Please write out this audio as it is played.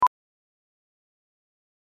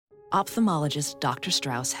Ophthalmologist Dr.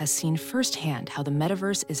 Strauss has seen firsthand how the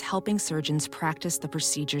metaverse is helping surgeons practice the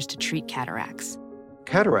procedures to treat cataracts.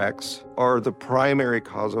 Cataracts are the primary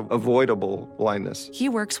cause of avoidable blindness. He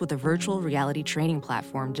works with a virtual reality training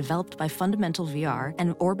platform developed by Fundamental VR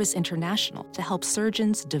and Orbis International to help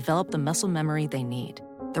surgeons develop the muscle memory they need.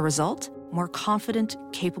 The result? More confident,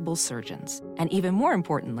 capable surgeons. And even more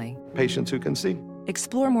importantly, Patients who can see.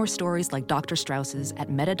 explore more stories like Dr. Strauss's at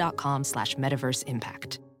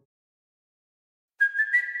meta.com/metaverseimpact.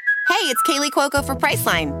 Hey, it's Kaylee Cuoco for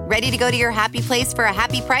Priceline. Ready to go to your happy place for a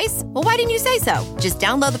happy price? Well, why didn't you say so? Just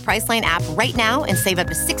download the Priceline app right now and save up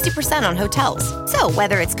to 60% on hotels. So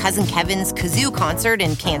whether it's Cousin Kevin's Kazoo Concert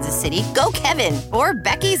in Kansas City, go Kevin, or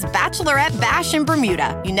Becky's Bachelorette Bash in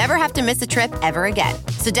Bermuda, you never have to miss a trip ever again.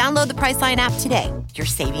 So download the Priceline app today. Your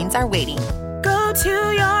savings are waiting. Go to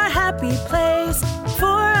your happy place for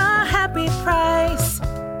a happy price.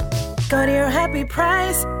 Go to your happy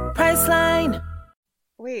price, Priceline.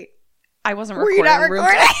 Wait, I wasn't Were recording. you not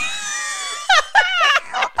recording?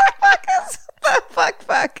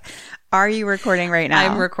 Fuck. Are you recording right now?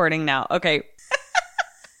 I'm recording now. Okay.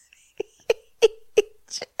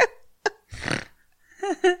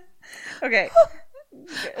 Okay.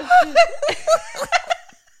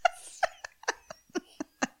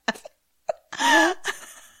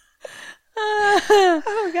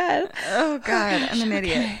 Oh God. I'm an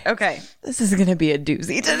idiot. Okay. This is going to be a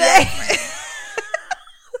doozy today.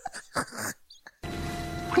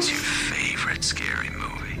 What's your favorite scary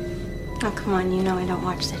movie? Oh, come on, you know I don't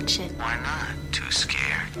watch that shit. Why not? Too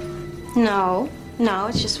scared? No,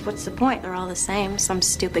 it's just what's the point? They're all the same. Some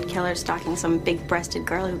stupid killer stalking some big-breasted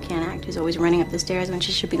girl who can't act, who's always running up the stairs when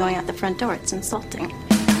she should be going out the front door. It's insulting.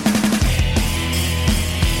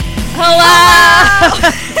 Hello!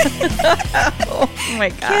 Oh my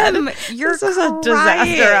God. Kim, you're this is a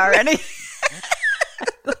disaster already.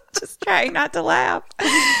 Just trying not to laugh.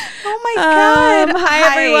 Oh my God.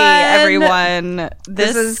 Hi, everyone.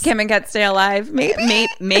 This is Kim and Kat Stay Alive. Maybe. I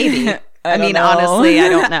mean, know. honestly, I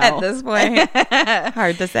don't know. At this point,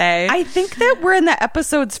 hard to say. I think that we're in the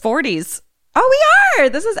episode's 40s. Oh, we are.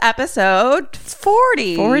 This is episode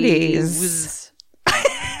 40s. 40s.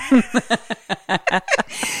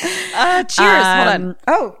 Cheers. Hold on.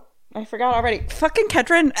 Oh, I forgot already. Fucking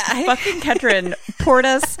Ketrin poured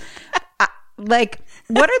us. Like,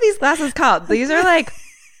 what are these glasses called? These are like,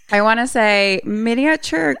 I want to say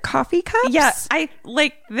miniature coffee cups. Yeah,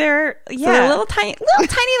 they're So they're little tiny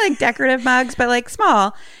like decorative mugs, but like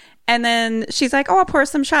small. And then she's like, "Oh, I'll pour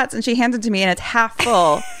some shots," and she hands it to me, and it's half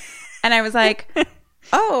full. And I was like,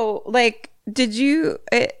 "Oh, like, did you?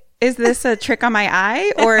 Is this a trick on my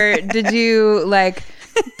eye, or did you like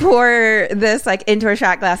pour this like into a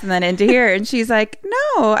shot glass and then into here?" And she's like,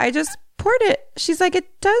 "No, I just poured it." She's like,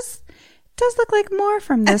 "It does look like more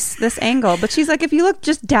from this angle," but she's like, if you look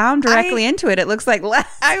just down directly into it, it looks like less.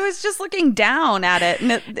 I was just looking down at it,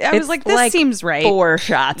 and I was like, this seems right. 4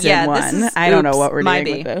 shots in one. I don't know what we're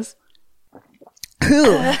doing with this.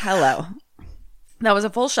 Hello. That was a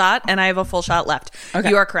full shot, and I have a full shot left. Okay.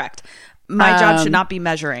 You are correct. My job should not be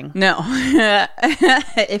measuring. No.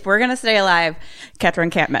 If we're going to stay alive,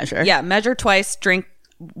 Ketrin can't measure. Yeah, measure twice, drink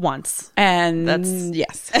once. And that's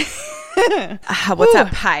yes. What's up?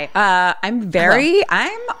 Hi. I'm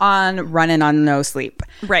running on no sleep.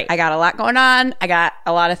 Right. I got a lot going on. I got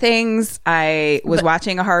a lot of things. I was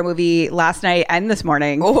watching a horror movie last night and this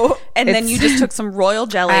morning. And then you just took some royal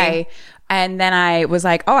jelly. And then I was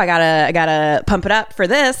like, oh, I gotta pump it up for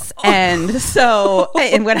this. And so,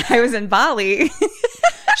 and when I was in Bali,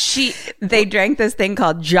 they drank this thing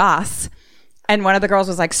called Joss. And one of the girls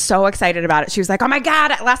was like so excited about it. She was like, oh my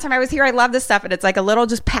God, last time I was here, I love this stuff. And it's like a little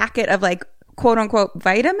just packet of like quote unquote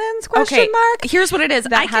vitamins, question mark. Here's what it is.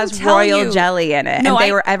 That has royal jelly in it. No,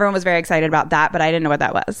 and everyone was very excited about that, but I didn't know what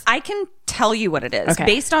that was. I can tell you what it is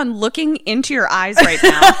based on looking into your eyes right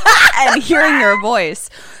now and hearing your voice.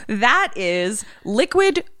 That is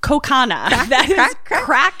liquid cocaine. That is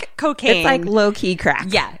crack cocaine. It's like low key crack.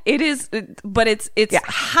 Yeah, it is, but it's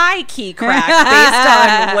high key crack based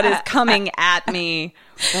on what is coming at me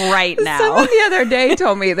right now. Someone the other day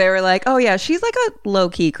told me, they were like, oh yeah, she's like a low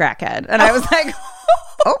key crackhead. And I was like,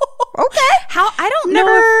 oh, okay. How? I don't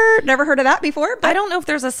know. Never heard of that before. But I don't know if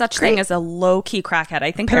there's a such thing as a low key crackhead.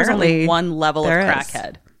 I think there's only one level of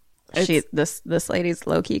crackhead. This lady's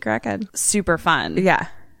low key crackhead. Super fun. Yeah.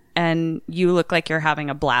 And you look like you're having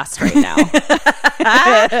a blast right now.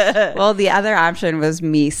 Well, the other option was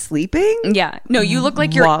me sleeping. Yeah. No, you look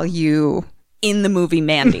like you're while you in the movie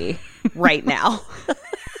Mandy right now.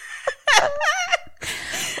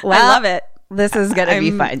 Well, I love it. This is going to be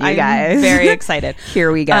fun, you guys. I'm very excited.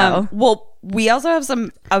 Here we go. Well, we also have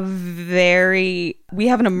we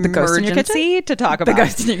have an emergency to talk about. The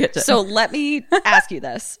ghost in your kitchen. So let me ask you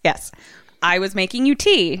this. Yes. I was making you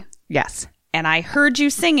tea. Yes. And I heard you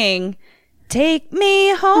singing, "Take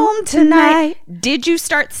me home tonight." Did you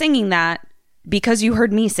start singing that because you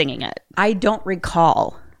heard me singing it? I don't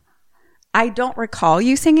recall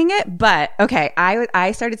you singing it, but okay,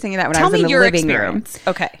 I started singing that when I was in the living room.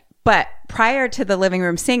 Okay. But prior to the living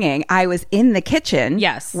room singing, I was in the kitchen.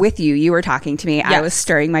 Yes. With you. You were talking to me. Yes. I was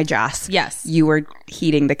stirring my joss. Yes. You were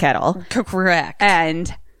heating the kettle. Correct.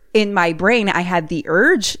 And in my brain, I had the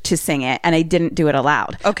urge to sing it, and I didn't do it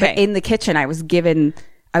aloud. Okay. But in the kitchen, I was given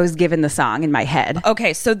the song in my head.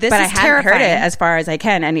 Okay, so this but is I haven't terrifying. heard it as far as I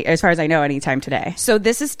can, and as far as I know, anytime today. So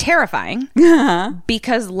this is terrifying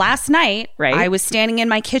because last night I was standing in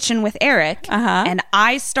my kitchen with Eric, and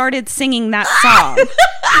I started singing that song.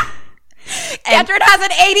 Catherine has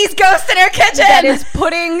an 80s ghost in her kitchen that is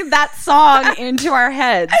putting that song into our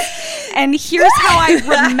heads. And here's how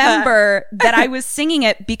I remember that I was singing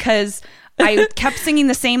it, because I kept singing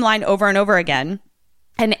the same line over and over again.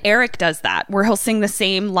 And Eric does that, where he'll sing the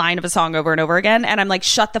same line of a song over and over again. And I'm like,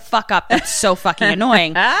 shut the fuck up. That's so fucking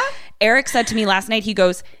annoying. Eric said to me last night, he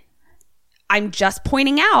goes, "I'm just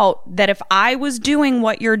pointing out that if I was doing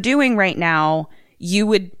what you're doing right now, you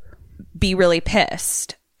would be really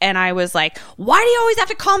pissed." And I was like, why do you always have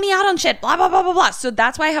to call me out on shit? Blah, blah, blah, blah, blah. So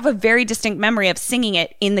that's why I have a very distinct memory of singing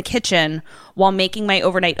it in the kitchen while making my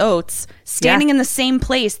overnight oats, standing in the same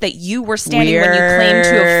place that you were standing when you claimed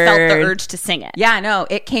to have felt the urge to sing it. Yeah, no,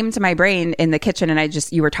 it came to my brain in the kitchen,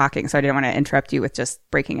 and you were talking, so I didn't want to interrupt you with just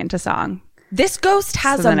breaking into song. This ghost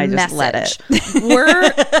has so a then I just message. let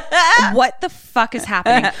it. What the fuck is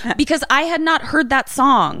happening? Because I had not heard that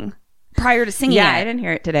song prior to singing it. Yeah, I didn't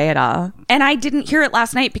hear it today at all. And I didn't hear it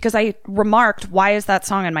last night because I remarked, why is that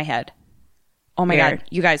song in my head? Oh my God.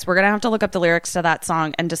 You guys, we're going to have to look up the lyrics to that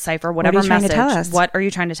song and decipher whatever what are you message. Trying to tell us? What are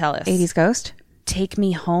you trying to tell us? 80s ghost? Take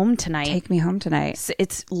me home tonight. Take me home tonight.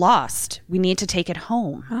 It's lost. We need to take it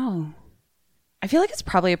home. Oh. I feel like it's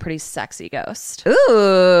probably a pretty sexy ghost.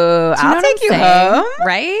 Ooh, I'll take you home.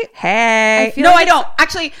 Right? Hey. No, I don't.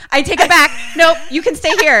 Actually, I take it back. Nope, you can stay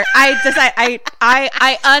here. I decide.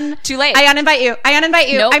 Too late. I uninvite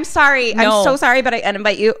you. Nope. I'm sorry. No. I'm so sorry, but I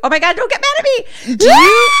uninvite you. Oh my God, don't get mad at me.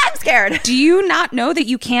 I'm scared. Do you not know that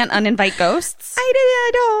you can't uninvite ghosts?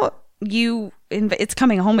 I don't. It's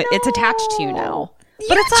coming home. No. It's attached to you now.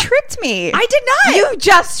 But it's tricked me. I did not. You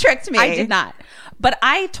just tricked me. I did not. But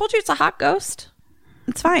I told you it's a hot ghost.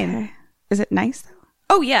 It's fine. Okay. Is it nice though?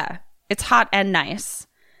 Oh yeah, it's hot and nice.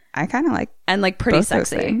 I kind of like and like pretty both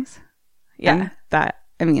sexy. Those things. Yeah, and that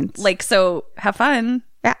I mean, like so. Have fun.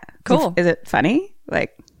 Yeah, cool. Is it funny?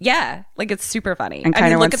 Like yeah, like it's super funny. And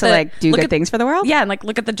kind of wants to like do good things for the world. Yeah, and like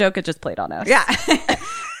look at the joke it just played on us. Yeah.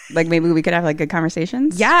 Like maybe we could have like good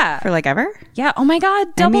conversations. Yeah, for like ever. Yeah. Oh my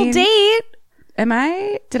God, double date.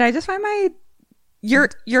 Did I just find my your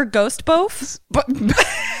ghost both?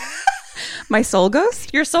 My soul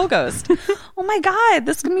ghost? Your soul ghost. Oh my God,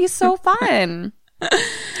 this is gonna be so fun.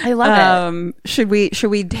 I love it. Should we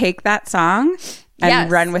take that song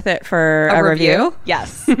and run with it for a review?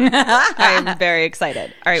 Yes. I'm very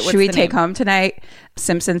excited. All right, should we take home tonight?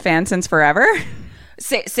 Simpson fan since forever?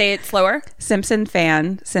 Say it slower. Simpson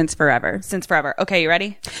fan since forever. Since forever. Okay, you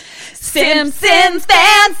ready? Simpsons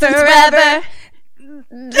fan forever.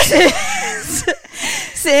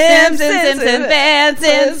 Simpsons fan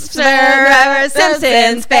since forever.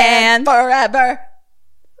 Simpsons fan forever.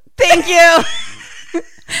 Thank you.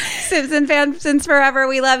 Simpsons fan since forever.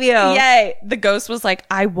 We love you. Yay. The ghost was like,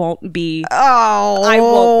 I won't be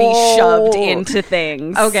shoved into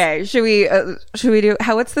things. Okay. Should we do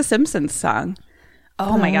what's the Simpsons song?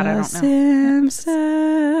 Oh my God, I don't know.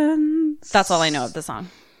 Simpsons. That's all I know of the song.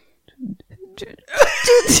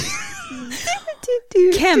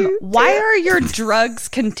 Kim, why are your drugs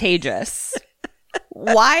contagious?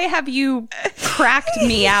 Why have you cracked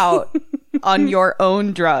me out on your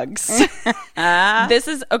own drugs?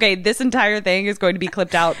 This entire thing is going to be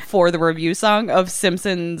clipped out for the review song of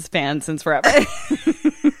Simpsons fan since forever.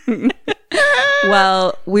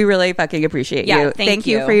 Well, we really fucking appreciate you. Thank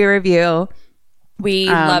you for your review. We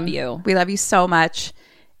love you. We love you so much.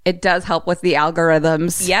 It does help with the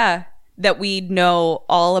algorithms. Yeah. That we know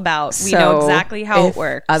all about. We know exactly how it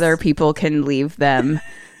works. Other people can leave them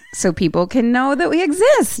so people can know that we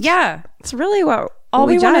exist. Yeah. It's really what all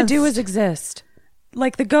we want to do is exist.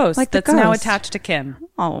 Like the ghost that's now attached to Kim.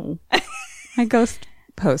 Oh. My ghost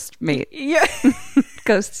postmate. Yeah.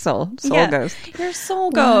 Ghost soul ghost. Your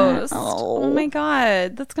soul ghost. Oh my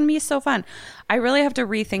God. That's going to be so fun. I really have to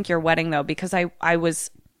rethink your wedding though, because I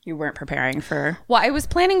was You weren't preparing for Well, I was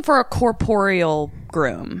planning for a corporeal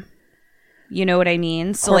groom. You know what I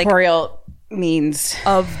mean? So corporeal means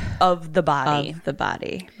of the body. of the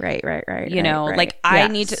body. Right. You know, right. like I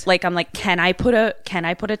Yes. need to like I'm like, can I put a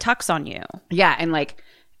tux on you? Yeah, and like,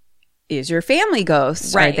 is your family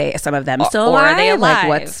ghosts? Right. Are they some of them still Or alive? are they alive?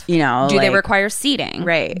 Like, what's do Do they like- require seating?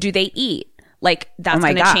 Right. Do they eat? Like that's Oh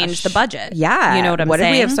my going to change gosh. the budget. Yeah, You know what I'm what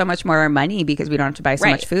saying? if we have so much more money because we don't have to buy so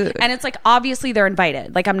much food? And it's like obviously they're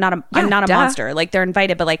invited. Like I'm not a duh. monster. Like they're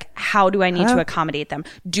invited, but like how do I need to accommodate them?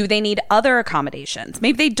 Do they need other accommodations?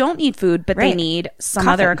 Maybe they don't need food, but they Right. need some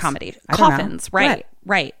other Coffins. accommodation. I don't know. Coffins, right? What?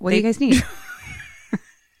 Right. What do you guys need?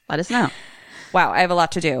 Let us know. Wow, I have a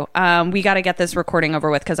lot to do. We got to get this recording over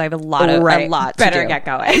with because I have a lot to Better do. get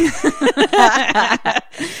going.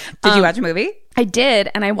 Did you watch a movie? I did,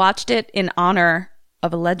 and I watched it in honor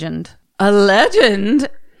of a legend. A legend.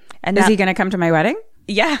 And Is that- he going to come to my wedding?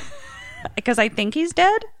 Yeah, because I think he's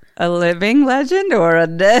dead. A living legend or a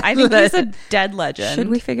dead? I think he's a legend? dead legend. Should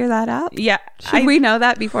we figure that out? Yeah. Should we know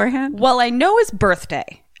that beforehand? Well, I know his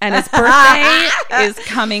birthday, and his birthday is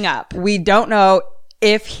coming up. We don't know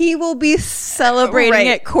if he will be celebrating Right.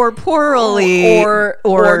 it corporally or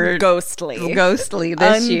ghostly. ghostly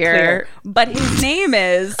this Unclear. year. But his name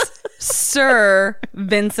is Sir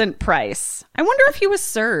Vincent Price. I wonder if he was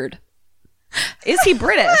Sir'd. Is he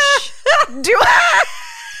British?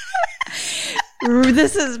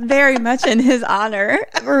 This is very much in his honor.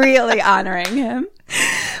 Really honoring him.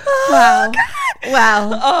 Wow.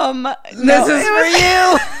 Wow. This is for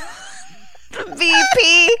you.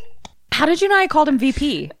 VP. How did you know I called him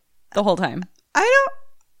VP the whole time? I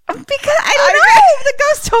don't know. The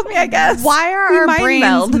ghost told me, I guess. Why are We our mind brains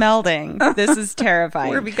meld. melding? This is terrifying.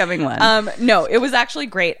 We're becoming one. No, it was actually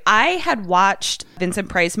great. I had watched Vincent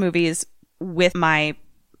Price movies with my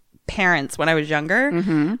parents when I was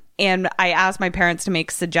younger. And I asked my parents to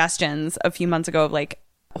make suggestions a few months ago of like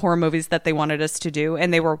horror movies that they wanted us to do.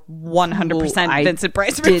 And they were 100% I Vincent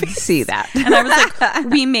Price did movies. see that. And I was like,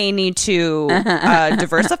 we may need to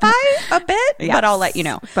diversify a bit, but I'll let you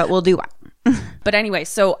know. But we'll do one. But anyway,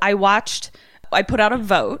 so I put out a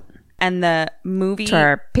vote and the movie To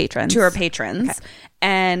our patrons.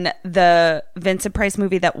 And the Vincent Price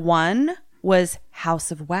movie that won was House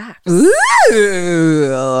of Wax. Ooh.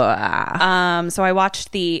 So I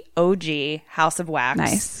watched the OG House of Wax.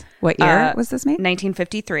 Nice. What year was this made?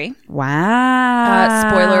 1953. Wow.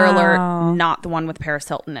 Spoiler alert, not the one with Paris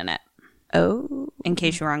Hilton in it, Oh, in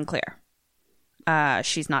case you were unclear.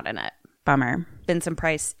 She's not in it. bummer. Vincent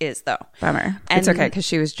Price is, though. Bummer. And- It's okay because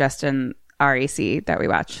she was just in REC that we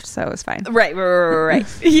watched, so it was fine. Right.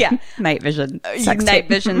 Yeah. Night Vision. Sex Night tape.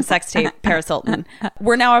 Vision sex tape, Paris Hilton.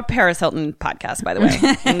 We're now a Paris Hilton podcast, by the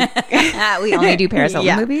way. We only do Paris Hilton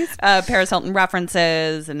Yeah. movies. Paris Hilton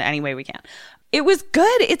references in any way we can. It was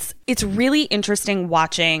good. It's really interesting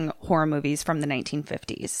watching horror movies from the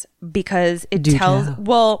 1950s because it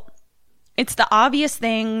it's the obvious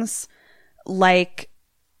things like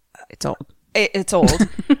It's old. it's old.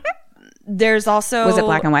 There's also Was it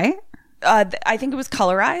black and white? I think it was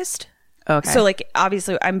colorized. Okay. So like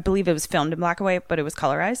obviously I believe it was filmed in black and white, but it was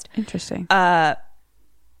colorized. Interesting.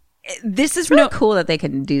 This is it's really cool that they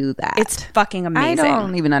can do that. It's fucking amazing. I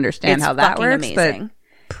don't even understand It's how that fucking works, amazing.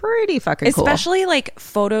 but pretty fucking cool. Especially like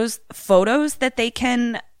photos that they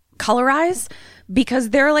can colorize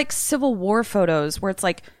because they're like Civil War photos where it's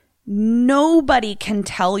like nobody can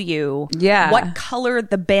tell you what color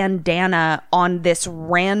the bandana on this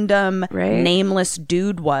random nameless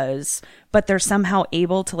dude was, but they're somehow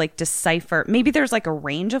able to like decipher. Maybe there's like a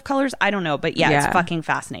range of colors. I don't know, but yeah. It's fucking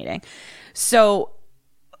fascinating. So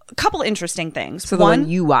a couple interesting things. So the one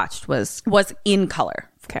you watched was in color.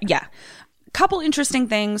 Okay. Yeah. Couple interesting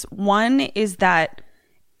things. One is that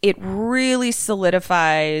it really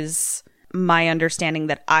solidifies my understanding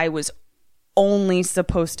that I was only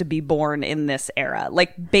supposed to be born in this era.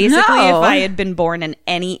 Like basically if I had been born in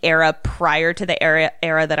any era prior to the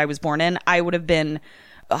era that I was born in, I would have been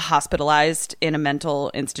hospitalized in a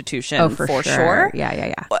mental institution for sure.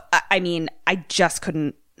 Yeah. I mean, I just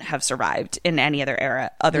couldn't have survived in any other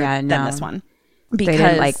era than this one. Because they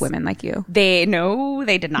didn't like women like you. They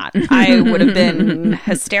did not. I would have been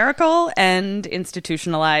hysterical and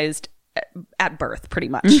institutionalized at birth, pretty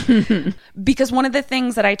much. Because one of the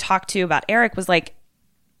things that I talked to about Eric was like,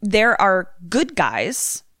 there are good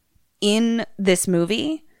guys in this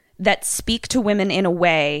movie that speak to women in a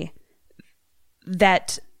way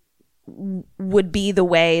that would be the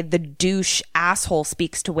way the douche asshole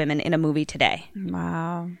speaks to women in a movie today.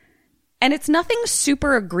 Wow. And it's nothing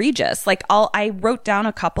super egregious. Like I wrote down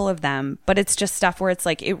a couple of them, but it's just stuff where it's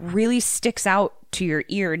like, it really sticks out to your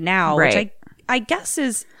ear now, which I guess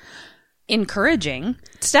is encouraging.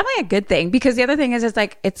 It's definitely a good thing, because the other thing is, it's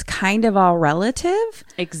like, it's kind of all relative.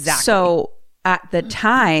 Exactly. So at the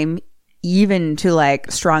time, even to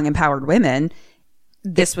like strong, empowered women,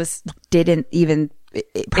 This was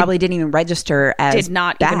it probably didn't even register as did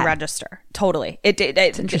not bad. even register. Totally. It did.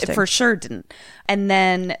 It for sure didn't. And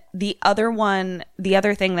then the other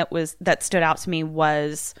thing that stood out to me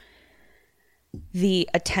was the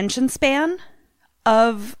attention span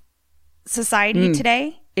of society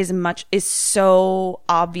today is so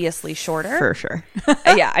obviously shorter. For sure.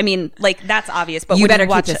 Yeah, I mean, like, that's obvious, but You when better you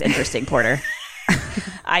watch keep this it, interesting, Porter.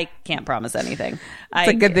 I can't promise anything. It's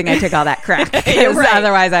a good thing I took all that crack. 'Cause Right.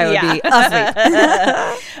 Otherwise, I would be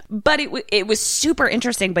asleep. But it was super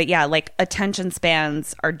interesting. But yeah, like, attention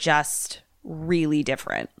spans are just really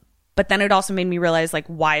different. But then it also made me realize, like,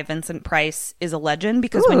 why Vincent Price is a legend,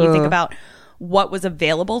 because when you think about what was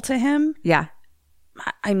available to him, Yeah.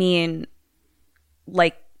 I mean,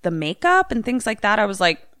 like, the makeup and things like that, I was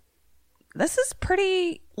like, this is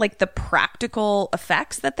pretty, like, the practical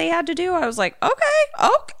effects that they had to do. I was like, okay.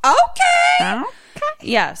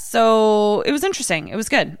 Yeah, so it was interesting. It was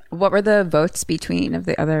good. What were the votes between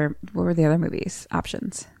what were the other movies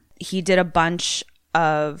options? He did a bunch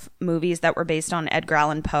of movies that were based on Edgar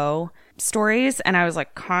Allan Poe stories, and I was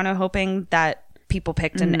like kind of hoping that people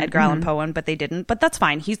picked an Edgar Allan Poe one, but they didn't. But that's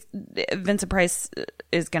fine. Vincent Price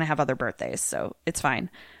is going to have other birthdays, so it's fine.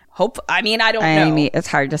 I mean, I don't know. I mean, it's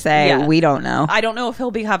hard to say. Yeah. We don't know. I don't know if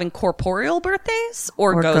he'll be having corporeal birthdays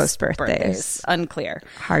or ghost birthdays. Unclear.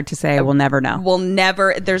 Hard to say. We'll never know.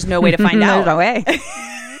 There's no way to find out. There's no way.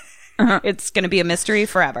 It's going to be a mystery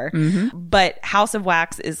forever. But House of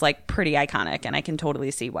Wax is, like, pretty iconic, and I can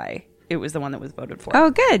totally see why it was the one that was voted for.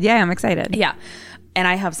 Oh, good. Yeah, I'm excited. Yeah. And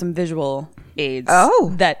I have some visual aids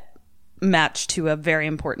that match to a very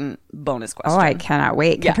important bonus question. Oh, I cannot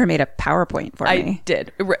wait. Yeah. Kipper made a PowerPoint for me. I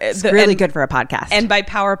did. It's really good for a podcast. And by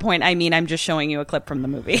PowerPoint, I mean I'm just showing you a clip from the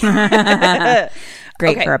movie.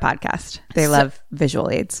 Great Okay. for a podcast. They love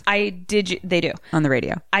visual aids They do. on the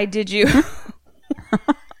radio. I did you.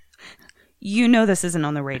 You know this isn't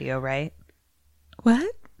on the radio, right?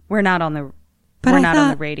 What? We're not on the. But we're I not on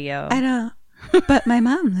the thought- radio. I don't. But my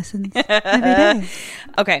mom listens every day.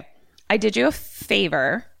 Okay, I did you a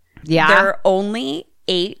favor. Yeah. There are only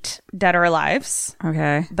 8 Dead or Alives,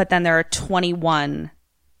 Okay. but then there are 21.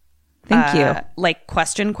 Thank you. Like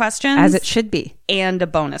questions, As it should be. and a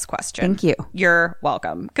bonus question. Thank you. You're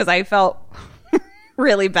welcome. Because I felt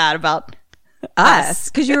really bad about Us.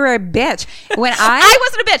 Because you were a bitch. When I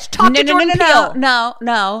wasn't a bitch. Talk to Jordan Peele.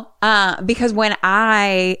 No. Because when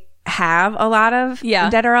I have a lot of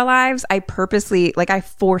Dead or Alives, I purposely, like, I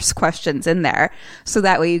force questions in there so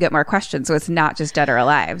that way you get more questions. So it's not just Dead or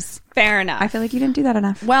Alives. Fair enough. I feel like you didn't do that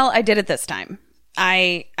enough. Well, I did it this time.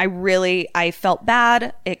 I felt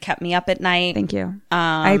bad. It kept me up at night. Thank you.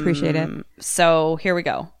 I appreciate it. So here we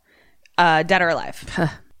go. Dead or Alive.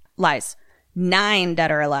 Lies. 9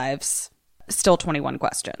 Dead or Alives. Still 21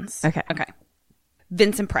 questions. Okay.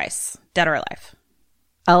 Vincent Price. Dead or Alive?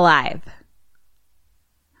 Alive.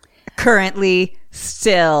 Currently,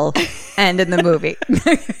 still, and in the movie.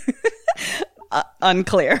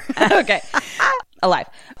 Unclear. Okay. Alive.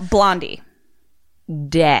 Blondie.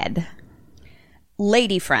 Dead.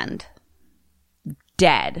 Lady Friend.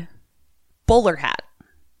 Dead. Bowler Hat.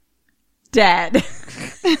 Dead.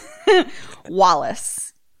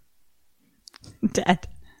 Wallace. Dead.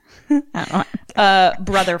 I don't know.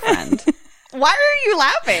 Brother Friend. Why are you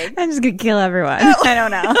laughing? I'm just going to kill everyone. I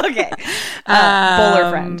don't know. Okay. Bowler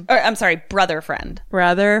Friend. Or, I'm sorry, Brother Friend.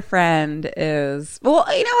 Brother friend is, well,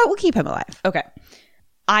 you know what? We'll keep him alive. Okay.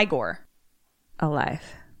 Igor. Alive.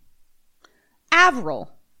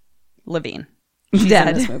 Avril Lavigne. She's Dead.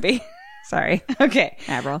 in this movie. Sorry. Okay.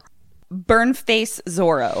 Avril. Burnface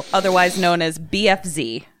Zorro, otherwise known as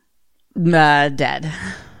BFZ. Dead.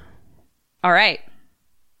 All right.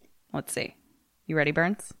 Let's see. You ready,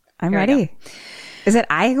 Burns? I'm Here we ready. Is it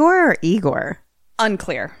Igor or Igor?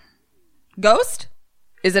 Unclear. Ghost?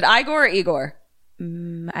 Is it Igor or Igor?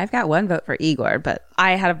 I've got one vote for Igor, but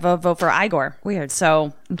I had a vote for Igor. Weird.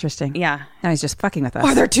 So, interesting. yeah. Now he's just fucking with us.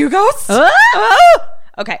 Are there 2 ghosts? Ah!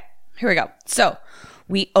 Okay, here we go. So,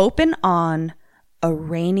 we open on a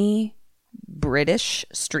rainy British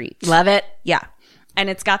street. Love it. Yeah. And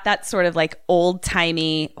it's got that sort of like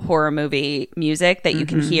old-timey horror movie music that you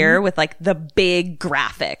can hear with like the big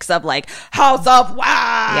graphics of like House of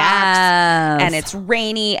Wax. Yes. And it's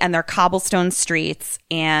rainy and they're cobblestone streets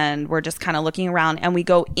and we're just kind of looking around and we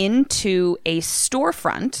go into a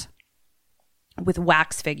storefront with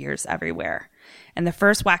wax figures everywhere. And the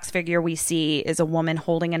first wax figure we see is a woman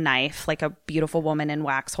holding a knife, like a beautiful woman in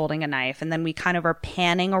wax holding a knife. And then we kind of are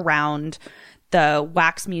panning around the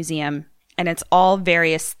wax museum, and it's all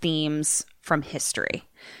various themes from history.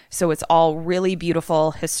 So it's all really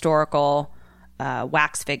beautiful historical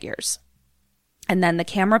wax figures. And then the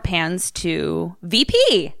camera pans to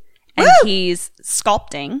VP, and he's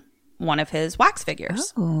sculpting one of his wax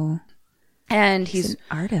figures. Oh. And he's an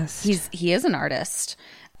artist. He is an artist.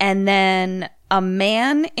 And then a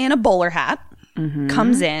man in a bowler hat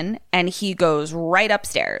comes in, and he goes right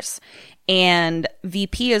upstairs. And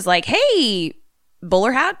VP is like, "Hey,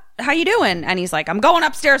 bowler hat, how you doing?" And he's like, "I'm going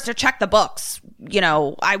upstairs to check the books. You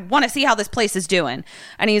know, I want to see how this place is doing."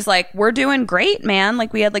 And he's like, "We're doing great, man.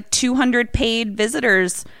 Like, we had like 200 paid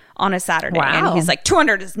visitors on a Saturday." Wow. And he's like,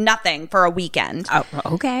 200 is nothing for a weekend. Oh,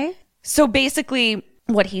 okay. So basically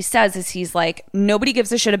what he says is he's like, nobody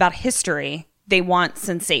gives a shit about history. They want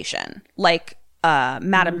sensation. Like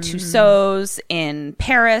Madame Tussauds in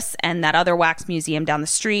Paris and that other wax museum down the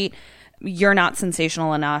street. You're not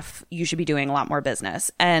sensational enough. You should be doing a lot more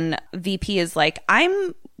business. And VP is like,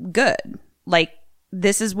 I'm good. Like,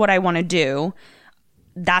 this is what I want to do.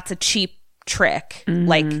 That's a cheap trick.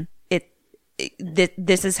 Like,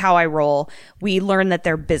 this is how I roll. We learn that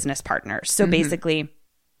they're business partners. So basically,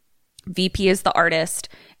 VP is the artist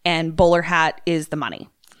and bowler hat is the money.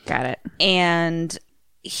 Got it. And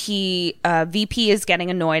VP is getting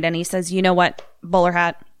annoyed, and he says, "You know what, bowler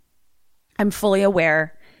hat? I'm fully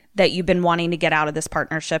aware that you've been wanting to get out of this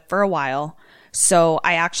partnership for a while. So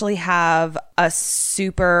I actually have a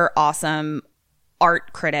super awesome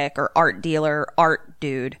art critic or art dealer, art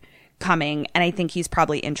dude coming, and I think he's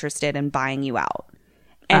probably interested in buying you out."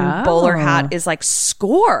 And bowler hat is like,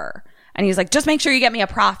 "Score." And he's like, "Just make sure you get me a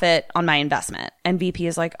profit on my investment." And VP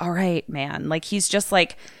is like, "All right, man." Like, he's just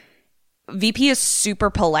like, VP is super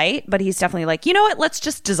polite, but he's definitely like, "You know what? Let's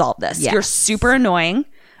just dissolve this. Yes. You're super annoying.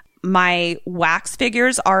 My wax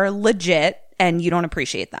figures are legit and you don't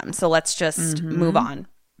appreciate them. So let's just move on.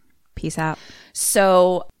 Peace out."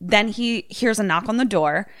 So then he hears a knock on the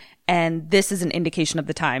door, and this is an indication of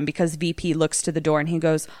the time because VP looks to the door and he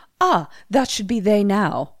goes, "That should be they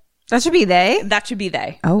now." That should be they? That should be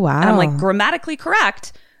they. Oh, wow. And I'm like, grammatically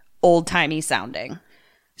correct, old-timey sounding.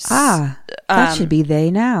 That should be they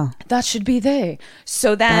now. That should be they.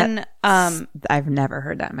 So then, I've never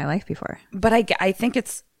heard that in my life before. but I think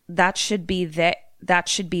it's that should be they. That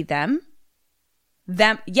should be them.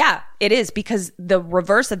 Them. Yeah, it is, because the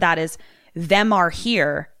reverse of that is them are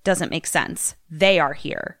here doesn't make sense. They are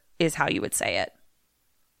here is how you would say it.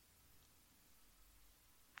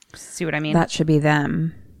 See what I mean? That should be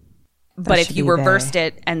them. But if should you be reversed they.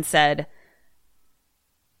 it and said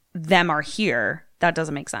them are here, that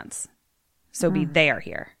doesn't make sense. So be they are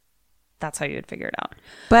here. That's how you would figure it out.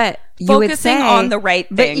 But you would Focusing say, on the right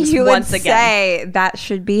things you once would again. say that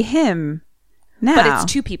should be him now. But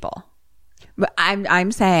it's two people. But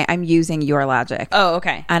I'm saying I'm using your logic. Oh,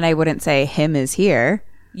 okay. And I wouldn't say him is here.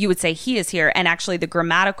 You would say he is here. And actually the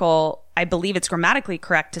grammatical, I believe it's grammatically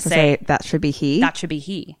correct to To say that should be he. that should be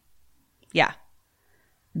he. Yeah.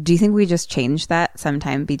 Do you think we just changed that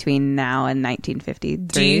sometime between now and 1953?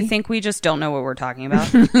 Do you think we just don't know what we're talking about?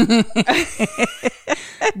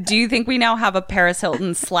 Do you think we now have a Paris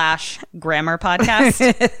Hilton / grammar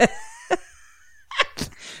podcast?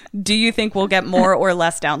 Do you think we'll get more or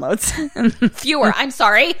less downloads? Fewer. I'm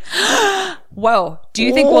sorry. Whoa. Do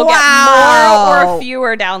you think we'll get more or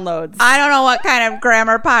fewer downloads? I don't know what kind of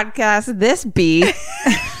grammar podcast this be.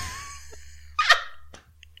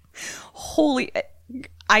 Holy.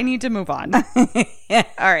 I need to move on. All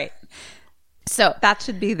right. So That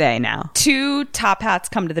should be they now. two top hats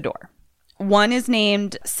come to the door. One is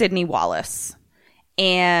named Sidney Wallace,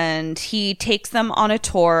 and he takes them on a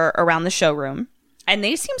tour around the showroom, and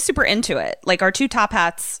they seem super into it. Like, our two top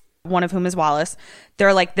hats, one of whom is Wallace,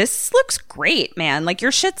 they're like, "This looks great, man. Like,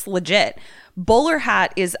 your shit's legit." Bowler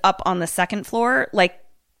hat is up on the second floor, like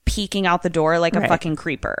peeking out the door like a fucking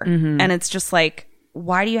creeper. And it's just like,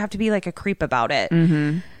 why do you have to be like a creep about it?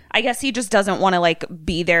 I guess he just doesn't want to like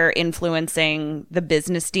be there influencing the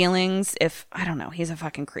business dealings. If, I don't know, he's a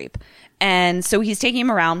fucking creep. And so he's taking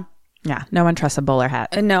him around. Yeah. No one trusts a bowler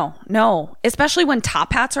hat. No. Especially when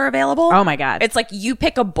top hats are available. Oh my God. It's like you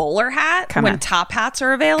pick a bowler hat Come when on. top hats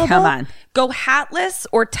are available. Come on. Go hatless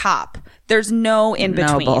or top. There's no in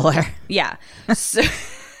between. No bowler. Yeah. So,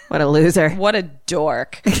 What a loser. what a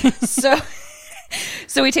dork.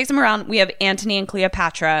 So he takes him around. We have Antony and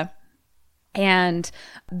Cleopatra, and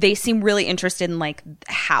they seem really interested in like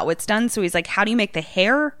how it's done. So he's like, "How do you make the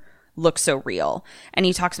hair look so real. And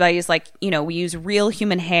he talks about, he's like, you know, we use real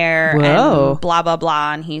human hair Whoa. and blah, blah,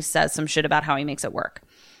 blah. And he says some shit about how he makes it work.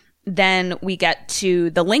 Then we get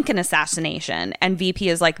to the Lincoln assassination, and VP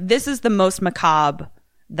is like, this is the most macabre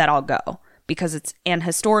that I'll go because it's an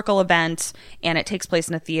historical event and it takes place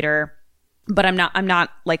in a theater, but I'm not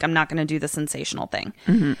going to do the sensational thing.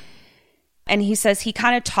 Mm-hmm. And he says he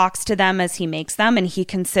kind of talks to them as he makes them, and he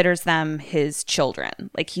considers them his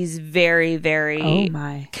children. Like, he's very, very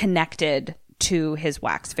connected to his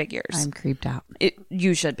wax figures. I'm creeped out.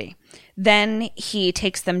 You should be. Then he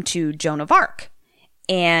takes them to Joan of Arc.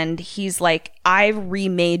 And he's like, I've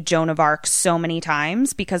remade Joan of Arc so many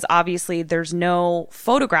times because obviously there's no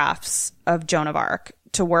photographs of Joan of Arc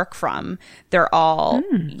to work from. They're all,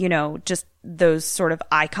 you know, just those sort of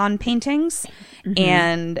icon paintings. Mm-hmm.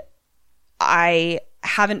 And I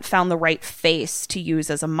haven't found the right face to use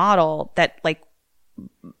as a model that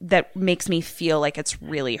makes me feel like it's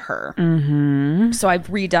really her. Mm-hmm. So I've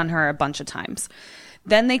redone her a bunch of times.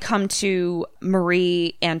 Then they come to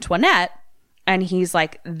Marie Antoinette, and he's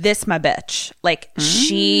like, this my bitch. Like,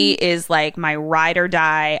 she is like my ride or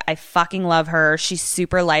die. I fucking love her. She's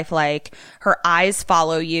super lifelike. Her eyes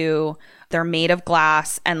follow you. They're made of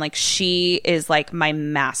glass, and like, she is like my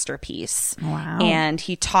masterpiece. Wow. And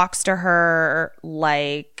he talks to her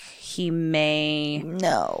like he may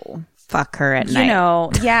fuck her at night. You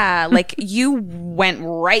know, yeah, like, you went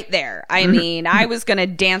right there. I mean, I was going to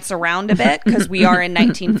dance around a bit because we are in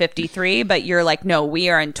 1953, but you're like, no, we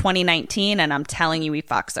are in 2019, and I'm telling you, he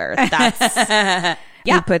fucks her. That's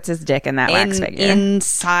He puts his dick in that wax figure.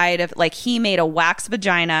 Inside of, like, he made a wax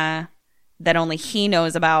vagina that only he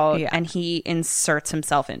knows about, and he inserts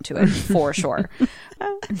himself into it for sure.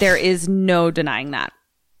 There is no denying that.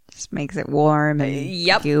 Just makes it warm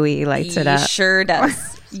and gooey, lights it up. Sure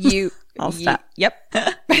does. I'll stop. Yep.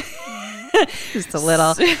 Just a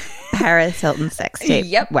little Paris Hilton sex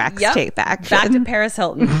tape, wax tape action. Back to Paris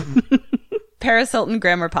Hilton. Paris Hilton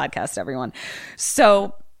Grammar Podcast, everyone.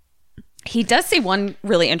 So he does say one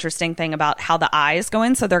really interesting thing about how the eyes go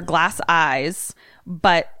in. So they're glass eyes,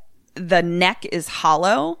 but the neck is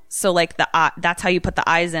hollow. So like that's how you put the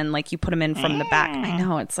eyes in. Like, you put them in from the back. I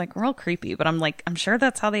know, it's like real creepy, but I'm like, I'm sure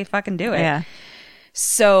that's how they fucking do it. Yeah.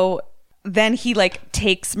 So then he like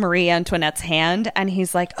takes Marie Antoinette's hand, and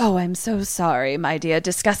he's like, oh, I'm so sorry, my dear,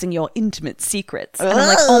 discussing your intimate secrets. And I'm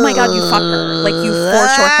like, oh my God, you fuck her. Like, you for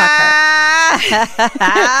sure fuck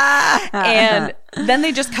her. And then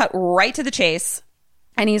they just cut right to the chase.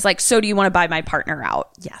 And he's like, so do you want to buy my partner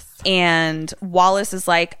out? Yes. And Wallace is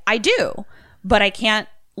like, I do, but I can't,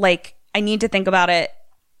 like, I need to think about it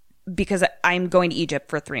because I'm going to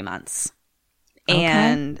Egypt for 3 months. Okay.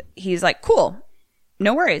 And he's like, cool.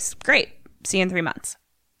 No worries. Great. See you in 3 months.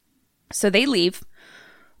 So they leave.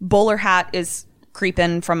 Bowler Hat is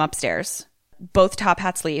creeping from upstairs. Both top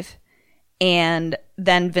hats leave. And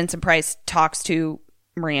then Vincent Price talks to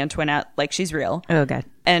Marie Antoinette like she's real. Oh, God.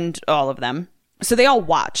 And all of them. So they all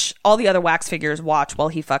watch. All the other wax figures watch while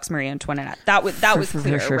he fucks Marie Antoinette. That was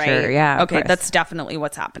clear, sure, right? Sure. Yeah. Okay, that's definitely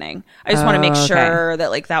what's happening. I just want to make sure that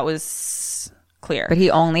like that was clear. But he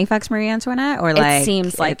only fucks Marie Antoinette, or like it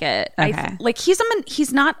seems like it. Okay. Like he's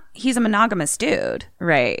a monogamous dude,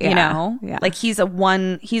 right? Yeah. You know, yeah. Like he's a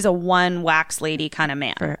one wax lady kind of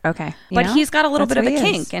man. Okay, but he's got a little bit of a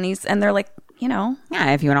kink, and they're like, you know,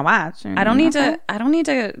 yeah. If you want to watch, I don't need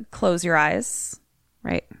to close your eyes.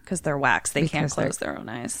 Right. Because they're wax. They can't close their own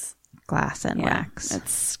eyes. Glass and wax.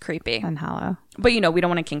 It's creepy. And hollow. But, you know, we don't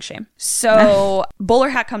want to kink shame. So Bowler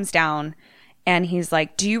Hat comes down and he's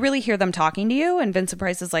like, do you really hear them talking to you? And Vincent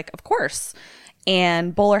Price is like, of course.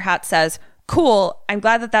 And Bowler Hat says, cool. I'm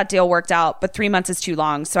glad that deal worked out, but 3 months is too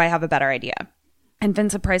long. So I have a better idea. And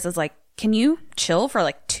Vincent Price is like, can you chill for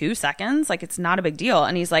like 2 seconds? Like, it's not a big deal.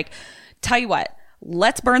 And he's like, tell you what,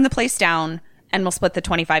 let's burn the place down. And we'll split the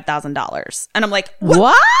 $25,000. And I'm like,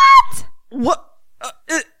 what?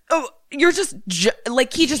 You're just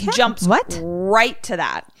like, he just jumps right to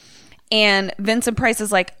that. And Vincent Price is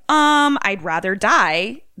like, I'd rather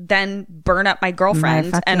die than burn up my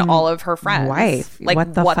girlfriend and all of her friends. Wife. Like,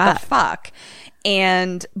 what the fuck?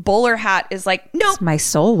 And Bowler Hat is like, no. It's my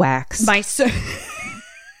soul wax. My soul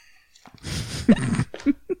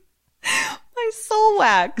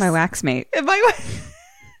wax. My wax mate.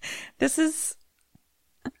 This is...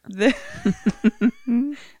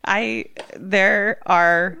 there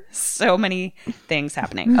are so many things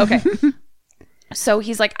happening. Okay. So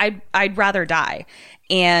he's like, I'd rather die.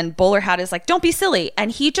 And Bowler Hat is like, don't be silly.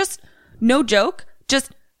 And he just, no joke,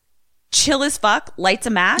 just chill as fuck, lights a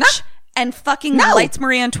match and fucking lights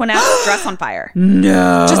Marie Antoinette's dress on fire.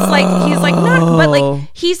 No. Just like, he's like, no, but like,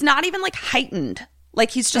 he's not even like heightened.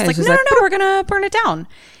 Like he's just Yeah, like, he's no, just no, no, we're gonna burn it down.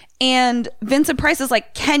 And Vincent Price is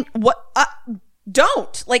like,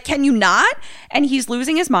 don't, like, can you not? And he's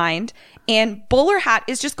losing his mind. And Bowler Hat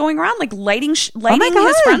is just going around like lighting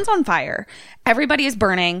his friends on fire. Everybody is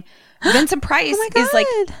burning. Vincent Price is like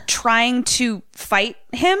trying to fight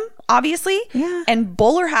him, obviously. Yeah. And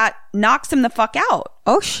Bowler Hat knocks him the fuck out.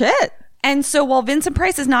 Oh, shit. And so while Vincent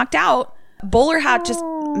Price is knocked out, Bowler Hat just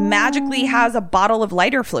magically has a bottle of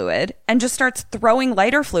lighter fluid and just starts throwing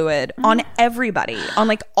lighter fluid on everybody, on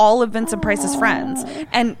like all of Vincent Price's friends.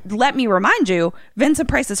 And let me remind you, Vincent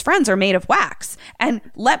Price's friends are made of wax. And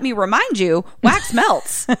let me remind you, wax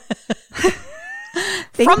melts.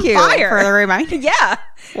 Thank you fire. for the reminder. Yeah.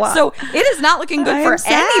 Wow. So it is not looking good for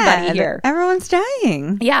anybody here. Everyone's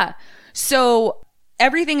dying. Yeah. So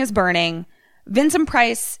everything is burning. Vincent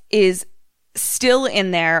Price is still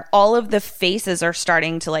in there. All of the faces are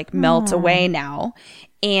starting to like melt away now.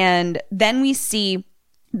 And then we see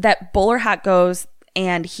that Bowler Hat goes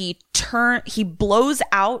and he blows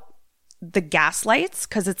out the gas lights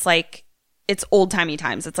because it's like, it's old timey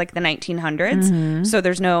times. It's like the 1900s. So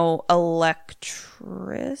there's no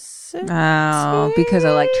electricity. Oh, because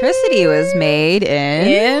electricity was made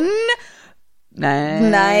in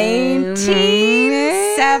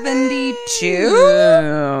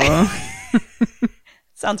 1972.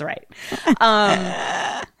 Sounds right.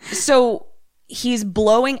 So he's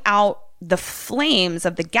blowing out the flames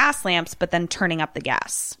of the gas lamps, but then turning up the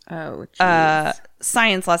gas. Oh, geez.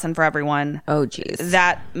 Science lesson for everyone. Oh, geez.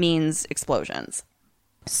 That means explosions.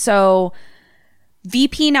 So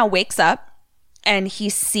VP now wakes up and he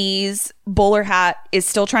sees Bowler Hat is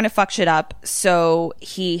still trying to fuck shit up. So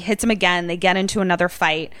he hits him again. They get into another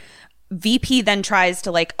fight. VP then tries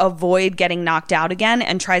to like avoid getting knocked out again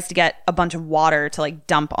and tries to get a bunch of water to like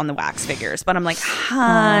dump on the wax figures. But I'm like,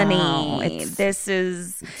 honey,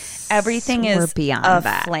 everything is beyond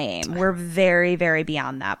that. flame. We're very, very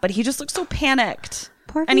beyond that. But he just looks so panicked.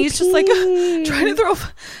 Poor and he's just like trying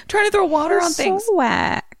to throw water on things. So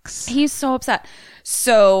wax. He's so upset.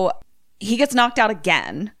 So he gets knocked out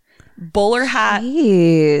again. Bowler Hat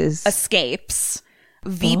escapes.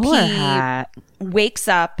 VP wakes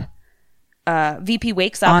up. VP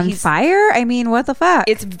wakes up on fire. I mean, what the fuck?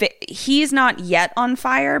 He's not yet on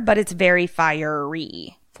fire, but it's very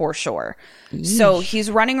fiery for sure. So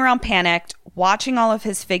he's running around panicked, watching all of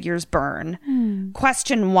his figures burn.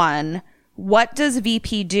 Question 1: what does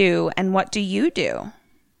VP do, and what do you do?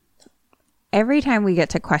 Every time we get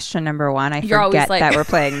to question number 1, I forget that we're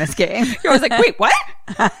playing this game. You're always like, wait, what?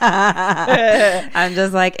 I'm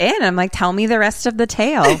just like, I'm like, tell me the rest of the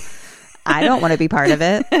tale. I don't want to be part of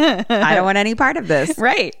it. I don't want any part of this.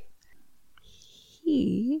 Right.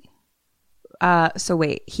 So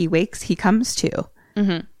wait, he wakes, he comes to.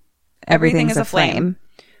 Mm-hmm. Everything is a flame.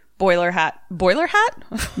 Bowler Hat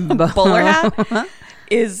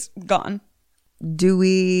is gone. Do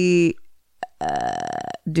we,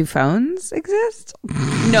 do phones exist?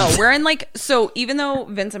 No, we're in like, so even though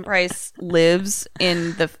Vincent Price lives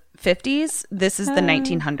in the 50s, this is the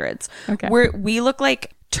 1900s. Okay. We look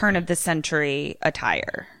like turn of the century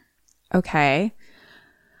attire. Okay.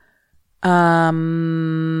 I'm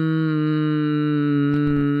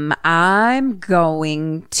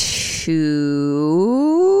going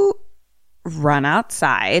to run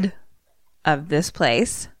outside of this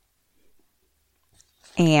place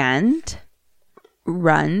and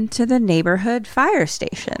run to the neighborhood fire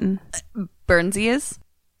station. Bernsey is?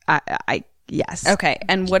 Yes. Okay.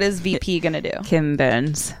 And what is VP going to do? Kim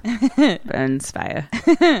Burns. Burns fire.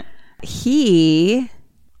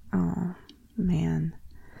 Oh, man.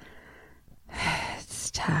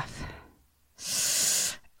 It's tough.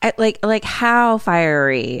 Like how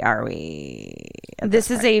fiery are we?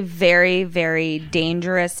 This is a very, very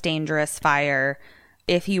dangerous fire.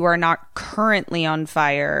 If you are not currently on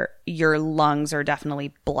fire, your lungs are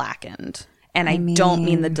definitely blackened. And I don't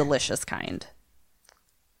mean the delicious kind.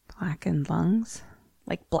 Blackened lungs?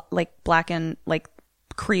 Like blackened, like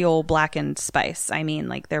Creole blackened spice. I mean,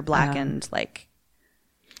 like they're blackened, like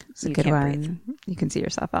it's a good one. Breathe. You can see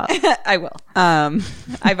yourself out. I will.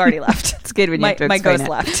 I've already left. It's good when you have to my explain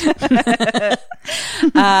ghost it. left.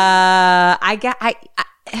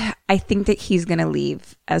 I think that he's gonna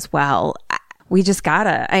leave as well. We just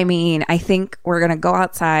gotta. I mean, I think we're gonna go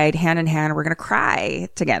outside hand in hand. We're gonna cry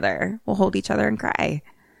together. We'll hold each other and cry.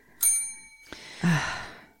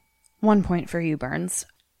 1 point for you, Burns.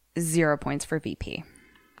 0 points for VP.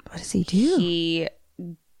 What does he do? He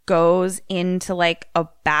goes into like a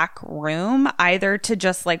back room, either to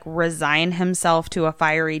just like resign himself to a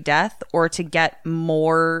fiery death or to get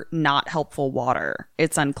more not helpful water.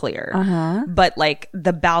 It's unclear. But like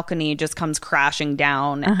the balcony just comes crashing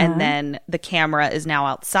down, and then the camera is now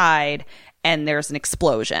outside and there's an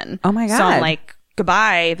explosion. Oh my God. So I'm like,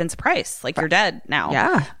 goodbye, Vincent Price. Like, you're dead now.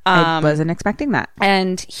 Yeah. I wasn't expecting that.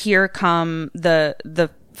 And here come the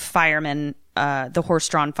firemen, the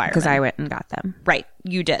horse-drawn firemen. Because I went and got them. Right.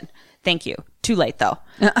 You did. Thank you. Too late, though.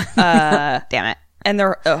 Damn it. And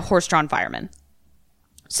they're horse-drawn firemen.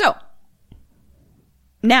 So,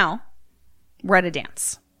 now, we're at a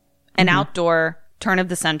dance. An outdoor, turn of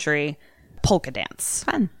the century, polka dance.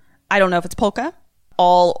 Fun. I don't know if it's polka.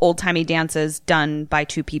 All old-timey dances done by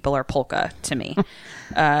two people are polka to me.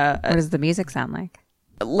 What does the music sound like?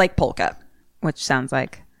 Like polka. Which sounds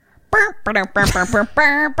like...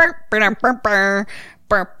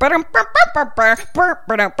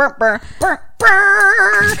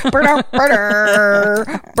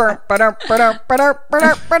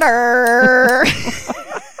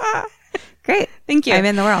 Great. Thank you. I'm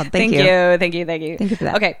in the world. Thank you. Thank you for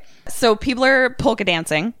that. Okay. So people are polka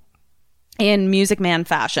dancing in Music Man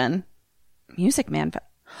fashion.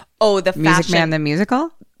 Oh, the fashion. Music Man the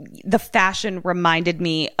musical? The fashion reminded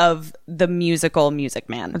me of the musical Music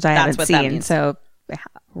Man. Which I haven't that seen, means. so...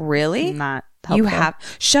 Really? Not helpful. You have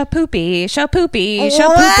shapoopy.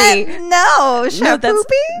 No, No,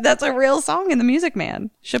 that's a real song in the Music Man.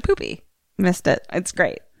 Shapoopy. Missed it. It's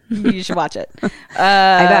great. You should watch it.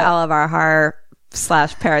 I bet all of our horror /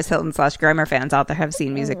 Paris Hilton / Grimer fans out there have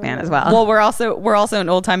seen Music Man as well. Well, we're also an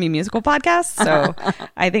old timey musical podcast, so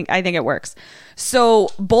I think it works. So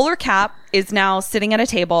Bowler Cap is now sitting at a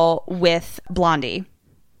table with Blondie,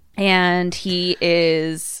 and he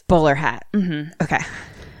is bowler hat. Mm-hmm. Okay.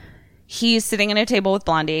 He's sitting at a table with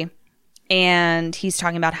Blondie, and he's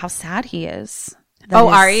talking about how sad he is.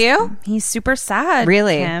 Are you? He's super sad.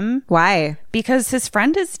 Really? Kim, Why? because his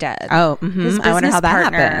friend is dead. Oh, His I wonder how business that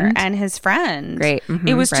partner happened. and his friend. Great.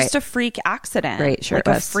 It was Right. just a freak accident. Right, sure like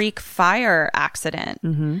it a was. freak fire accident.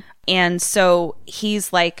 And so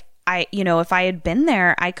he's like, if I had been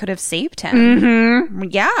there, I could have saved him.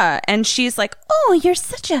 Yeah. And she's like, oh, you're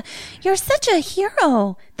such a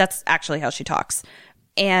hero. That's actually how she talks.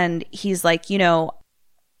 And he's like,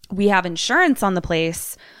 we have insurance on the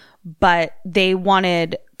place, but they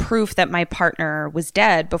wanted proof that my partner was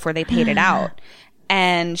dead before they paid it out.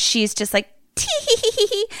 And she's just like,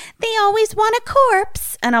 tee, they always want a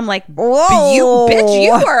corpse. And I'm like, whoa,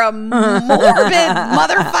 you are a morbid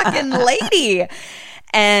motherfucking lady.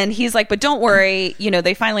 And he's like, but don't worry,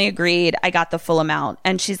 they finally agreed. I got the full amount.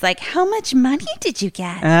 And she's like, how much money did you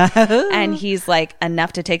get? And he's like,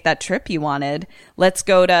 enough to take that trip you wanted. Let's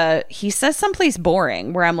go to, he says someplace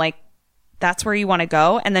boring, where I'm like, that's where you want to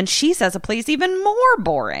go? And then she says a place even more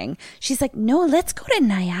boring. She's like, no, let's go to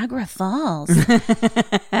Niagara Falls.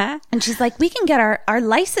 And she's like, we can get our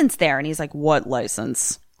license there. And he's like, what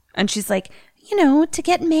license? And she's like, to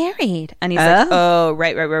get married. And he's like, oh,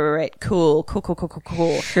 right. Cool.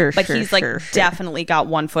 Sure, but sure, he's like, sure. definitely got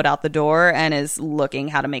one foot out the door and is looking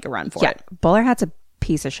how to make a run for it. Bowler hat's a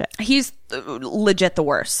piece of shit. He's legit the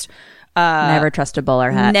worst. Never trust a bowler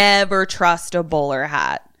hat. Never trust a bowler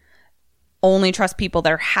hat. Only trust people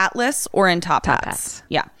that are hatless or in top hats.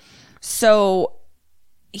 Yeah. So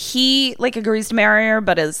he agrees to marry her,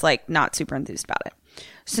 but is not super enthused about it.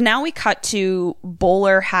 So now we cut to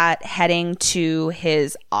Bowler Hat heading to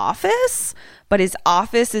his office, but his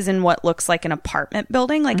office is in what looks like an apartment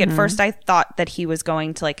building. At first I thought that he was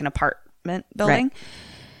going to an apartment building,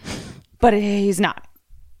 but he's not.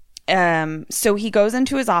 So he goes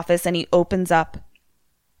into his office and he opens up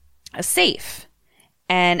a safe.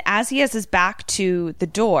 And as he has his back to the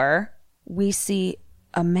door, we see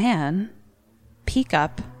a man peek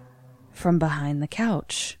up from behind the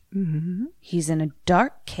couch. Mm-hmm. He's in a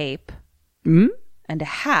dark cape and a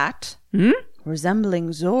hat resembling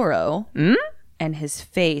Zorro, and his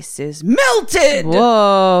face is melted.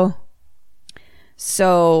 Whoa.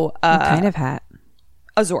 So, what kind of hat?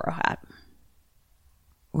 A Zorro hat.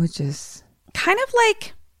 Which is kind of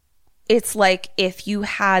like, it's like if you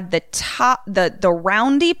had the top, the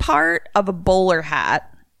roundy part of a bowler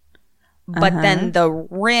hat, but then the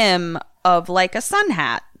rim of a sun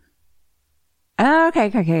hat. Oh, okay,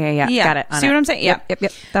 yeah. Got it. See what I'm saying? Yeah.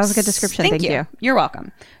 Yep. That was a good description. Thank you. You're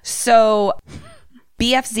welcome. So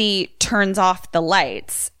BFZ turns off the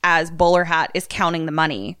lights as Bowler Hat is counting the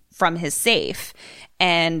money from his safe.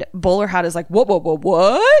 And Bowler Hat is like,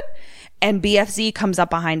 what? And BFZ comes up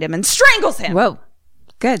behind him and strangles him. Whoa.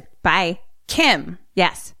 Good. Bye. Kim.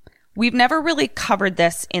 Yes. We've never really covered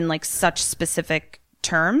this in such specific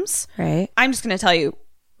terms. Right. I'm just going to tell you,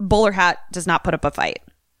 Bowler Hat does not put up a fight.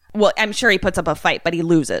 Well, I'm sure he puts up a fight, but he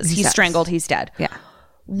loses. He's strangled. He's dead. Yeah.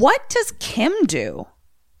 What does Kim do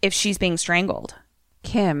if she's being strangled?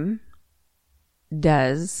 Kim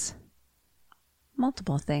does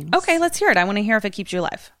multiple things. Okay, let's hear it. I want to hear if it keeps you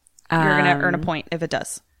alive. You're going to earn a point if it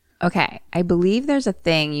does. Okay. I believe there's a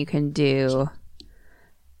thing you can do.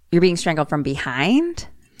 You're being strangled from behind?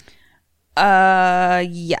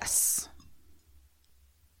 Yes.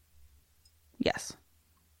 Yes.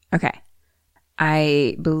 Okay.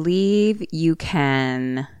 I believe you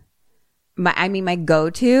can. My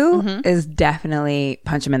go-to is definitely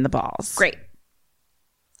punch him in the balls. Great.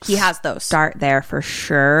 He has those. Start there for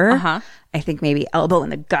sure. I think maybe elbow in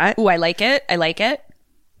the gut. Ooh, I like it.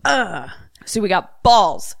 So we got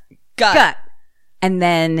balls, gut. And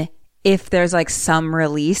then if there's like some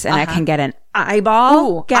release and I can get an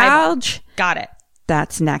eyeball gouge. Got it.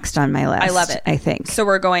 That's next on my list. I love it. I think. So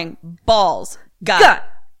we're going balls, gut,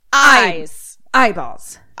 eyes.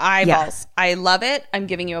 Eyeballs. Eyeballs. Yeah. I love it. I'm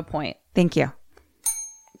giving you a point. Thank you.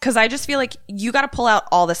 Because I just feel like you got to pull out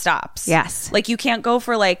all the stops. Yes. Like you can't go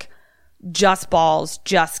for like just balls,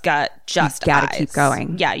 just gut, just you eyes. Gotta keep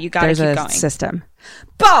going. Yeah, you gotta keep going. going. There's a system.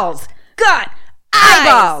 Balls, gut,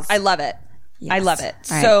 eyeballs. I love it. Yes. I love it.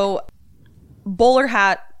 Right. So Bowler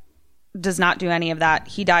Hat does not do any of that.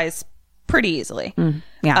 He dies pretty easily.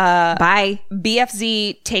 Yeah. Bye.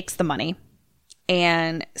 BFZ takes the money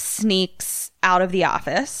and sneaks out of the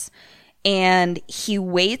office, and he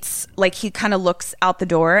waits, like he kind of looks out the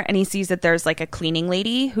door and he sees that there's like a cleaning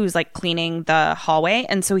lady who's like cleaning the hallway,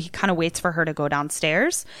 and so he kind of waits for her to go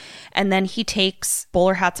downstairs, and then he takes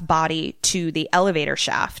Bowler Hat's body to the elevator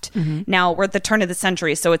shaft. Now we're at the turn of the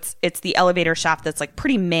century, so it's the elevator shaft that's like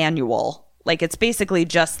pretty manual, like it's basically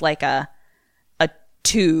just like a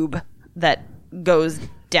tube that goes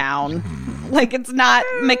down. Like it's not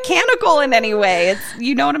mechanical in any way. It's,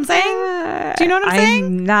 you know what I'm saying? Do you know what I'm saying?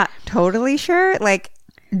 I'm not totally sure. Like,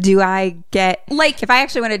 do I get, like, if I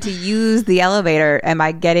actually wanted to use the elevator, am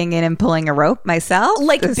I getting in and pulling a rope myself?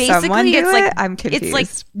 Like Does basically someone do it's it? like, I'm confused. it's like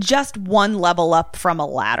just one level up from a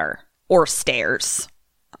ladder or stairs.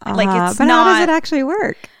 Like it's but not, how does it actually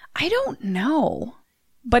work? I don't know.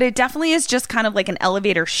 But it definitely is just kind of like an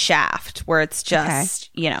elevator shaft where it's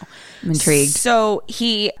just, you know. I'm intrigued. So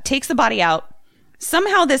he takes the body out.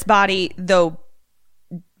 Somehow this body, though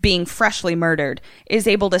being freshly murdered, is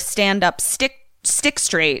able to stand up stick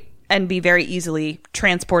straight and be very easily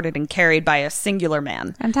transported and carried by a singular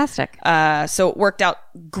man. Fantastic. So it worked out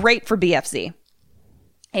great for BFZ.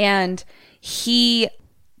 And he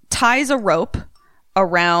ties a rope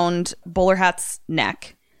around Bowler Hat's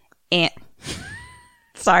neck and...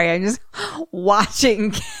 Sorry, I'm just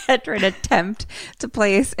watching Ketrin attempt to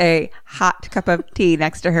place a hot cup of tea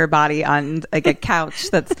next to her body on like a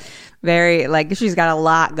couch that's very, like, she's got a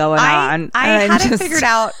lot going on. I had it figured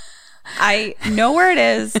out. I know where it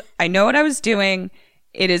is. I know what I was doing.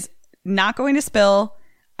 It is not going to spill.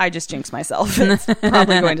 I just jinxed myself. It's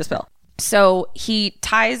probably going to spill. So he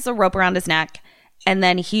ties the rope around his neck, and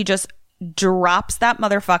then he just drops that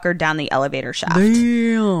motherfucker down the elevator shaft.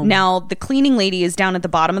 Damn. Now, the cleaning lady is down at the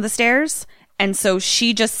bottom of the stairs, and so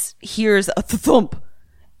she just hears a thump,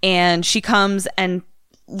 and she comes and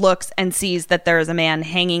looks and sees that there is a man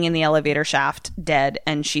hanging in the elevator shaft, dead,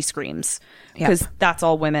 and she screams. Because that's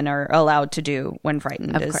all women are allowed to do when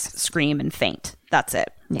frightened, is scream and faint. That's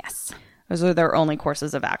it. Yes. Those are their only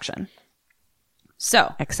courses of action.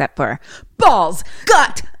 So. Except for balls,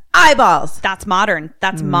 gut, eyeballs. That's modern.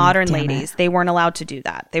 That's modern, ladies. They weren't allowed to do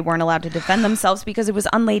that. They weren't allowed to defend themselves because it was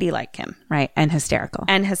unladylike, Kim. Right. And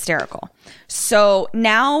hysterical. So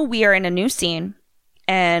now we are in a new scene,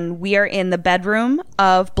 and we are in the bedroom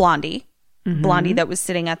of Blondie. Blondie that was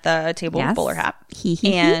sitting at the table with Bowler Hat.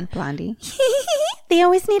 And Blondie. They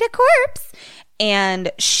always need a corpse.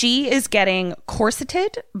 And she is getting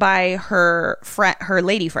corseted by her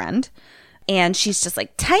lady friend. And she's just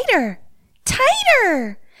like, tighter.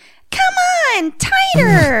 Come on,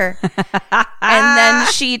 tighter. And then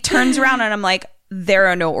she turns around and I'm like, there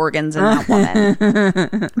are no organs in that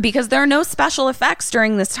woman. Because there are no special effects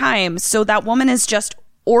during this time. So that woman is just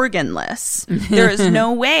organless. There is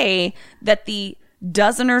no way that the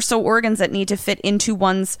dozen or so organs that need to fit into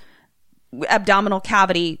one's abdominal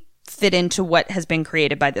cavity fit into what has been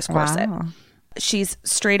created by this corset. Wow. She's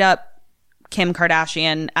straight up Kim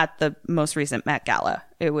Kardashian at the most recent Met Gala.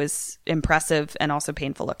 It was impressive and also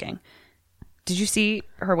painful looking. Did you see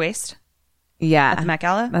her waist? Yeah. At the Met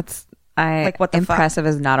Gala? Like, what the impressive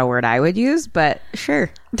fuck? Is not a word I would use, but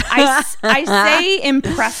sure. I say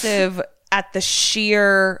impressive at the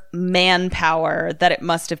sheer manpower that it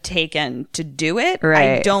must have taken to do it.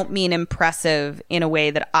 Right. I don't mean impressive in a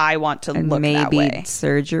way that I want to And look maybe that way.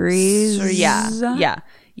 surgeries. So,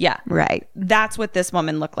 yeah. Right. That's what this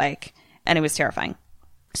woman looked like. And it was terrifying.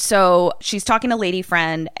 So she's talking to lady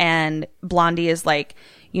friend, and Blondie is like,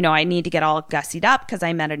 you know, I need to get all gussied up because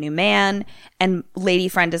I met a new man. And lady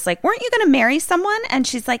friend is like, weren't you going to marry someone? And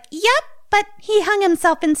she's like, yep, but he hung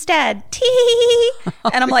himself instead. Tee.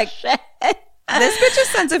 And I'm like, this bitch's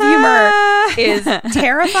sense of humor is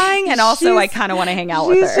terrifying. And also I kind of want to hang out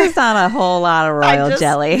with her. She's just on a whole lot of royal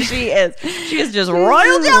jelly. She is just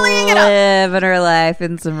royal jellying it up. Living her life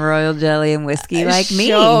in some royal jelly and whiskey like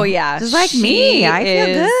me. Oh, yeah. Just like me. I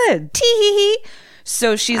feel good. Tee.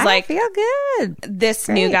 So she's I feel good. This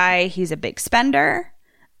new guy, he's a big spender.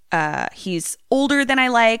 He's older than I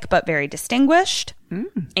like, but very distinguished.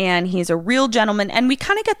 And he's a real gentleman. And we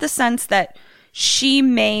kind of get the sense that she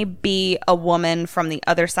may be a woman from the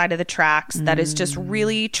other side of the tracks that is just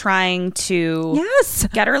really trying to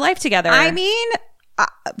get her life together. I mean,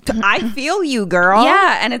 I feel you, girl.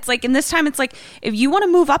 Yeah. And it's like, in this time, it's like, if you want to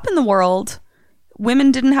move up in the world,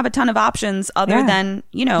 women didn't have a ton of options other than,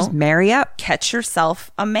 you know, just marry up, catch yourself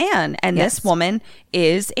a man. And this woman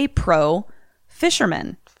is a pro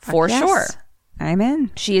fisherman for sure. I'm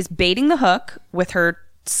in. She is baiting the hook with her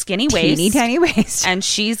skinny waist. Teeny tiny waist. And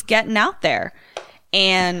she's getting out there.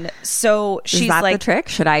 And so she's Is that like, the trick?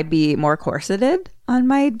 Should I be more corseted on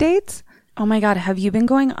my dates? oh my God, have you been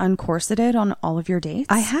going uncorseted on all of your dates?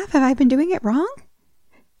 I have. Have I been doing it wrong?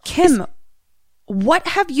 Kim, what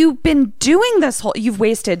have you been doing this whole... You've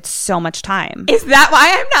wasted so much time. Is that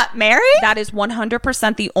why I'm not married? That is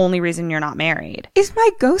 100% the only reason you're not married. Is my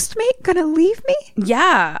ghost mate gonna leave me?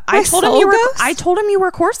 Yeah. My I told him soul you were ghost? I told him you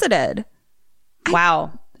were corseted.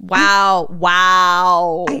 Wow.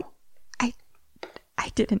 I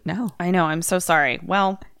didn't know. I know. I'm so sorry.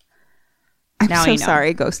 Well, I'm now so you know.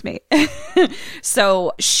 sorry, ghost mate.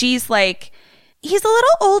 So she's like, he's a little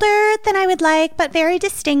older than I would like, but very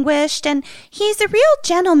distinguished. And he's a real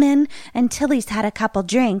gentleman until he's had a couple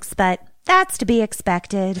drinks, but that's to be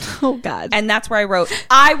expected. Oh, God. And that's where I wrote,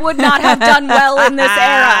 I would not have done well in this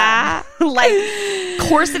era. Like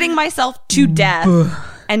corseting myself to death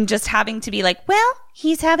and just having to be like, well,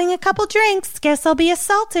 he's having a couple drinks. Guess I'll be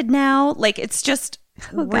assaulted now. Like, it's just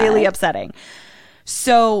really upsetting.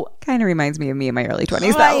 So Kind of reminds me of me in my early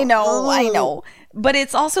 20s, though. I know. But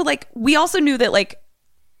it's also like, we also knew that like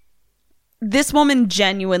this woman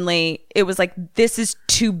genuinely, it was like, this is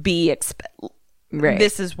to be Right.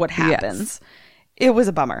 This is what happens. Yes. It was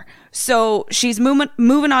a bummer. So she's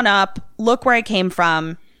moving on up. Look where I came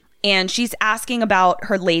from. And she's asking about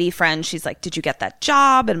her lady friend. She's like, did you get that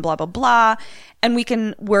job? And blah, blah, blah. And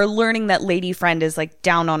we're learning that lady friend is like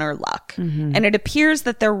down on her luck. Mm-hmm. And it appears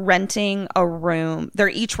that they're renting a room. They're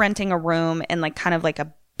each renting a room in like kind of like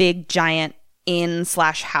a big giant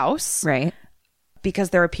inn/house. Right.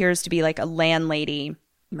 Because there appears to be like a landlady.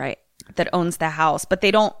 Right. That owns the house. But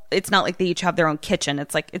it's not like they each have their own kitchen.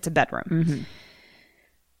 It's like, it's a bedroom. Mm-hmm.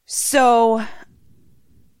 So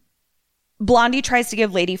Blondie tries to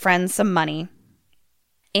give lady friend some money.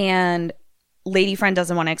 And lady friend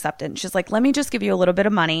doesn't want to accept it. And she's like, let me just give you a little bit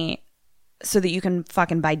of money so that you can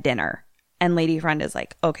fucking buy dinner. And lady friend is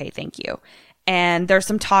like, okay, thank you. And there's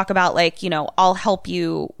some talk about like, you know, I'll help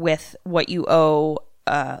you with what you owe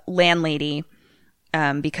landlady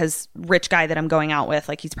because rich guy that I'm going out with,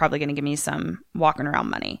 like he's probably going to give me some walking around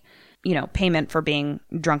money, you know, payment for being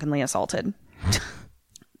drunkenly assaulted.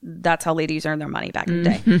 That's how ladies earn their money back in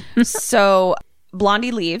the day. So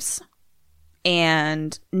Blondie leaves.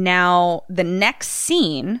 And now the next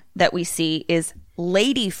scene that we see is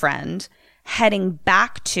lady friend heading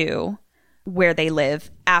back to where they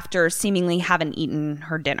live after seemingly having eaten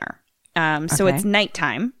her dinner. So it's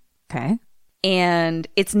nighttime. Okay. And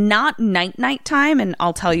it's not night time, and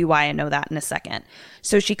I'll tell you why I know that in a second.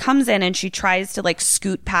 So she comes in and she tries to like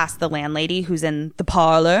scoot past the landlady who's in the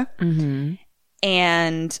parlor. Mm-hmm.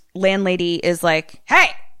 And landlady is like, hey,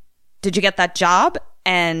 did you get that job?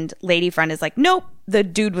 And lady friend is like, nope, the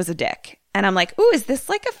dude was a dick. And I'm like, ooh, is this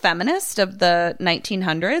like a feminist of the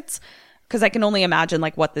 1900s? Because I can only imagine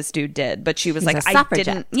like what this dude did. But she was like,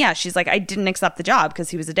 she's like, I didn't accept the job because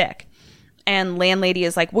he was a dick. And landlady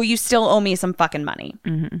is like, well, you still owe me some fucking money.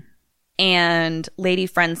 Mm-hmm. And lady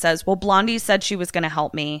friend says, well, Blondie said she was going to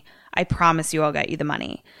help me. I promise you I'll get you the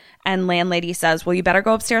money. And landlady says, well, you better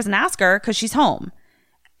go upstairs and ask her because she's home.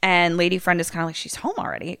 And lady friend is kind of like, she's home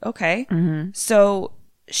already. Okay. Mm-hmm. So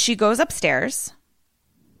she goes upstairs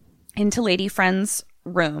into lady friend's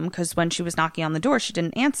room because when she was knocking on the door, she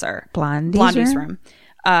didn't answer. Blondie's room.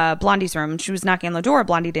 Blondie's room. She was knocking on the door.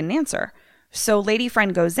 Blondie didn't answer. So lady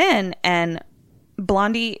friend goes in and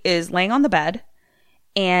Blondie is laying on the bed.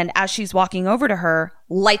 And as she's walking over to her,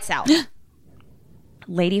 lights out.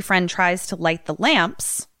 Lady friend tries to light the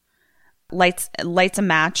lamps, lights a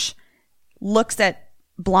match, looks at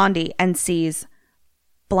Blondie and sees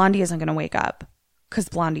Blondie isn't going to wake up because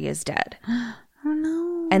Blondie is dead. Oh,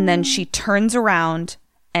 no. And then she turns around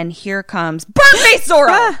and here comes Burn-Face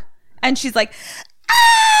Zorro. And she's like,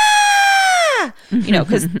 ah! You know,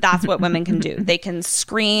 because that's what women can do. They can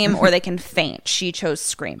scream or they can faint. She chose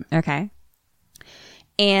scream. Okay.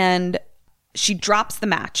 And she drops the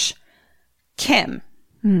match. Kim,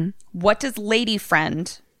 what does lady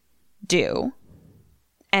friend do?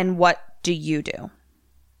 And what do you do?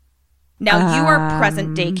 Now, you are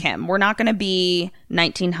present day Kim. We're not going to be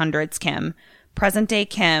 1900s Kim. Present day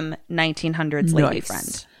Kim, 1900s lady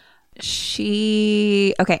friend.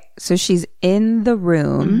 Okay, so she's in the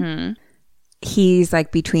room. He's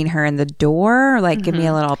like between her and the door. Like, give me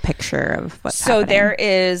a little picture of what's happening. So there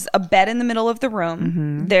is a bed in the middle of the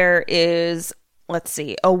room. There is, let's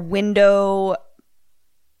see, a window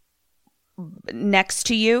next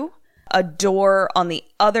to you, a door on the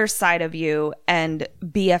other side of you, and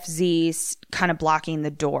BFZ's kind of blocking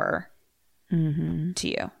the door to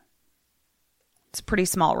you. It's a pretty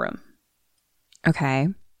small room. Okay.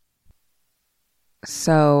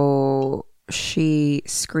 So she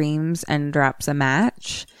screams and drops a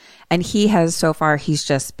match, and he's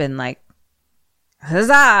just been like,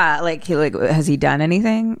 huzzah! Like, has he done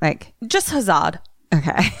anything? Like, Just huzzah'd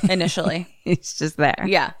okay. initially. He's just there.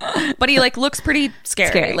 Yeah. But he like looks pretty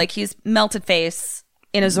scary. Like he's melted face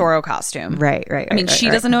in a Zorro costume. Right. I mean, she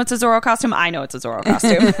doesn't know it's a Zorro costume. I know it's a Zorro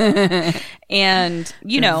costume. And,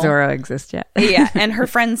 you know. Zorro exists yet. Yeah. And her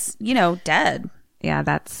friend's, you know, dead. Yeah,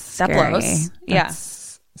 that's scary. That blows. Yeah.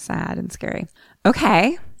 That's sad and scary.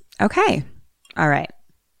 Okay. All right.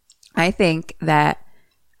 I think that,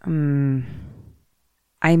 I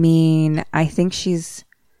think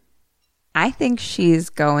she's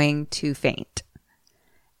going to faint.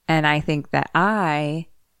 And I think that I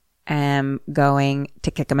am going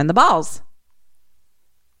to kick him in the balls.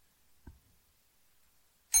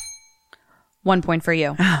 1 point for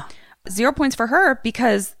you. 0 points for her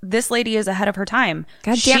because this lady is ahead of her time.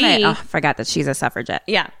 God damn it. I forgot that she's a suffragette.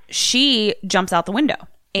 Yeah. She jumps out the window.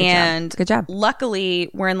 Good job. Luckily,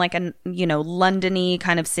 we're in like a, you know, London-y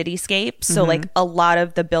kind of cityscape. So like a lot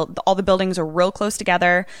of all the buildings are real close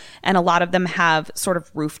together, and a lot of them have sort of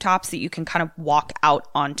rooftops that you can kind of walk out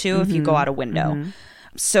onto if you go out a window.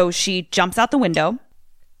 So she jumps out the window.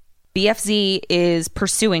 BFZ is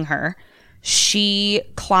pursuing her. She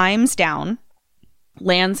climbs down,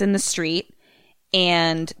 lands in the street,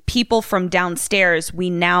 and people from downstairs, we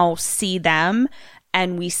now see them.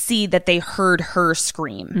 And we see that they heard her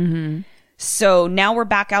scream. So now we're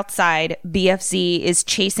back outside. BFZ is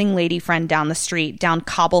chasing lady friend down the street, down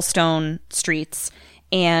cobblestone streets.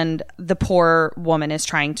 And the poor woman is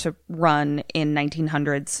trying to run in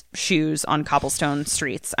 1900s shoes on cobblestone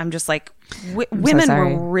streets. I'm just like, women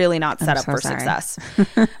were really not set up for success.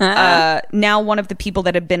 Now one of the people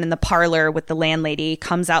that had been in the parlor with the landlady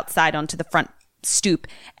comes outside onto the front stoop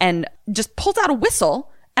and just pulls out a whistle.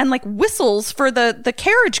 And like whistles for the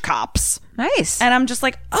carriage cops. Nice. And I'm just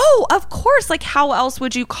like, oh, of course. Like, how else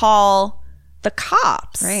would you call the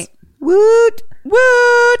cops? Right. Woot,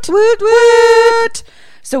 woot, woot, woot.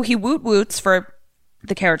 So he woot woots for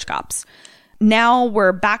the carriage cops. Now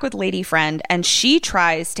we're back with lady friend, and she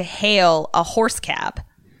tries to hail a horse cab.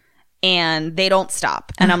 And they don't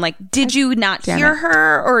stop. And I'm like, did you not hear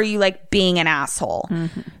her? Or are you like being an asshole?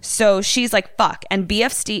 So she's like, fuck. And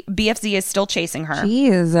BFZ is still chasing her.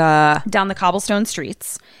 Down the cobblestone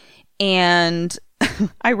streets. And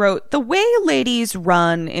I wrote, the way ladies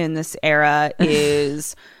run in this era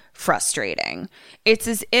is frustrating. It's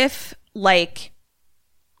as if like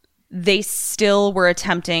they still were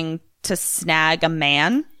attempting to snag a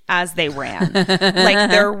man as they ran. Like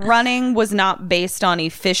their running was not based on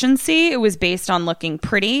efficiency. It was based on looking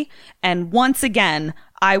pretty. And once again,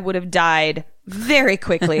 I would have died very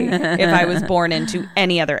quickly if I was born into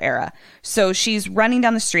any other era. So she's running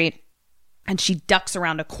down the street and she ducks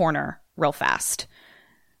around a corner real fast.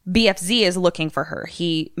 BFZ is looking for her.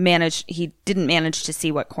 He didn't manage to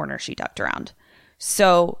see what corner she ducked around.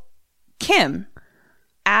 So Kim,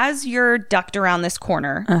 as you're ducked around this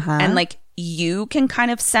corner and like you can kind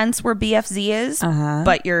of sense where BFZ is,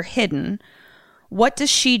 but you're hidden. What does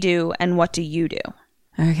she do and what do you do?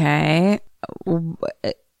 Okay.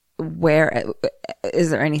 Where is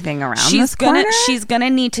there anything around this corner? She's gonna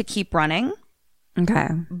need to keep running. Okay.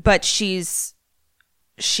 But she's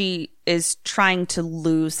she is trying to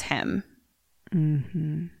lose him.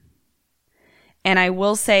 Mm-hmm. And I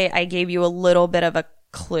will say I gave you a little bit of a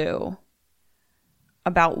clue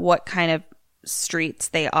about what kind of streets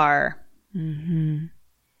they are. Mm-hmm.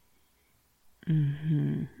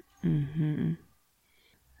 Mm-hmm. Mm-hmm.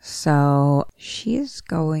 So she's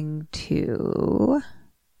going to...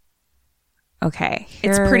 Okay.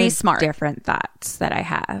 It's pretty smart. Different thoughts that I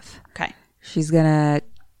have. Okay. She's going to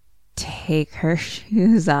take her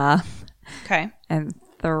shoes off. Okay. And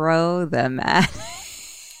throw them at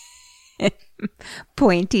him.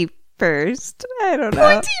 Pointy first. I don't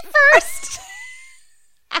know. Pointy first.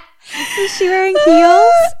 Is she wearing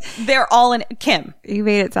heels? They're all in. Kim, You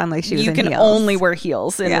made it sound like she was in heels. You can only wear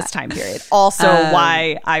heels in this time period. Also,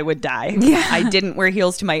 why I would die. Yeah. I didn't wear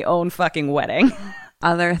heels to my own fucking wedding.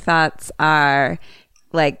 Other thoughts are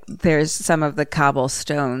like there's some of the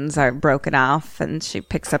cobblestones are broken off and she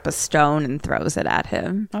picks up a stone and throws it at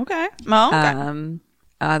him. Okay. Well, okay.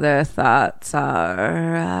 Other thoughts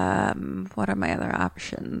are what are my other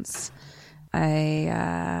options?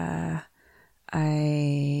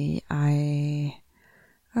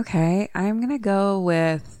 Okay, I'm going to go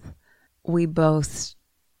with we both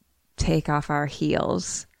take off our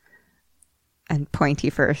heels and pointy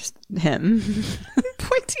first him.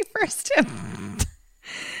 Pointy first him.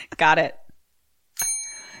 Got it.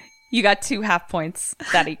 You got 2 half points.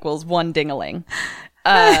 That equals 1 ding-a-ling.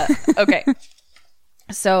 Okay.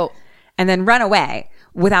 So. And then run away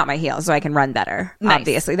without my heels so I can run better. Nice.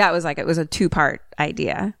 Obviously. That was like, it was a 2-part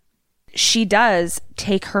idea. She does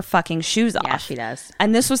take her fucking shoes off. Yeah, she does.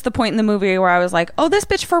 And this was the point in the movie where I was like, oh, this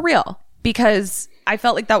bitch for real. Because I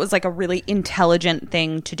felt like that was like a really intelligent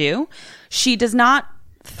thing to do. She does not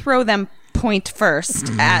throw them point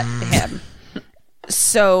first at him.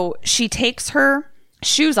 So she takes her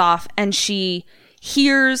shoes off and she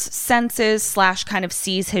hears, senses, / kind of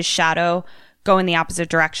sees his shadow go in the opposite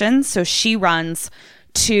direction. So she runs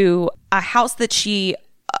to a house that she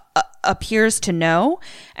appears to know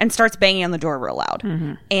and starts banging on the door real loud.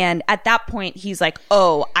 Mm-hmm. And at that point, he's like,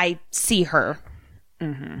 oh, I see her.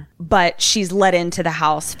 Mm-hmm. But she's let into the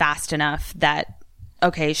house fast enough that,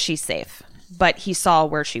 okay, she's safe. But he saw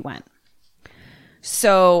where she went.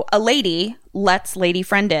 So a lady lets lady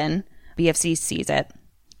friend in. BFC sees it.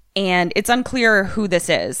 And it's unclear who this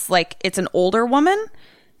is. Like, it's an older woman.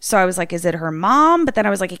 So I was like, is it her mom? But then I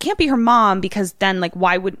was like, it can't be her mom because then, like,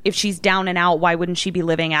 why would, if she's down and out, why wouldn't she be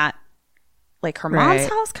living at, like, her mom's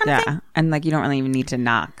house kind of thing? And, like, you don't really even need to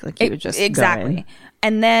knock. Like, you would just exactly. go in.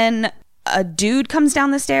 And then a dude comes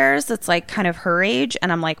down the stairs that's, like, kind of her age.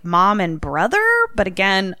 And I'm like, mom and brother? But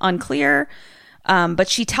again, unclear. But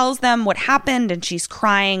she tells them what happened and she's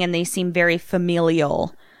crying and they seem very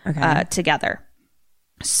familial together.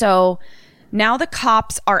 So now the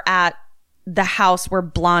cops are at the house where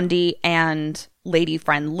Blondie and lady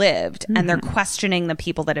friend lived, and they're questioning the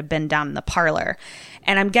people that have been down in the parlor.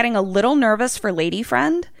 And I'm getting a little nervous for lady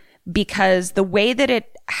friend because the way that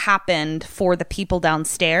it happened for the people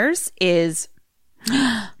downstairs is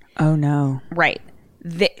oh no. Right.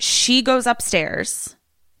 She goes upstairs.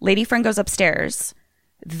 Lady friend goes upstairs.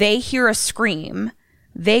 They hear a scream.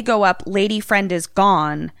 They go up. Lady friend is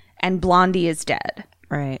gone and Blondie is dead.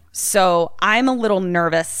 Right. So I'm a little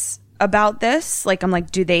nervous about this. Like, I'm like,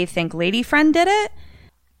 do they think lady friend did it?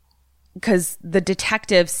 Because the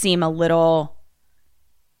detectives seem a little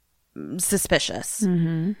suspicious.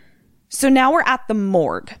 Mm-hmm. So now we're at the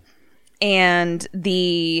morgue and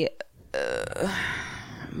the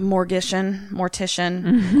mortician,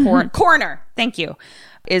 coroner, thank you,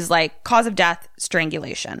 is like, cause of death,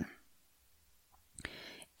 strangulation.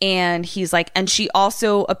 And he's like, and she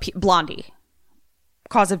also, Blondie,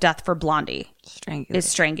 cause of death for Blondie is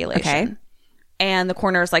strangulation. Okay. And the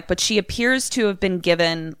coroner is like, but she appears to have been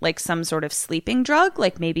given like some sort of sleeping drug,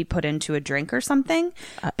 like maybe put into a drink or something,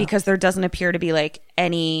 because there doesn't appear to be like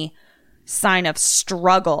any sign of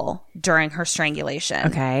struggle during her strangulation.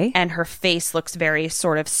 Okay. And her face looks very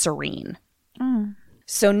sort of serene. Mm.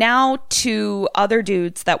 So now 2 other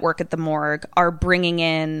dudes that work at the morgue are bringing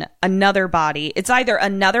in another body. It's either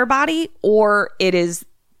another body or it is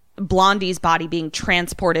Blondie's body being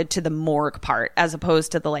transported to the morgue part as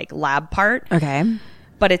opposed to the like lab part. Okay.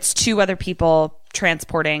 But it's 2 other people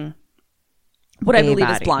transporting what I believe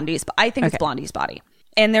is Blondie's. I think it's Blondie's body.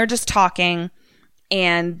 And they're just talking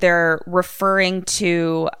and they're referring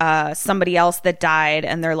to somebody else that died.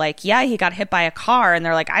 And they're like, yeah, he got hit by a car. And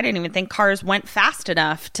they're like, I didn't even think cars went fast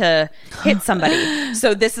enough to hit somebody.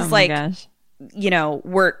 So this is you know,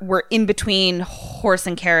 we're in between horse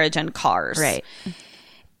and carriage and cars. Right.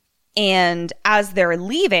 And as they're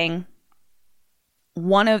leaving,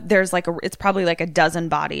 it's probably like a dozen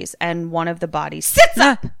bodies, and one of the bodies sits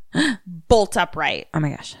up, bolt upright. Oh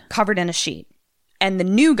my gosh. Covered in a sheet. And the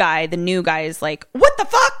new guy is like, what the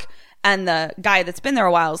fuck? And the guy that's been there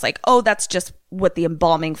a while is like, oh, that's just what the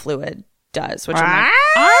embalming fluid does. Which I'm like,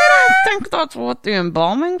 I don't think that's what the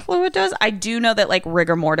embalming fluid does. I do know that like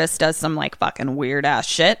rigor mortis does some like fucking weird ass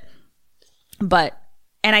shit.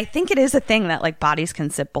 And I think it is a thing that like bodies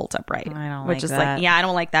can sit bolt upright. I don't which like is that. like, yeah, I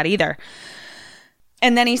don't like that either.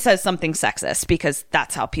 And then he says something sexist because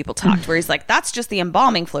that's how people talked, where he's like, that's just the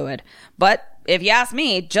embalming fluid. But if you ask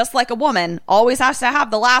me, just like a woman always has to have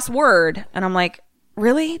the last word. And I'm like,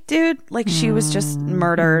 really, dude? Like she was just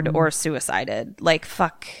murdered or suicided. Like,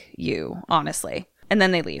 fuck you, honestly. And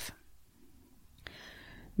then they leave.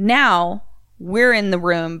 Now we're in the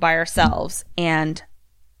room by ourselves and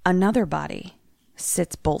another body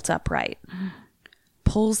sits bolt upright,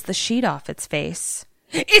 pulls the sheet off its face.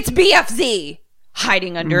 It's BFZ!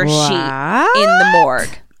 Hiding under a sheet in the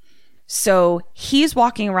morgue. So he's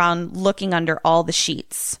walking around looking under all the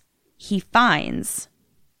sheets. He finds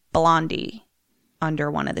Blondie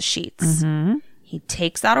under one of the sheets. He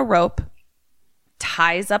takes out a rope,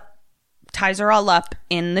 ties her all up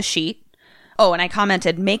in the sheet. Oh, and I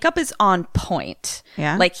commented, makeup is on point.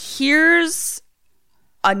 Yeah. Like, here's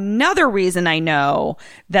another reason I know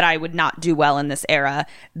that I would not do well in this era.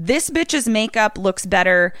 This bitch's makeup looks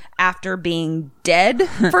better after being dead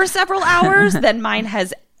for several hours than mine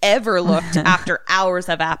has ever looked after hours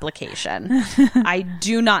of application. I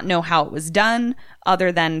do not know how it was done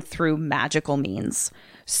other than through magical means.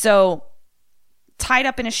 So, tied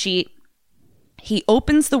up in a sheet, he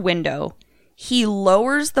opens the window, he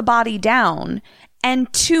lowers the body down,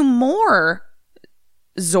 and two more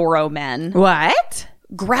Zorro men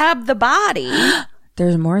grab the body.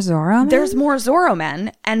 There's more Zorro men? There's more Zorro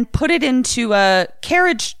men, and put it into a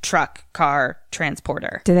carriage car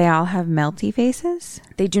transporter. Do they all have melty faces?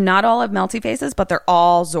 They do not all have melty faces, but they're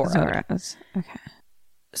all Zorros. Okay.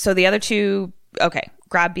 So the other two,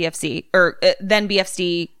 grab BFC, then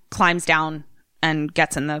BFC climbs down and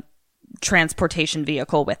gets in the transportation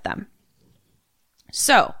vehicle with them.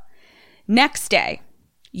 So, next day,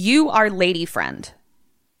 you are lady friend.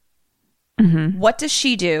 What does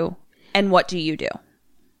she do, and what do you do?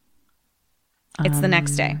 It's the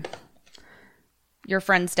next day. Your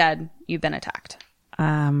friend's dead. You've been attacked.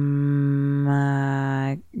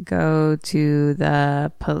 Go to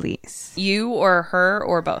the police. You or her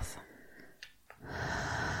or both?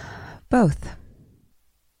 Both.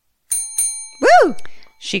 Woo!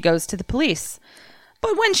 She goes to the police.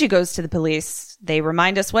 But when she goes to the police, they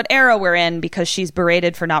remind us what era we're in because she's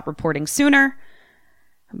berated for not reporting sooner.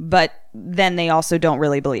 But then they also don't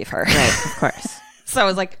really believe her. Right, of course. So I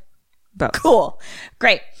was like, both. Cool.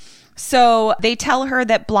 Great. So they tell her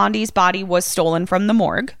that Blondie's body was stolen from the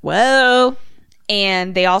morgue. Whoa.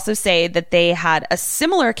 And they also say that they had a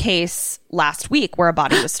similar case last week where a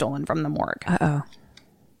body was stolen from the morgue. Uh-oh.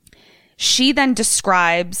 She then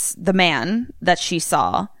describes the man that she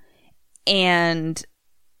saw, and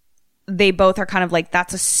they both are kind of like,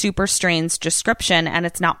 that's a super strange description, and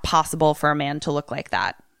it's not possible for a man to look like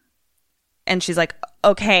that. And she's like,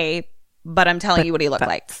 okay, but I'm telling you what he looked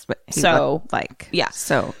like. Looked like. Yeah.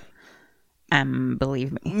 So,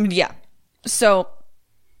 believe me. Yeah. So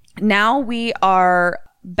now we are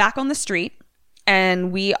back on the street,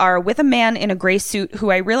 and we are with a man in a gray suit who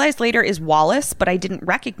I realized later is Wallace, but I didn't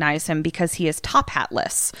recognize him because he is top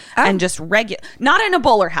hatless and just not in a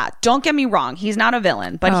bowler hat. Don't get me wrong. He's not a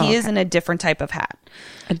villain, but he is in a different type of hat.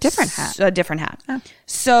 A different hat? A different hat. Oh.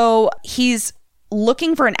 So he's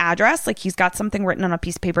looking for an address. Like, he's got something written on a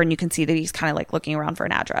piece of paper, and you can see that he's kind of like looking around for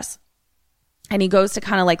an address. And he goes to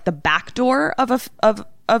kind of like the back door of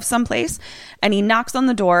some place, and he knocks on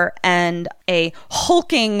the door, and a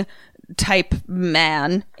hulking type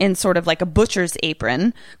man in sort of like a butcher's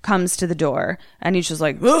apron comes to the door, and he's just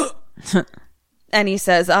like, and he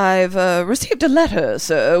says, I've received a letter,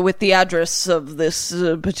 sir, with the address of this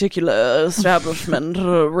particular establishment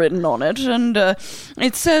written on it, and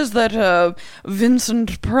it says that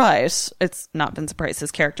Vincent Price, it's not Vincent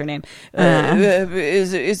Price's character name,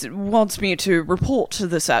 wants me to report to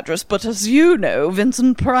this address, but as you know,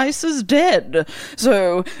 Vincent Price is dead.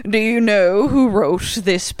 So, do you know who wrote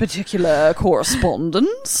this particular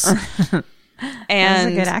correspondence? And that's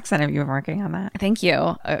a good accent if you've been working on that. Thank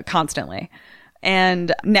you. Constantly.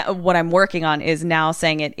 And now what I'm working on is now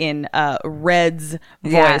saying it in Red's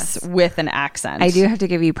voice with an accent. I do have to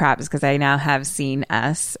give you props because I now have seen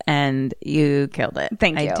Us, and you killed it.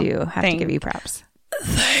 Thank you. I do have to give you props.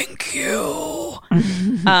 Thank you.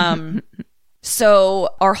 So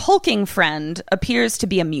our hulking friend appears to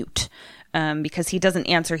be a mute. because he doesn't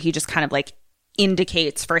answer. He just kind of like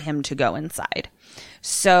indicates for him to go inside.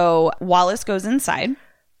 So Wallace goes inside,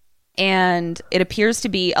 and it appears to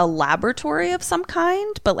be a laboratory of some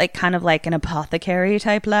kind, but like kind of like an apothecary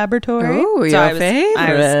type laboratory. Oh, so your favorite.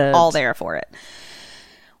 I was all there for it.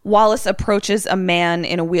 Wallace approaches a man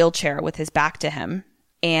in a wheelchair with his back to him,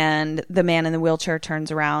 and the man in the wheelchair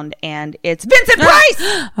turns around, and it's Vincent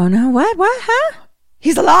Price. Oh no! What? Huh?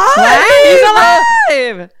 He's alive. He's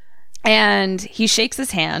alive. And he shakes his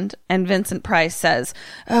hand, and Vincent Price says,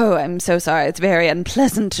 "Oh, I'm so sorry. It's very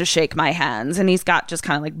unpleasant to shake my hands." And he's got just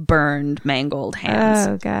kind of like burned, mangled hands.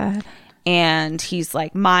 Oh God. And he's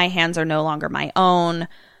like, "My hands are no longer my own.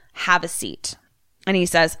 Have a seat." And he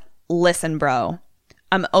says, "Listen, bro,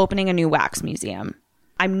 I'm opening a new wax museum.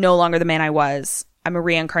 I'm no longer the man I was. I'm a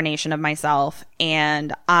reincarnation of myself,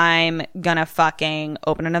 and I'm gonna fucking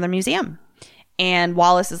open another museum." And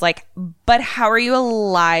Wallace is like, "But how are you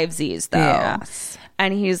alive-sies, though?" Yes.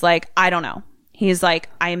 And he's like, "I don't know." He's like,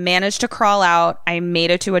 "I managed to crawl out. I made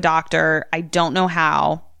it to a doctor. I don't know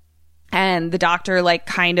how. And the doctor like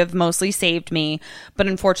kind of mostly saved me. But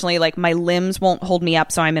unfortunately, like my limbs won't hold me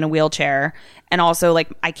up. So I'm in a wheelchair. And also like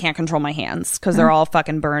I can't control my hands because they're all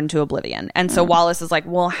fucking burned to oblivion." And so Wallace is like,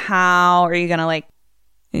 "Well, how are you going to like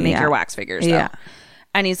make your wax figures, though?" Yeah.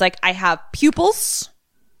 And he's like, "I have pupils,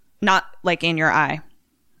 not like in your eye,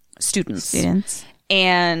 students.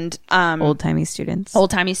 And Old-timey students.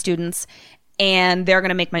 old-timey students. And they're going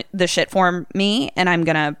to make the shit for me, and I'm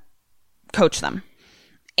going to coach them."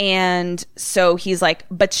 And so he's like,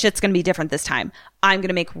 "But shit's going to be different this time. I'm going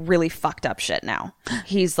to make really fucked up shit now."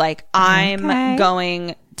 He's like, I'm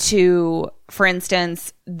going to, for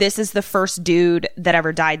instance, this is the first dude that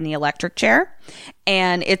ever died in the electric chair.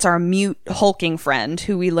 And it's our mute hulking friend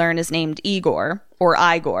who we learn is named Igor or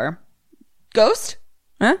Igor. Ghost?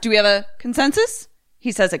 Huh? Do we have a consensus?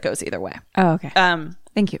 He says it goes either way. Oh, okay.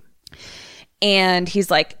 Thank you. And he's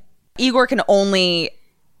like, Igor can only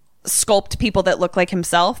sculpt people that look like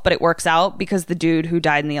himself, but it works out because the dude who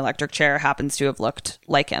died in the electric chair happens to have looked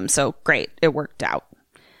like him. So great, it worked out.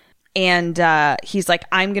 And he's like,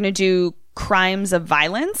 I'm going to do crimes of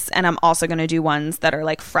violence, and I'm also going to do ones that are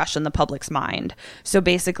like fresh in the public's mind. So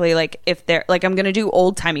basically, like if they're like, I'm going to do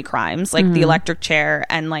old timey crimes like the electric chair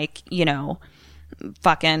and like, you know,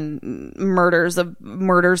 fucking murders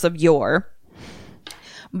of yore.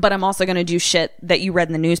 But I'm also going to do shit that you read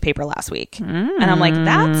in the newspaper last week. And I'm like,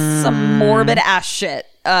 that's some morbid ass shit.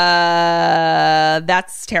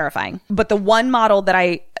 That's terrifying. But the one model that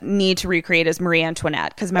I need to recreate is Marie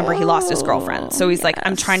Antoinette. Because remember, he lost his girlfriend. So he's like,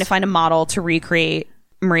 I'm trying to find a model to recreate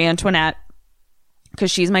Marie Antoinette because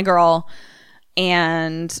she's my girl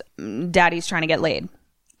and daddy's trying to get laid.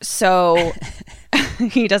 So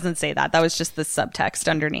he doesn't say that. That was just the subtext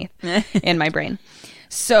underneath in my brain.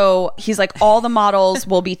 So he's like, all the models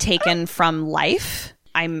will be taken from life.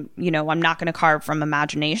 I'm not going to carve from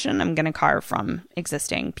imagination. I'm going to carve from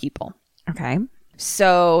existing people. Okay.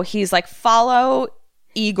 So he's like, follow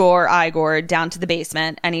Igor down to the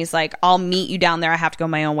basement. And he's like, I'll meet you down there. I have to go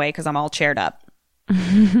my own way because I'm all chaired up.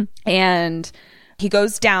 And he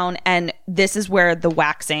goes down, and this is where the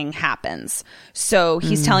waxing happens. So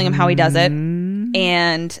he's telling him how he does it.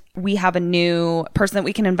 And we have a new person that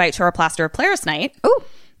we can invite to our Plaster of Paris night. Ooh.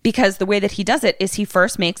 Because the way that he does it is he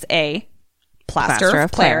first makes a plaster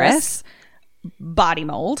of Paris body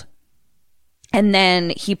mold. And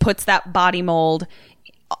then he puts that body mold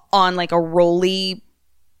on like a rolly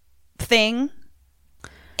thing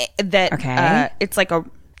that it's like a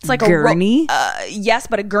gurney. Yes,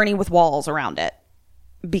 but a gurney with walls around it.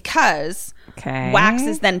 Because wax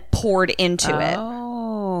is then poured into it.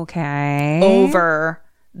 Okay. Over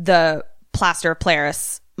the plaster of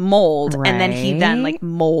Paris mold. Right. And then he then like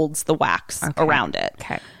molds the wax around it.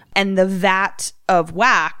 Okay. And the vat of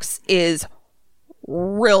wax is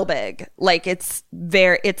real big. Like it's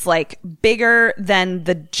like bigger than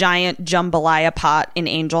the giant jambalaya pot in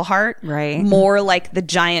Angel Heart. Right. More like the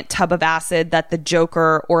giant tub of acid that the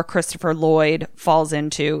Joker or Christopher Lloyd falls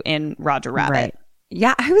into in Roger Rabbit. Right.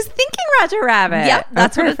 Yeah, I was thinking Roger Rabbit. Yep,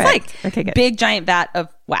 that's what it's like. Okay, good. Big giant vat of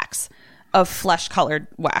wax, of flesh-colored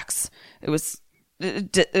wax. It was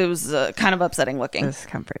kind of upsetting looking. It was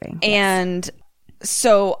comforting. And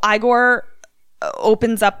so Igor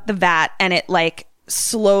opens up the vat, and it like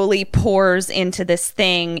slowly pours into this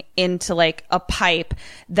thing into like a pipe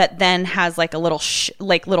that then has like a little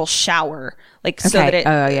little shower, like so that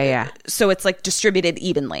it so it's like distributed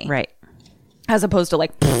evenly, right, as opposed to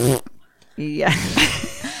like. Yeah.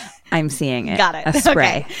 I'm seeing it. Got it. A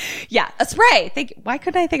spray. Okay. Yeah, a spray. Why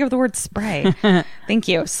couldn't I think of the word spray? Thank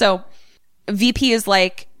you. So VP is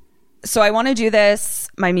like, so I want to do this.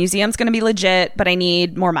 my museum's going to be legit, but I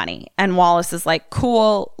need more money. And Wallace is like,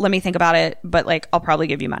 cool, let me think about it. But like, I'll probably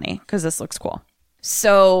give you money because this looks cool.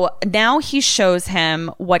 So now he shows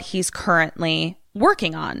him what he's currently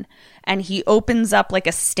working on. And he opens up like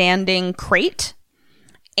a standing crate.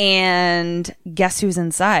 And guess who's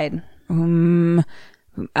inside? It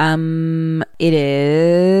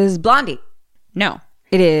is Blondie. No.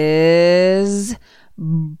 It is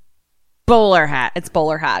Bowler Hat. It's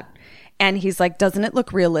Bowler Hat. And he's like, doesn't it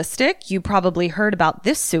look realistic? You probably heard about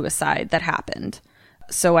this suicide that happened.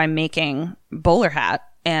 So I'm making Bowler Hat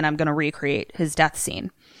and I'm going to recreate his death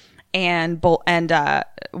scene. And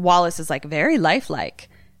Wallace is like, very lifelike.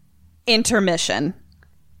 Intermission.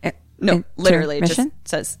 No, literally it just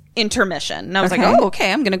says intermission. And I was like, oh,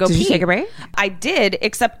 okay, I'm going to go pee. Did you take a break? I did,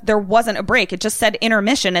 except there wasn't a break. It just said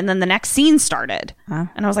intermission, and then the next scene started. And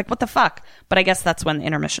I was like, what the fuck? But I guess that's when the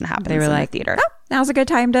intermission happened. They were in like, the theater. Oh, now's a good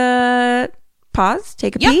time to pause,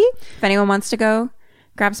 take a pee. If anyone wants to go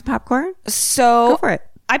grab some popcorn, so go for it.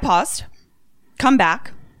 I paused, come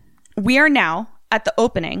back. We are now at the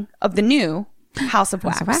opening of the new House of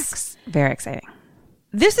Wax. Very exciting.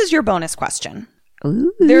 This is your bonus question.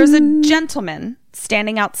 Ooh. There's a gentleman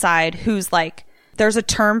standing outside who's like, there's a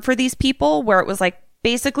term for these people where it was like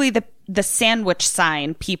basically the sandwich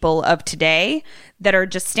sign people of today that are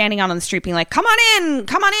just standing out on the street being like, come on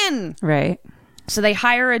in. Right. So they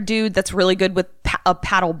hire a dude that's really good with a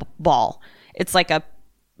paddle ball. It's like a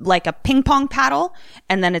ping pong paddle,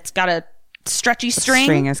 and then it's got a stretchy string. The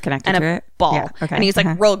string is connected and to a it. ball. Yeah, okay. And he's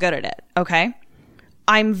like real good at it. Okay.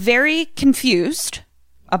 I'm very confused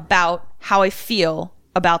about how I feel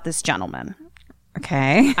about this gentleman.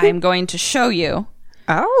 Okay. I'm going to show you.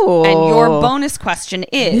 Oh. And your bonus question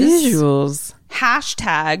is visuals.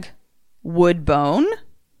 # Woodbone ?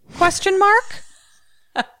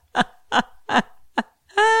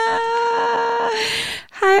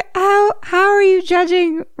 How are you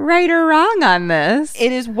judging right or wrong on this?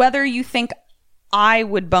 It is whether you think I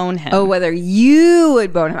would bone him. Oh, whether you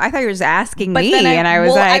would bone him. I thought you were just asking me, and I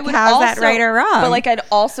was like, how's that right or wrong? But like, I'd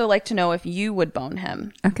also like to know if you would bone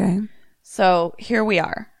him. Okay. So here we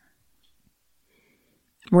are.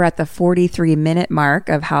 We're at the 43-minute mark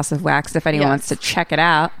of House of Wax, if anyone wants to check it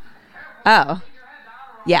out. Oh.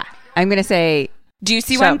 Yeah. I'm going to say... Do you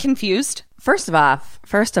see why I'm confused? First of all...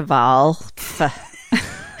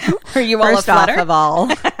 Are you all First of all,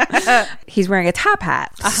 he's wearing a top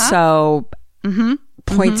hat. So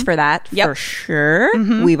points for that for sure.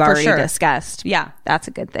 We've already discussed. Yeah. That's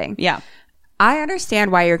a good thing. Yeah. I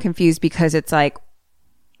understand why you're confused because it's like,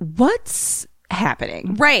 what's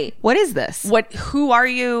happening? Right. What is this? Who are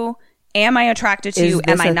you? Am I attracted to you? Is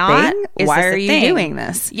Am this I a not? thing? Why are you doing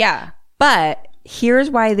this? Yeah. But here's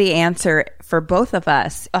why the answer for both of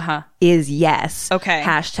us is yes. Okay. #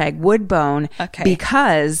 Woodbone. Okay.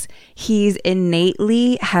 Because he's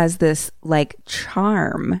innately has this like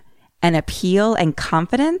charm and appeal and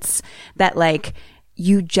confidence that like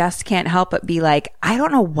you just can't help but be like, I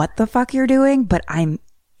don't know what the fuck you're doing, but I'm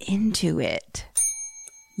into it.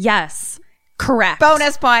 Yes. Correct.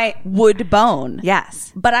 Bonus point. Woodbone.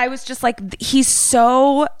 Yes. But I was just like, he's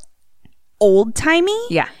so old timey.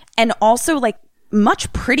 Yeah. And also like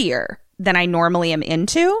much prettier than I normally am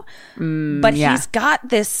into. But he's got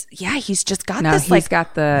this, he's just got this he's like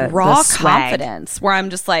got the raw the swag. confidence where I'm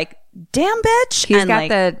just like, damn bitch. He's and got like,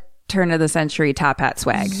 the turn of the century top hat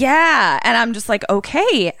swag. yeah. And I'm just like,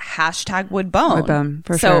 okay, # Woodbone. Woodbone,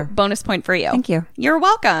 for so sure. bonus point for you. Thank you. You're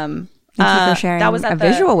welcome. Thank you for sharing that was a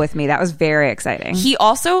visual with me. That was very exciting. He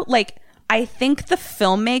also like, I think the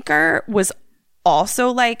filmmaker was also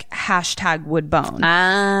like # Woodbone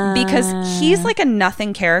because he's like a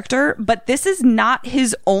nothing character, but this is not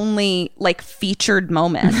his only like featured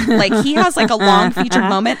moment. Like he has like a long featured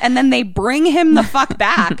moment and then they bring him the fuck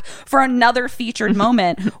back for another featured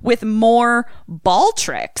moment with more ball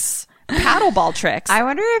tricks, paddle ball tricks. I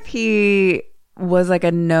wonder if he was like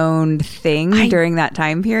a known thing during that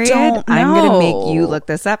time period. don't I'm going to know. make you look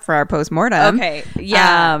this up for our postmortem. Okay.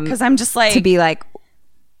 Yeah. Because I'm just like, to be like,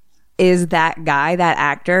 is that guy, that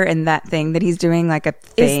actor, and that thing that he's doing like a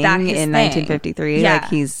thing Is that his in thing? 1953? Yeah.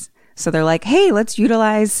 Like so they're like, hey, let's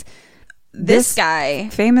utilize this guy,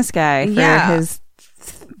 famous guy for his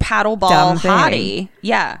paddle ball dumb thing. hottie.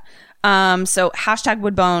 Yeah. So #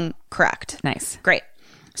 Woodbone, correct. Nice. Great.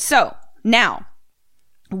 So now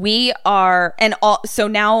we are, so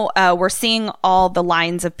now we're seeing all the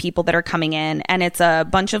lines of people that are coming in, and it's a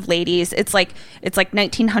bunch of ladies. It's like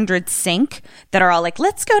 1900 sync that are all like,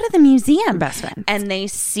 let's go to the museum. Best friends. And they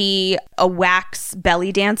see a wax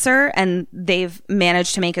belly dancer, and they've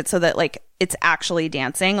managed to make it so that like it's actually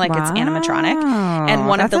dancing, like it's animatronic. And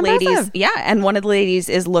one of the ladies, impressive. and one of the ladies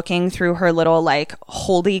is looking through her little like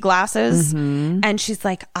holdy glasses, and she's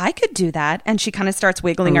like, I could do that. And she kind of starts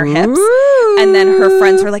wiggling her hips. And then her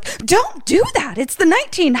friends are like, don't do that. It's the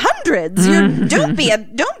 1900s.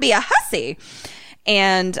 Don't be a hussy.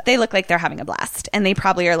 And they look like they're having a blast. And they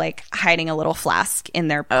probably are like hiding a little flask in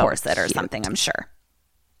their corset or something, I'm sure.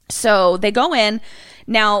 So they go in.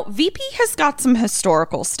 Now, VP has got some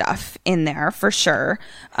historical stuff in there for sure.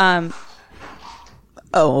 Oh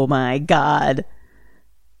my God.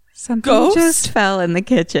 Something Ghost? just fell in the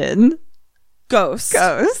kitchen. Ghosts.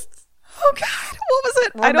 Oh God, what was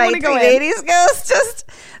it? I don't want to go in. 1980s ghost.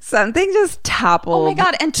 Something just toppled. Oh my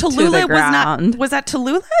God, and Tallulah was that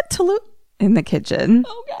Tallulah? In the kitchen.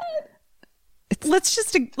 Oh God. Let's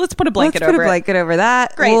put a blanket over it. Let's put a blanket over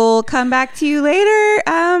that. Great. We'll come back to you later.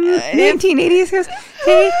 1980s goes, take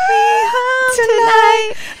me home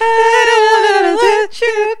tonight. I don't want to let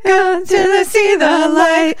you go till I see the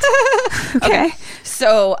light. Okay.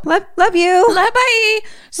 So love you. Bye.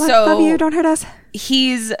 So Love you. Don't hurt us.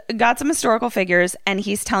 He's got some historical figures, and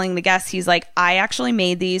he's telling the guests, he's like, I actually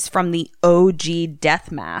made these from the OG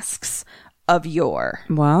death masks of yore.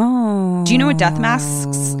 Wow. Do you know what death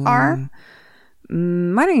masks are?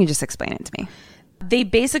 Why don't you just explain it to me? They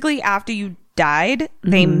basically, after you died,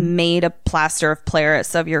 they made a plaster of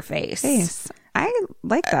Paris of your face. I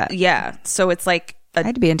like that. Yeah. So it's like a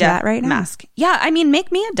I'd be into death that right now. mask. Yeah. I mean,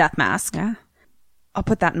 make me a death mask. Yeah. I'll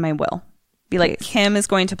put that in my will. Be like, Kim is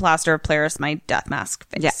going to plaster of Paris my death mask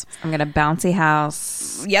face. Yeah. I'm going to bouncy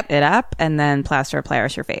house it up and then plaster of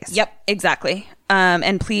Paris your face. Yep. Exactly.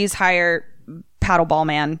 And please hire Paddleball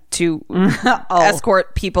Man to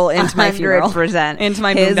escort people into my funeral. 100%. Into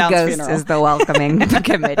my His Moondowns ghost funeral. is the welcoming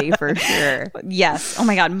committee for sure. Yes. Oh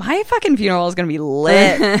my God. My fucking funeral is going to be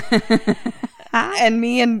lit. And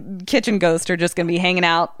me and Kitchen Ghost are just going to be hanging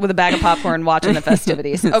out with a bag of popcorn watching the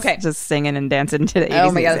festivities. Okay. Just singing and dancing to the 80s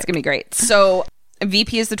Oh my God. music. It's going to be great. So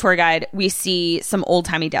VP is the tour guide. We see some old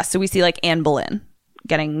timey deaths. So we see like Anne Boleyn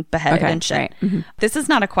getting beheaded and shit. Right. Mm-hmm. This is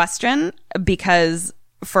not a question because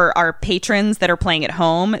for our patrons that are playing at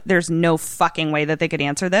home, there's no fucking way that they could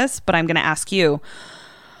answer this, but I'm going to ask you,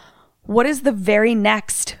 what is the very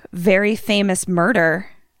next very famous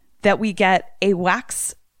murder that we get a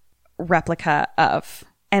wax replica of?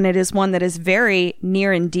 And it is one that is very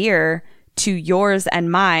near and dear to yours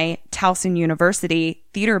and my Towson University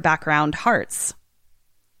theater background hearts.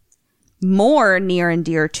 More near and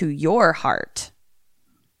dear to your heart.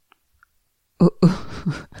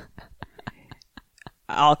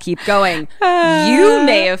 I'll keep going. You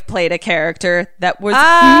may have played a character that was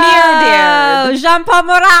near dear. Jean-Paul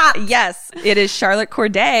Marat. Yes, it is Charlotte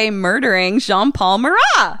Corday murdering Jean-Paul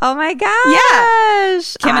Marat. Oh my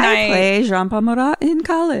gosh. Kim and I played Jean-Paul Marat in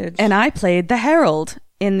college. And I played the Herald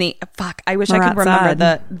in the I wish I could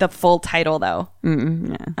remember the full title though.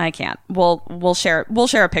 Yeah. I can't. We'll share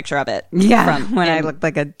a picture of it. Yeah.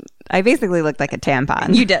 I basically looked like a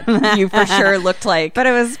tampon. You did. You for sure looked like. But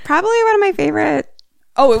it was probably one of my favorite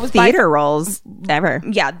it was theater roles ever.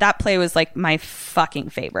 Yeah, that play was like my fucking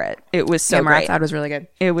favorite. It was so Marat's great. Out was really good.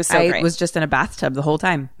 It was so great. I was just in a bathtub the whole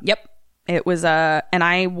time. Yep. It was and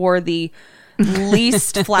I wore the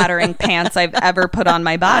least flattering pants I've ever put on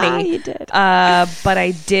my body. You did. But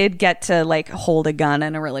I did get to like hold a gun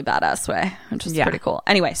in a really badass way, which was pretty cool.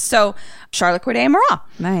 Anyway, so Charlotte Corday Marat.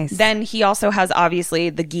 Nice. Then he also has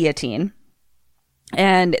obviously the guillotine.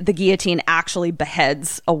 And the guillotine actually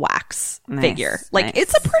beheads a wax figure. Like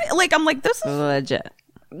it's a pretty I'm like, this is legit.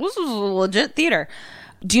 This is legit theater.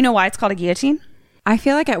 Do you know why it's called a guillotine? I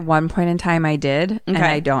feel like at one point in time I did, and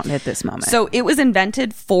I don't at this moment. So it was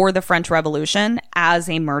invented for the French Revolution as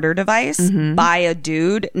a murder device by a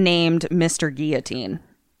dude named Mr. Guillotine.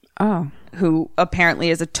 Oh. Who apparently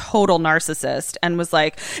is a total narcissist and was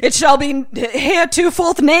like, it shall be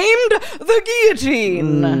heretofore named the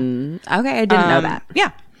guillotine. Okay, I didn't know that.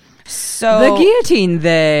 Yeah. So the guillotine,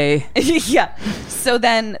 they. Yeah. So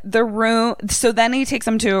then he takes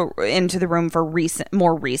them into the room for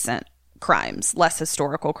more recent crimes, less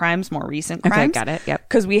historical crimes, more recent crimes. Okay, got it. Yep.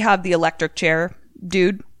 Because we have the electric chair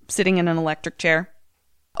dude sitting in an electric chair.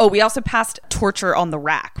 Oh, we also passed torture on the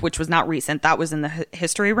rack, which was not recent. That was in the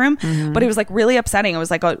history room. But it was like really upsetting. It was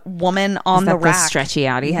like a woman on the rack. The stretchy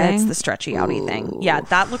outy thing? Yeah, it's the stretchy outy thing. Yeah,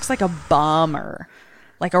 that looks like a bummer.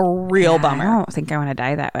 Like a real bummer. I don't think I want to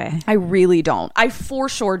die that way. I really don't. I for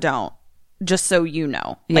sure don't. Just so you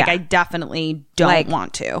know. Like, I definitely don't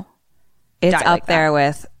want to. It's up there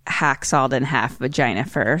with hacksawed in half vagina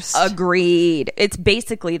first. Agreed. It's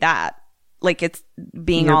basically that. Like it's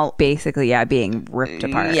being You're basically being ripped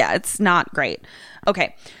apart. Yeah, it's not great.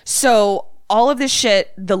 Okay, so all of this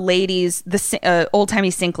shit, the ladies, the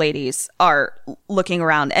old-timey sink ladies are looking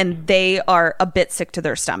around, and they are a bit sick to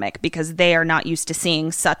their stomach because they are not used to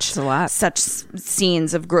seeing such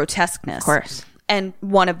scenes of grotesqueness. Of course. And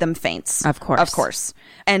one of them faints. Of course.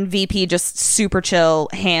 And VP just super chill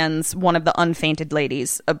hands one of the unfainted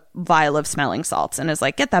ladies a vial of smelling salts and is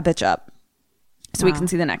like, get that bitch up so we can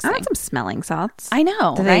see the next I thing. want some smelling salts. I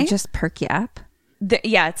know, Do right? they just perk you up?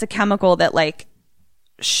 Yeah, it's a chemical that like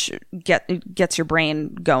gets your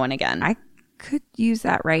brain going again. I could use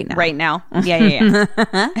that right now. Right now.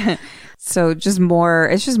 Yeah. So just more,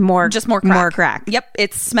 it's just more crack. More crack. Yep.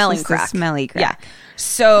 It's smelling Just crack. a smelly crack. Yeah.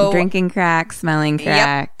 So drinking crack, smelling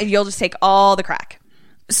crack. Yep. You'll just take all the crack.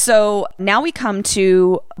 So now we come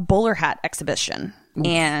to bowler hat exhibition.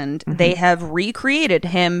 And they have recreated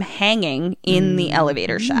him hanging in the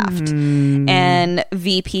elevator shaft. And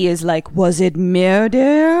VP is like, was it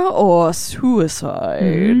murder or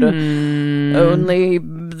suicide? Only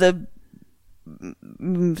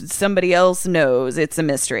somebody else knows. It's a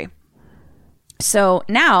mystery. So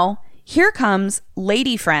now here comes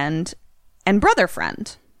lady friend and brother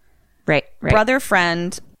friend. Right. Brother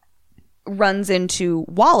friend runs into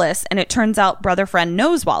Wallace, and it turns out brother friend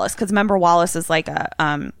knows Wallace because remember Wallace is like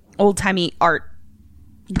a old-timey art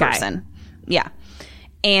person. Yeah.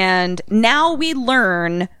 And now we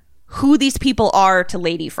learn who these people are to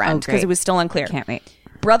lady friend because it was still unclear. Can't wait.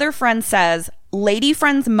 Brother friend says lady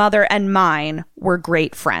friend's mother and mine were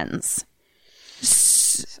great friends.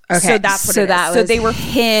 Okay. So that's what it is. So they were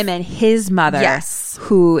him and his mother. Yes.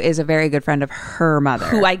 Who is a very good friend of her mother.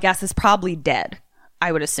 Who I guess is probably dead,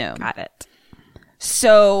 I would assume. Got it.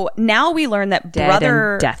 So now we learn that Dead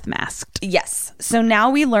brother... and death masked. Yes. So now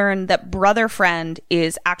we learn that brother friend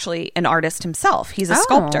is actually an artist himself. He's a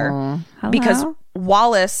sculptor. Hello. Because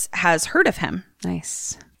Wallace has heard of him.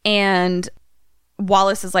 Nice. And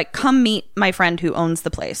Wallace is like, come meet my friend who owns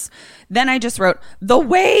the place. Then I just wrote, the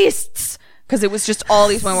wastes! Because it was just all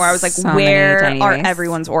these ones where I was like, So where many tiny are wastes.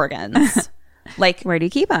 everyone's organs? Like, Where do you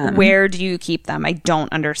keep them? where do you keep them? I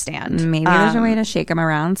don't understand. Maybe there's a way to shake them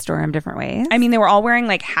around, store them different ways. I mean, they were all wearing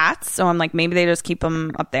like hats, so I'm like, maybe they just keep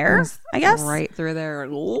them up there, I guess. Right through there.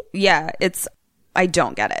 Yeah, I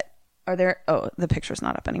don't get it. Are there, the picture's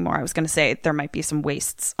not up anymore. I was going to say there might be some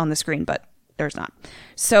wastes on the screen, but there's not.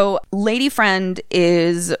 So lady friend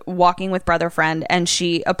is walking with brother friend, and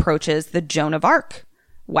she approaches the Joan of Arc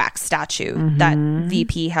wax statue that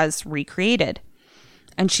VP has recreated.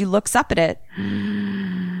 And she looks up at it,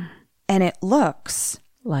 and it looks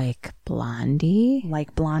Like Blondie?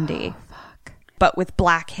 like Blondie. Oh, fuck. But with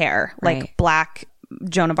black hair, Right. like black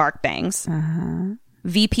Joan of Arc bangs.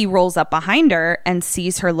 VP rolls up behind her and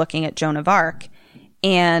sees her looking at Joan of Arc.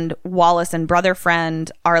 And Wallace and brother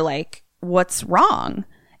friend are like, what's wrong?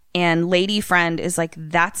 And lady friend is like,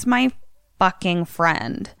 that's my fucking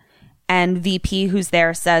friend. And VP, who's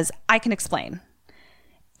there, says, I can explain.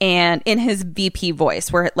 And in his VP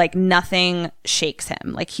voice, where like nothing shakes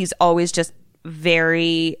him, like he's always just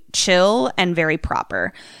very chill and very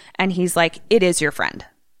proper. And he's like, it is your friend.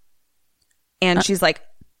 And she's like,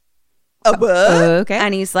 Okay.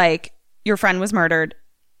 And he's like, your friend was murdered.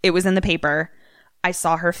 It was in the paper. I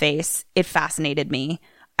saw her face. It fascinated me.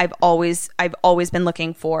 I've always been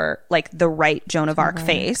looking for like the right Joan of Arc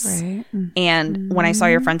face. Right. And when I saw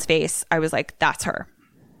your friend's face, I was like, that's her.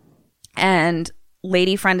 And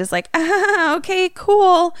lady friend is like, okay,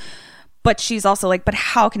 cool. But she's also like, but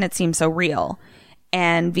how can it seem so real?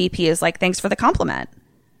 And VP is like, thanks for the compliment.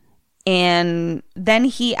 And then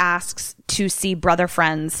he asks to see brother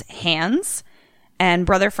friend's hands. And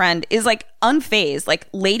brother friend is like unfazed. Like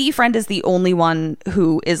lady friend is the only one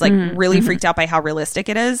who is like really freaked out by how realistic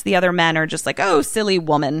it is. The other men are just like, oh, silly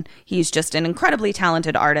woman. He's just an incredibly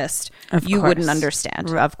talented artist. You wouldn't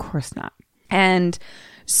understand. Of course not. And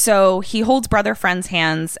so he holds brother friend's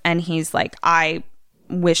hands and he's like, I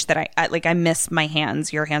wish that I miss my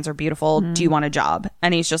hands. Your hands are beautiful. Do you want a job?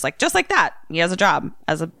 And he's just like that. He has a job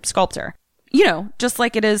as a sculptor. You know, just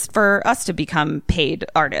like it is for us to become paid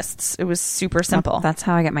artists. It was super simple. That's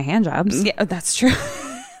how I get my hand jobs. Yeah, that's true.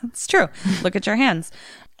 It's true. Look at your hands.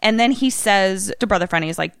 And then he says to brother friend,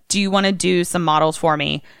 he's like, do you want to do some models for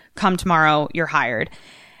me? Come tomorrow. You're hired.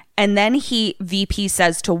 And then VP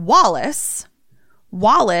says to Wallace,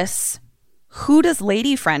 who does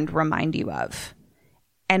lady friend remind you of?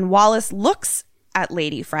 And Wallace looks at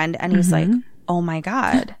lady friend and he's like, oh my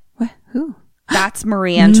God. What? Who? That's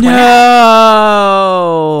Marie Antoinette.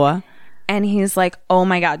 No. And he's like, oh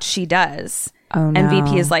my God, she does. Oh, no. And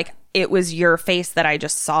VP is like, it was your face that I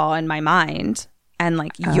just saw in my mind. And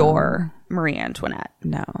like, you're Marie Antoinette.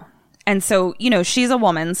 No. And so, you know, she's a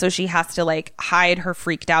woman, so she has to like hide her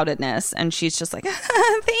freaked outedness. And she's just like,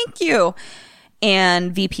 thank you.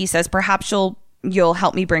 And VP says, perhaps you'll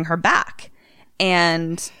help me bring her back.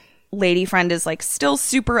 And lady friend is like still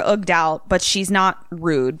super ugged out, but she's not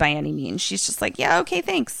rude by any means. She's just like, yeah, okay,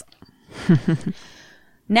 thanks.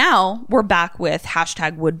 Now we're back with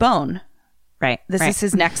hashtag Woodbone. Right. This is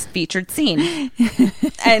his next featured scene.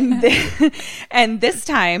 and this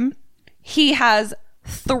time he has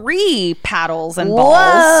 3 paddles and balls.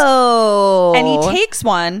 Whoa. And he takes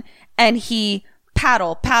one and he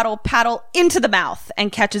paddle into the mouth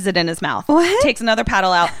and catches it in his mouth. What? Takes another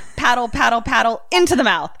paddle out, paddle into the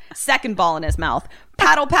mouth. Second ball in his mouth.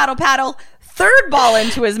 Paddle. Third ball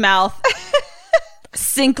into his mouth.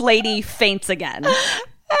 Sink lady faints again.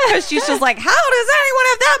 Because she's just like, how does anyone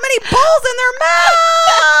have that many balls in their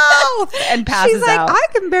mouth? And passes She's like, out. I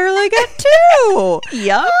can barely get 2.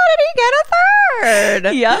 Yep. How did he get a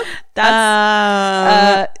third? Yep.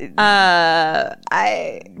 That's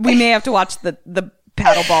we may have to watch the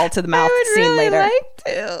paddle ball to the mouth scene really later. like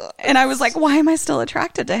to. And I was like, why am I still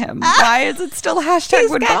attracted to him? Why is it still hashtag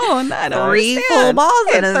Woodbone? I don't 3 understand. full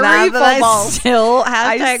balls in his mouth. full balls. Still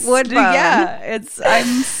hashtag Woodbone. Yeah,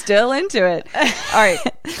 I'm still into it. All right.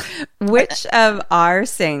 Which of our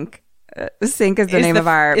Sync is the name of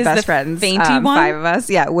our best friends. Fainty one? 5 of us.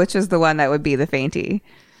 Yeah. Which is the one that would be the fainty?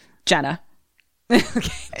 Jenna. Okay,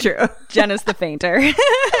 true. Jenna's the fainter.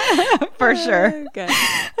 For sure. Okay.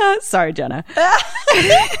 Sorry, Jenna.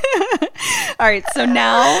 All right. So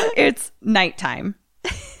now it's nighttime.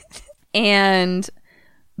 And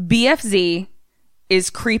BFZ is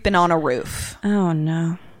creeping on a roof. Oh,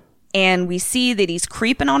 no. And we see that he's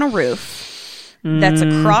creeping on a roof that's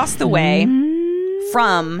across the way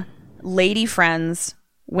from Lady Friend's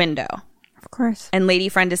window. Of course. And Lady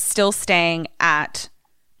Friend is still staying at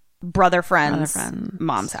Brother Friend's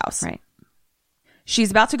mom's house. Right.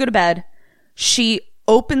 She's about to go to bed. She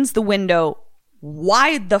opens the window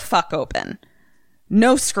wide the fuck open.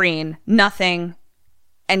 No screen, nothing,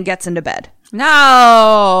 and gets into bed.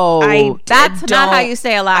 No. That's not how you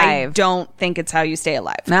stay alive. I don't think it's how you stay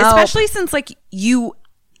alive. Nope. Especially since like you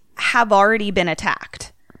have already been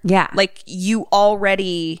attacked. Yeah. Like you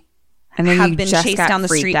already and then have you been just chased got down the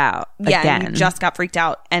freaked street. Out yeah, again. and you just got freaked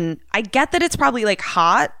out. And I get that it's probably like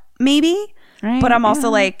hot, maybe, Right, but I'm also yeah.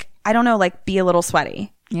 like, I don't know, like be a little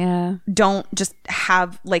sweaty. Yeah. Don't just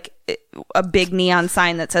have like a big neon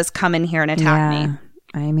sign that says come in here and attack me.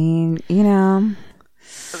 I mean, you know.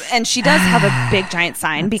 And she does have a big giant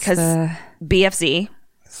sign because BFZ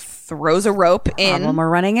throws a rope in. Problem we're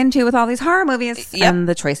running into with all these horror movies Yep. and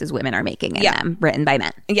the choices women are making in them, written by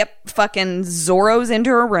men. Yep. Fucking Zorro's into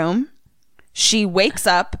her room. She wakes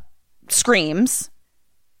up, screams.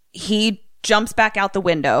 He jumps back out the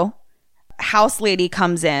window. House lady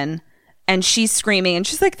comes in and she's screaming and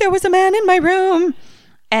she's like, there was a man in my room.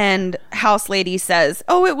 And house lady says,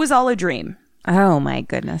 oh, it was all a dream. Oh my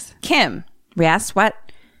goodness. Kim, Yes, what?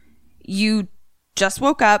 you just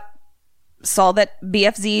woke up, saw that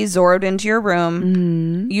BFZ Zorro'd into your room.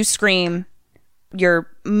 Mm-hmm. You scream. Your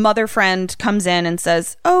mother friend comes in and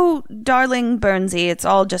says, oh, darling Bernsey, it's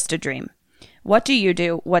all just a dream. What do you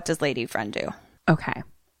do? What does lady friend do? Okay.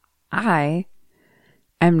 I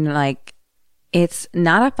am like, it's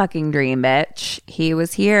not a fucking dream, bitch. He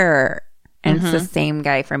was here. And it's the same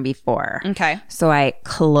guy from before. Okay. So I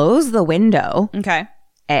close the window. Okay.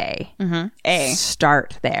 A. A.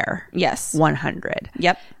 Start there. Yes. 100.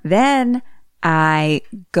 Yep. Then I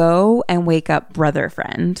go and wake up brother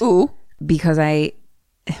friend. Ooh. Because I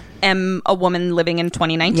Am a woman living in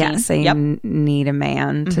 2019. Yes, I Yep. need a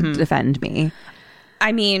man to defend me.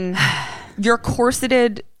 I mean, you're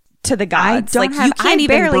corseted to the gods. don't like have- you can't I even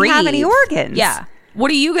barely breathe. have any organs. Yeah.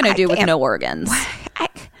 What are you gonna do with can't- no organs? I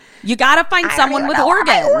You gotta find someone with organs.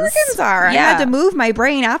 My organs are. I Yeah. had to move my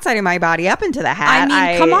brain outside of my body up into the hat.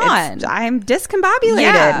 I mean, come on. I'm discombobulated.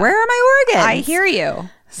 Yeah. Where are my organs? I hear you.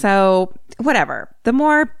 So whatever. The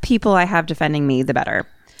more people I have defending me, the better.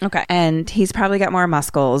 Okay. And he's probably got more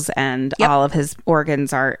muscles, and Yep. all of his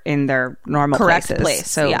organs are in their normal Correct places. place.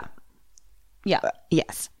 So yeah. Yeah.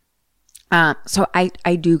 yes. So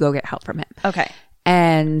I do go get help from him. Okay.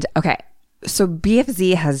 And okay, so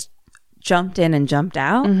BFZ has jumped in and jumped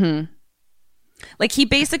out. Like he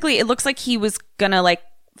basically, it looks like he was gonna like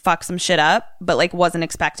fuck some shit up, but like wasn't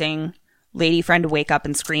expecting lady friend to wake up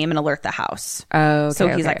and scream and alert the house. Oh, okay, So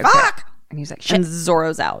he's okay, like, okay. fuck! And he's like, shit. And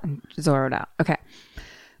Zorro's out. Zorroed out. Okay.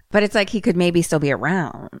 But it's like he could maybe still be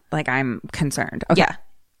around. Like I'm concerned. Okay. Yeah.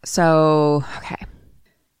 So, okay.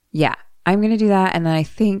 Yeah. I'm going to do that. And then I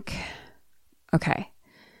think, okay.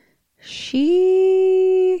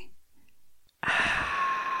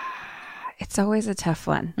 It's always a tough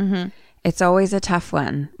one. Mm-hmm. It's always a tough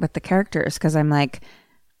one with the characters because I'm like,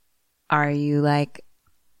 are you like,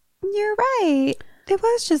 you're right, it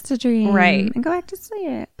was just a dream, right, and go back to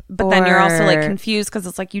sleep? But then you're also like confused because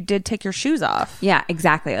it's like you did take your shoes off. Yeah,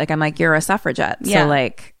 exactly. Like I'm like, you're a suffragette. Yeah. So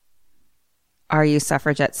like, are you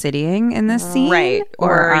suffragette citying in this scene? Right.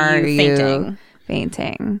 Or are you fainting?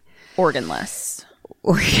 Fainting. Organless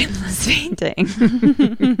fainting.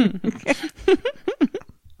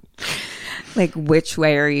 Like, which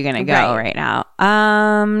way are you going to go right now?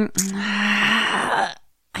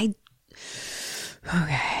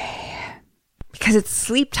 Okay. Because it's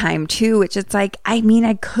sleep time too, which it's like, I mean,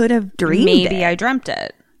 I could have dreamed Maybe it. I dreamt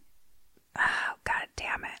it. Oh, God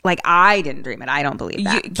damn it. Like, I didn't dream it. I don't believe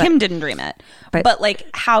that. Kim didn't dream it. But like,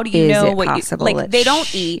 how do you is know it what possible you... Like, that they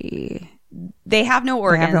don't eat. They have no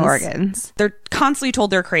organs. They have no organs. They're constantly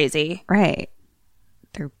told they're crazy. Right.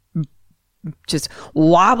 They're just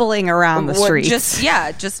wobbling around the streets.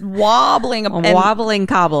 Just wobbling. Wobbling,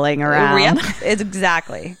 cobbling around. Yep, it's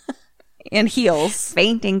exactly. In heels.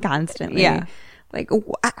 Fainting constantly. Yeah. Like,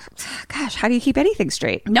 gosh, how do you keep anything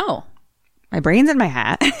straight? No. My brain's in my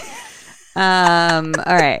hat. All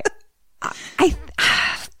right.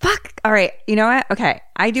 Fuck. All right. You know what? Okay.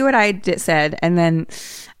 I do what I said, and then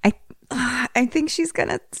I think she's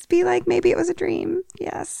gonna be like, maybe it was a dream.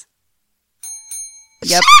 Yes.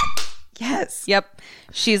 Yep. Yes. Yep.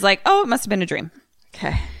 She's like, oh, it must have been a dream.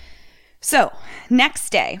 Okay. So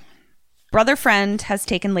next day, brother friend has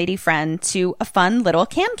taken lady friend to a fun little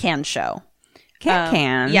can show.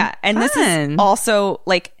 Can. Yeah. And Fun. This is also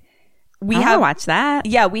like, I want to watch that.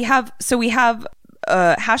 Yeah. We have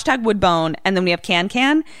hashtag Woodbone, and then we have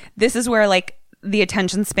can. This is where like the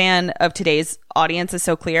attention span of today's audience is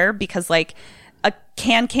so clear, because like a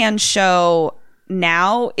can show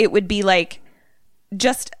now, it would be like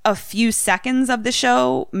just a few seconds of the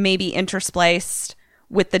show, maybe interspliced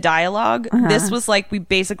with the dialogue. This was like, we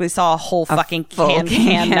basically saw a whole fucking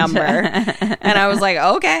can number. And I was like,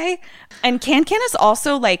 okay. And can is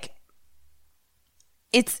also like,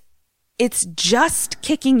 it's just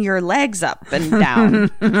kicking your legs up and down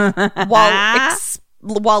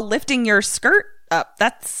while lifting your skirt up.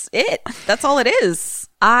 That's it. That's all it is.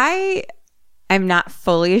 I'm not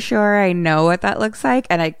fully sure I know what that looks like,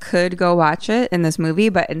 and I could go watch it in this movie,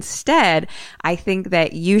 but instead, I think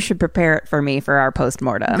that you should prepare it for me for our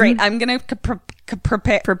postmortem. Great. I'm going to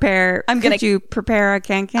prepare. Could you prepare a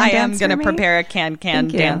can I dance? am going to prepare a can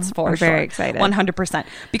dance for sure. Very excited. 100%.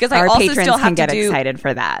 Because our I also patrons still have can get to do, excited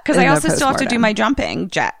for that. Because I also still have to do my jumping,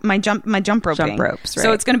 my jump roping. Jump ropes, right.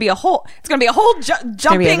 So it's going to be a whole jumping. It's going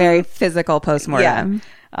to be a very physical postmortem. Yeah.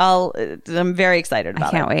 I'm very excited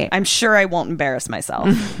about it. I can't wait. I'm sure I won't embarrass myself.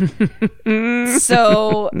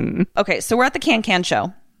 So, okay. So we're at the can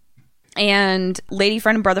show, and lady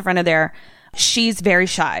friend and brother friend are there. She's very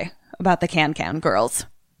shy about the can girls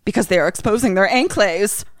because they're exposing their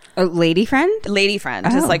ankles. A lady friend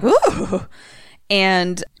is like, ooh.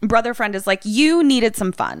 And brother friend is like, you needed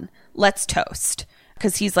some fun. Let's toast.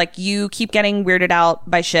 Because he's like, you keep getting weirded out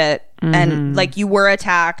by shit, and like you were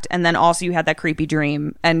attacked, and then also you had that creepy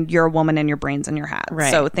dream, and you're a woman and your brain's in your hat. Right.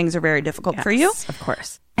 So things are very difficult for you. Of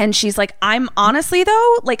course. And she's like, I'm honestly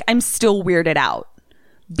though, like I'm still weirded out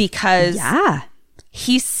because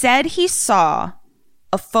he said he saw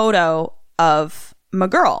a photo of my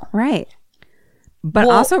girl. Right. But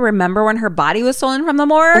also remember when her body was stolen from the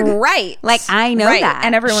morgue? Right. Like, I know that.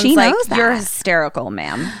 And everyone's she like, knows that. You're hysterical,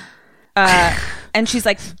 ma'am. And she's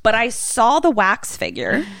like, but I saw the wax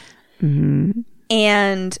figure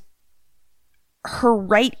and her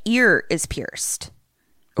right ear is pierced.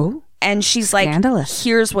 Oh. And she's scandalous. Like,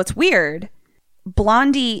 here's what's weird.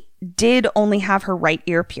 Blondie did only have her right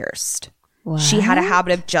ear pierced. What? She had a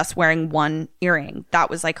habit of just wearing one earring. That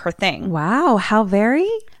was like her thing. Wow. How very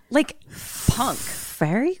like punk.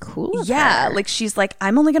 Very cool. Yeah. Her. Like she's like,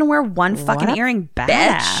 I'm only going to wear one fucking earring, badass.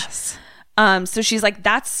 Bitch. So she's like,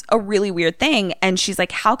 that's a really weird thing. And she's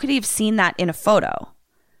like, how could he have seen that in a photo?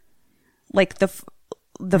 Like the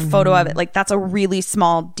photo of it, like that's a really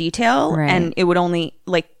small detail. Right. And it would only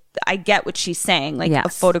like, I get what she's saying, like a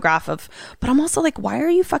photograph of, but I'm also like, why are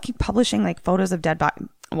you fucking publishing like photos of dead body?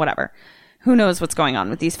 Whatever. Who knows what's going on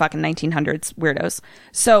with these fucking 1900s weirdos.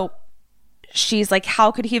 So she's like, how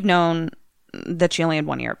could he have known that she only had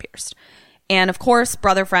one ear pierced? And of course,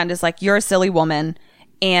 brother friend is like, you're a silly woman.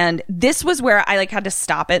 And this was where I like had to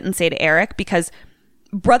stop it and say to Eric, because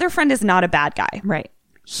brother friend is not a bad guy. Right.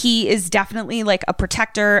 He is definitely like a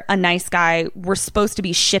protector, a nice guy. We're supposed to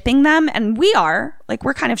be shipping them, and we are. Like,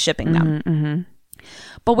 we're kind of shipping them. Mm-hmm.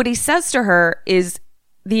 But what he says to her is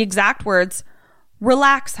the exact words,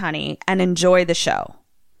 relax, honey, and enjoy the show.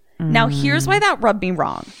 Now, here's why that rubbed me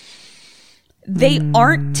wrong. They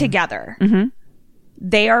aren't together.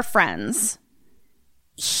 They are friends.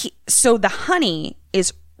 So the honey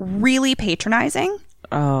is really patronizing.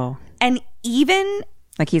 Oh. And even...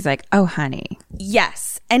 Like he's like, oh, honey.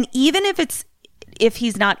 Yes. And even if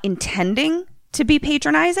he's not intending to be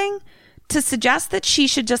patronizing, to suggest that she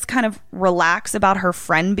should just kind of relax about her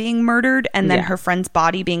friend being murdered and then her friend's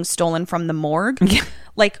body being stolen from the morgue.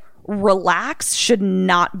 Like, relax should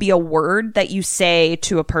not be a word that you say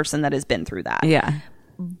to a person that has been through that. Yeah.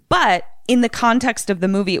 But in the context of the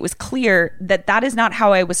movie, it was clear that that is not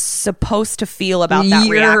how I was supposed to feel about that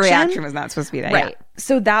Your reaction. reaction was not supposed to be that. Right. Yeah.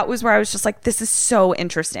 So that was where I was just like, this is so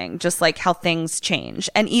interesting, just like how things change.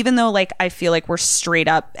 And even though like I feel like we're straight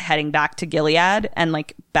up heading back to Gilead and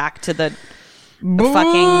like back to the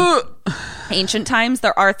fucking ancient times,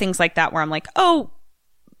 there are things like that where I'm like, oh,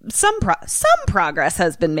 some progress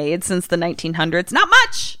has been made since the 1900s. Not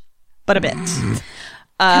much, but a bit. Can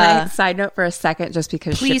I side note for a second, just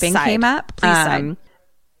because shipping came up? Please side.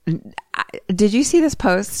 Did you see this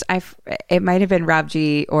post? It might have been Rob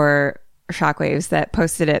G or Shockwaves that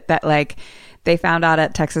posted it, that like they found out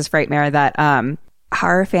at Texas Frightmare that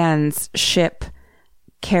horror fans ship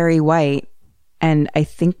Carrie White and I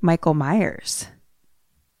think Michael Myers.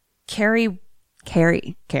 Carrie.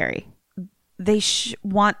 They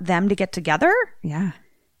want them to get together? Yeah.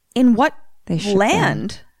 In what They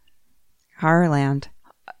land? Horrorland.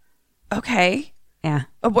 Okay. Yeah.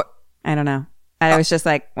 What? I don't know. I was just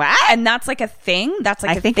like, what? And that's like a thing? That's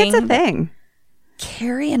like I think it's a thing.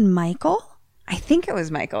 Carrie and Michael? I think it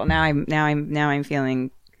was Michael. Now I'm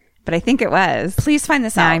feeling, but I think it was. Please find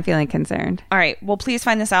this Now out. I'm feeling concerned. All right. Well, please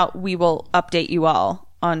find this out. We will update you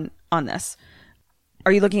all on this.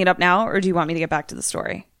 Are you looking it up now, or do you want me to get back to the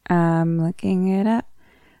story? I'm looking it up.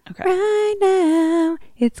 Okay. Right now,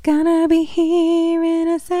 it's gonna be here in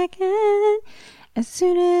a second. As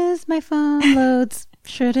soon as my phone loads,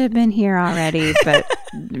 should have been here already, but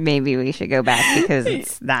maybe we should go back because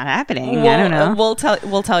it's not happening. I don't know. We'll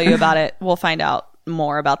tell you about it. We'll find out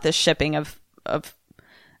more about this shipping of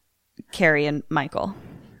Carrie and Michael.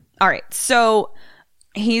 All right. So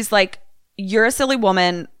he's like, you're a silly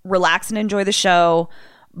woman. Relax and enjoy the show,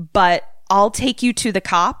 but I'll take you to the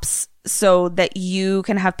cops so that you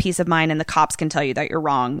can have peace of mind and the cops can tell you that you're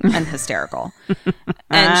wrong and hysterical.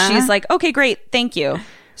 And she's like, okay, great. Thank you.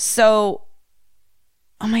 So,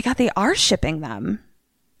 oh my God, they are shipping them.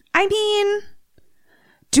 I mean,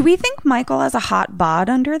 do we think Michael has a hot bod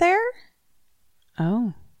under there?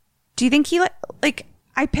 Oh. Do you think he like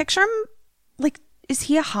I picture him like, is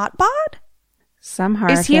he a hot bod? Some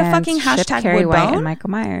horror Is he a fans fucking ship hashtag Carrie White Woodbone? and Michael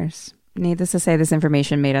Myers. Needless to say, this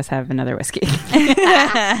information made us have another whiskey.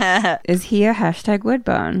 Is he a hashtag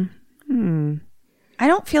Woodbone? I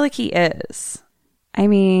don't feel like he is. I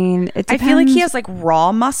mean, it depends. I feel like he has like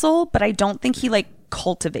raw muscle, but I don't think he like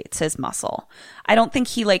cultivates his muscle. I don't think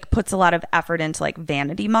he like puts a lot of effort into like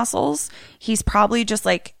vanity muscles. He's probably just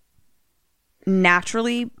like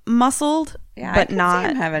naturally muscled, Yeah, but I can not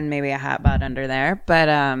see him having maybe a hot bod under there, but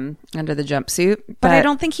under the jumpsuit. But I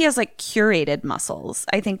don't think he has like curated muscles.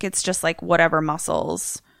 I think it's just like whatever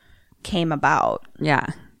muscles came about. Yeah,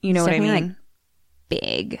 You know what I definitely, mean? Like,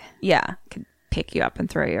 big Yeah. could pick you up and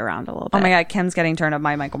throw you around a little bit. Oh my God, Kim's getting turned up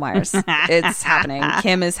by Michael Myers. It's happening.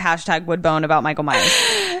 Kim is hashtag Woodbone about Michael Myers.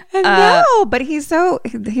 No, but he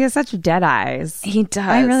has such dead eyes. He does.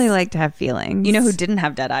 I really like to have feelings. You know who didn't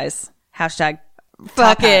have dead eyes? Hashtag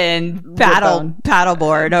fucking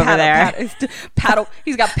paddleboard over there. Paddle.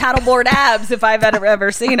 He's got paddleboard abs if I've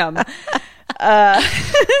ever seen him.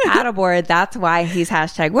 Paddleboard. That's why he's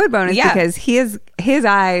hashtag Woodbone. Is because his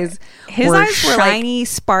eyes were shiny,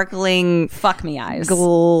 sparkling, fuck me eyes,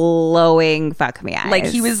 glowing fuck me eyes. Like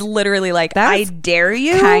he was literally like, That I was dare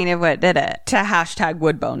you, kind of what did it to hashtag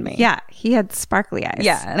Woodbone me. Yeah, he had sparkly eyes.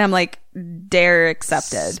 Yeah, and I'm like, dare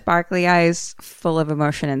accepted. Sparkly eyes, full of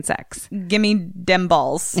emotion and sex. Give me dem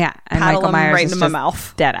balls. Yeah, and paddle Michael them Myers right is into my just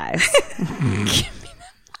mouth. dead eyes.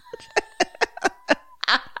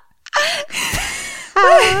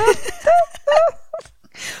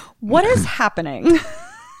 What is happening?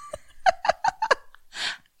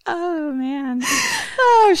 Oh man.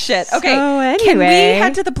 Oh shit. Okay. So anyway, can we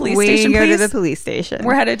head to the police station, We go please? to the police station.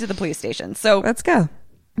 We're headed to the police station. So Let's go.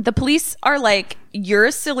 the police are like, you're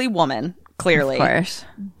a silly woman, clearly. Of course.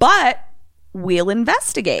 But we'll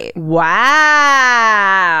investigate. Wow.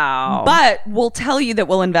 But we'll tell you that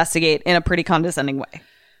we'll investigate in a pretty condescending way.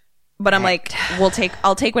 But I'm like, I'll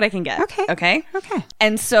take what I can get. Okay. Okay. Okay.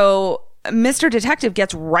 And so Mr. Detective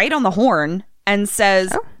gets right on the horn and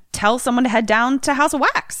says, tell someone to head down to House of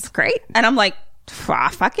Wax. Great. And I'm like,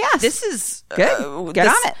 Fuck yes. This is good. Get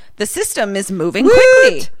on it. The system is moving Woot!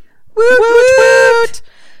 quickly. Woot, woot, woot.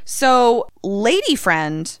 So Lady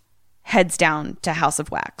Friend heads down to House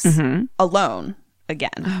of Wax alone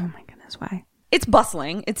again. Oh my goodness, why? It's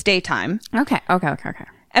bustling. It's daytime. Okay.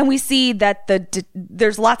 And we see that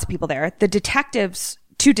there's lots of people there. The detectives,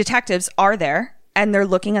 2 detectives are there, and they're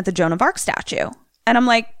looking at the Joan of Arc statue. And I'm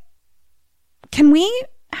like, can we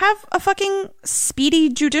have a fucking speedy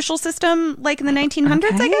judicial system like in the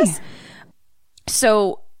 1900s, I guess?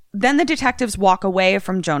 So then the detectives walk away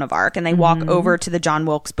from Joan of Arc, and they walk over to the John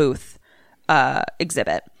Wilkes Booth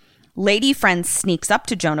exhibit. Lady Friend sneaks up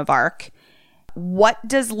to Joan of Arc. What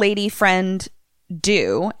does Lady Friend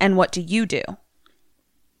do, and what do you do?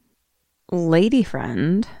 Lady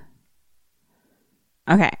Friend.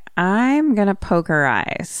 Okay, I'm gonna poke her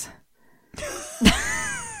eyes.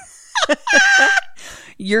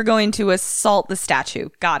 You're going to assault the statue.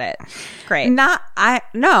 Got it. Great. Not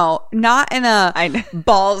in a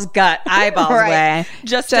balls gut eyeballs way.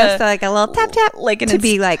 Just like a little tap tap, like to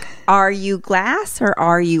be like, are you glass or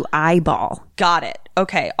are you eyeball? Got it.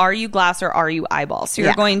 Okay. Are you glass or are you eyeball? So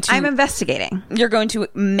you're going to. I'm investigating. You're going to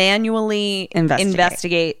manually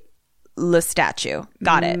investigate the statue.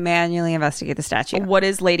 Got it. Manually investigate the statue. What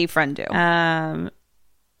does Lady Friend do?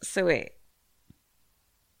 So wait.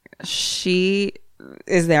 She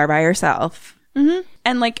is there by herself.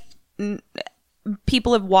 And like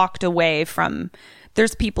people have walked away from.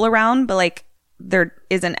 There's people around, but like there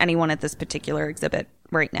isn't anyone at this particular exhibit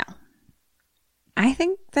right now. I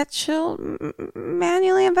think that she'll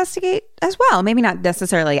manually investigate as well. Maybe not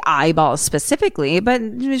necessarily eyeballs specifically, but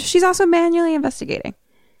she's also manually investigating.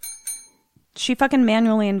 She fucking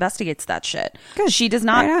manually investigates that shit. Good. She does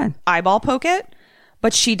not eyeball poke it,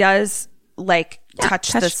 but she does like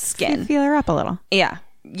touch the skin. Feel her up a little. Yeah.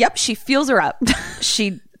 Yep. She feels her up.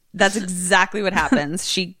 That's exactly what happens.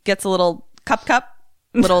 She gets a little cup,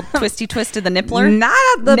 little twisty twist to the nippler. Not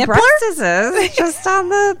at the breasts, just on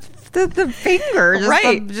the finger.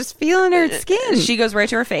 Just feeling her skin. She goes right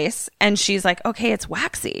to her face and she's like, okay, it's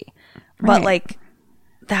waxy. But like,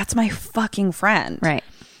 that's my fucking friend. Right.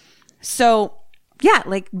 So yeah,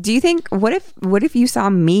 like, do you think, what if you saw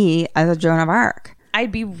me as a Joan of Arc?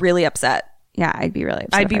 I'd be really upset. Yeah, I'd be really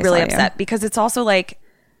upset. I'd be really upset because it's also like,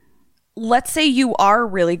 let's say you are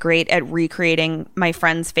really great at recreating my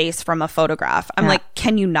friend's face from a photograph. I'm like,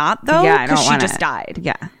 can you not though? Yeah, I don't want want she just died.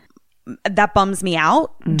 Yeah. That bums me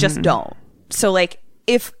out. Just don't. So like,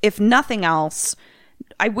 if nothing else,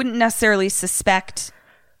 I wouldn't necessarily suspect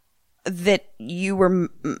that you were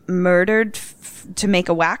murdered to make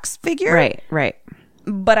a wax figure. Right.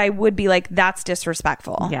 But I would be like, that's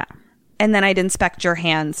disrespectful. Yeah. And then I'd inspect your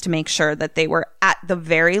hands to make sure that they were at the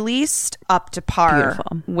very least up to par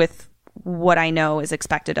with what I know is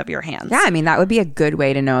expected of your hands. Yeah, I mean, that would be a good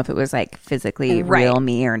way to know if it was like physically real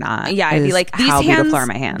me or not. Yeah, I'd be like, how beautiful are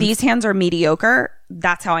my hands? These hands are mediocre.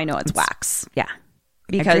 That's how I know it's wax. Yeah.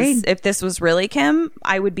 Because Agreed. if this was really Kim,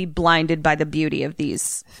 I would be blinded by the beauty of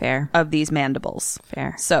these mandibles.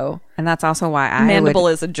 Fair. So, and that's also why mandible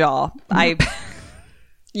is a jaw.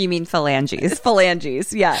 You mean phalanges?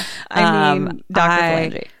 Phalanges, yeah. I mean, Dr.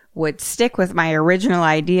 Phalange. Would stick with my original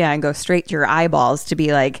idea and go straight to your eyeballs to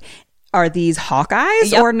be like, are these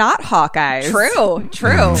Hawkeyes or not Hawkeyes?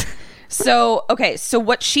 True. So, okay. So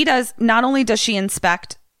what she does, not only does she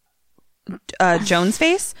inspect Joan's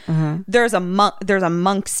face, there's a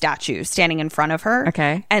monk statue standing in front of her.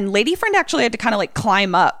 Okay. And Lady Friend actually had to kind of like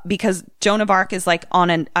climb up because Joan of Arc is like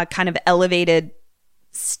on a kind of elevated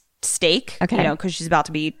stake, okay, you know, because she's about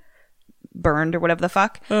to be burned or whatever the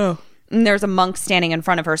fuck. Oh. And there's a monk standing in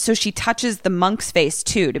front of her, so she touches the monk's face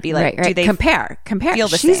too to be like, right. do they compare? Feel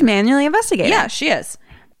the She's same? manually investigating. Yeah, she is.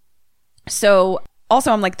 So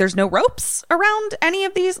also, I'm like, there's no ropes around any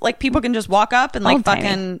of these. Like, people can just walk up and like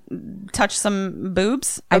fucking touch some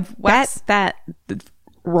boobs. I bet that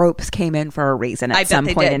ropes came in for a reason at some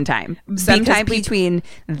point in time. Sometime between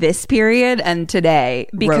this period and today,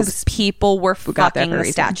 because people were fucking the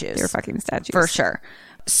statues. They were fucking statues for sure.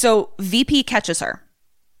 So VP catches her,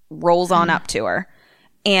 rolls on up to her,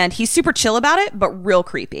 and he's super chill about it, but real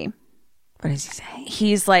creepy. What does he say?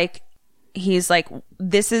 He's like,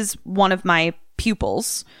 this is one of my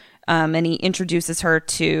pupils, and he introduces her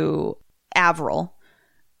to Avril.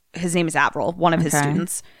 His name is Avril, one of his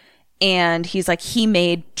students. And he's like, he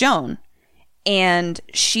made Joan. And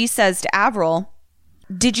she says to Avril,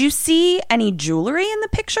 did you see any jewelry in the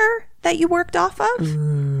picture that you worked off of?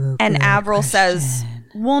 Ooh, and Avril says,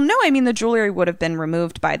 well, no, I mean, the jewelry would have been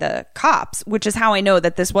removed by the cops, which is how I know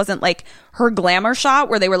that this wasn't like her glamour shot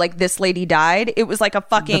where they were like, this lady died. It was like a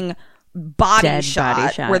fucking body Dead shot,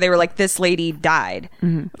 body shot. where they were like, this lady died,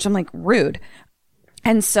 which I'm like, rude.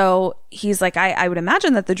 And so he's like, I would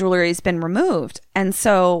imagine that the jewelry's been removed. And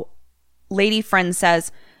so lady friend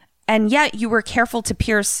says, and yet you were careful to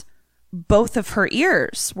pierce both of her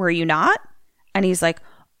ears, were you not? And he's like,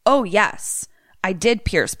 oh, yes, I did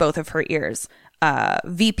pierce both of her ears.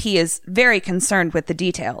 VP is very concerned with the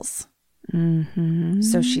details.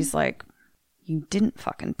 So she's like, you didn't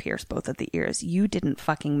fucking pierce both of the ears. You didn't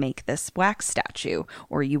fucking make this wax statue,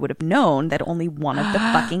 or you would have known that only one of the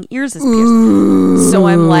fucking ears is pierced. So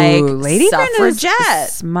I'm like, Lady Friend is suffragette.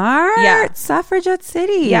 smart. Yeah. Suffragette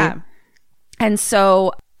City. Yeah. And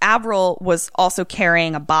so Avril was also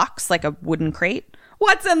carrying a box, like a wooden crate.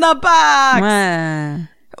 What's in the box?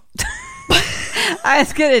 I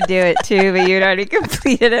was going to do it too, but you'd already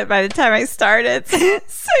completed it by the time I started. So you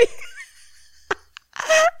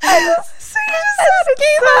just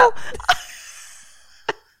came out.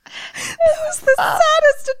 That was the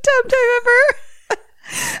saddest attempt I've ever.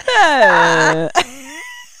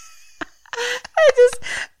 I just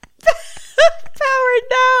powered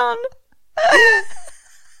down.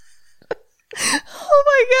 Oh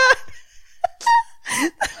my God.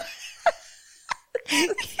 You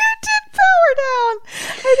did power down.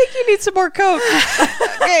 I think you need some more Coke.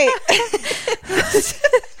 Okay.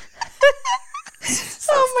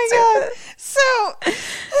 Oh my God. So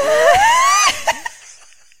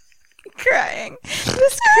crying.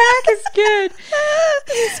 This crack is good.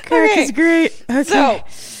 This crack is great. Okay. So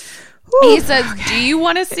he says, do you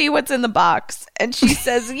want to see what's in the box? And she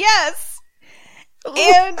says, yes.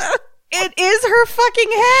 And it is her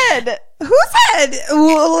fucking head. Whose head?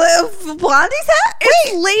 Blondie's head?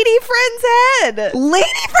 It's Lady Friend's head.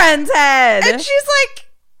 Lady Friend's head. And she's like,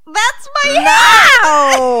 that's my head.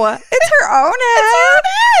 No. It's her own head. It's her own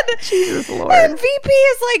head. Jesus Lord. And VP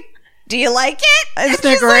is like, do you like it? Isn't And it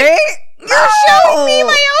she's like, great? you're showing me my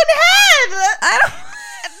own head. I don't.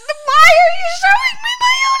 Why are you showing me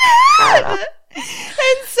my own head?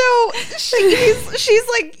 And so she's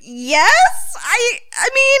like, yes. I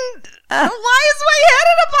mean, why is my head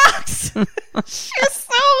in a box? She's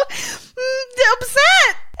so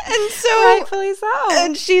upset. And so Rightfully so.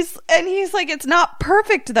 and he's like, it's not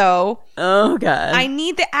perfect though. Oh God. I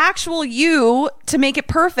need the actual you to make it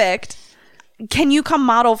perfect. Can you come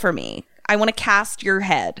model for me? I want to cast your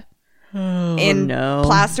head in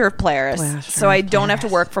plaster of Paris, so I don't have to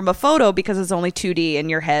work from a photo because it's only 2D and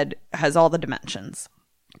your head has all the dimensions.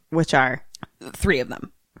 Which are 3 of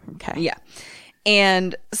them. okay. Yeah.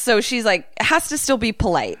 And so she's like, has to still be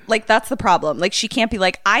polite. Like, that's the problem. Like, she can't be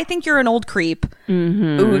like, I think you're an old creep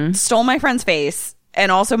who stole my friend's face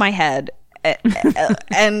and also my head.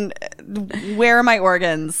 And where are my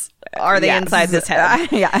organs? Are they inside this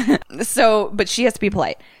head? Yeah. So, but she has to be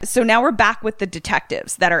polite. So now we're back with the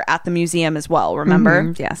detectives that are at the museum as well,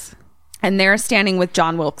 remember? Yes. And they're standing with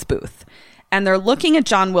John Wilkes Booth. And they're looking at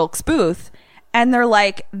John Wilkes Booth. And they're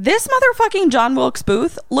like, this motherfucking John Wilkes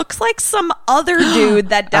Booth looks like some other dude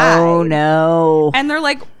that died. Oh no. And they're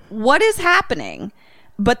like, what is happening?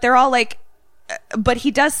 But they're all like, but he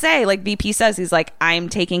does say, like VP says, he's like, I'm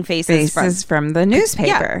taking faces from the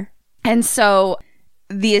newspaper. Yeah. And so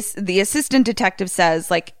the assistant detective says,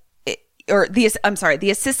 like, the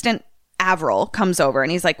assistant Avril comes over and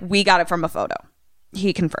he's like, we got it from a photo.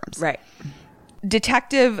 He confirms. Right.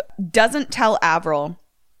 Detective doesn't tell Avril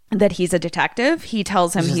that he's a detective. He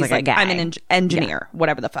tells him he's like I'm an engineer,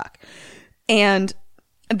 whatever the fuck. And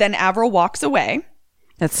then Avril walks away.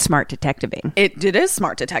 That's smart detectiving. It is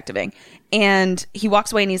smart detectiving. And he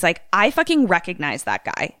walks away and he's like, I fucking recognize that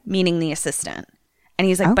guy, meaning the assistant. And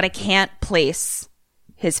he's like, but I can't place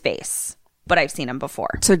his face, but I've seen him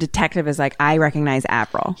before. So detective is like, I recognize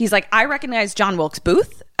Avril. He's like, I recognize John Wilkes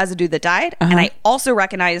Booth as a dude that died. And I also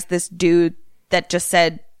recognize this dude that just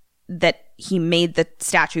said that he made the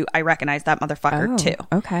statue. I recognize that motherfucker too.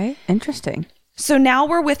 Okay. Interesting. So now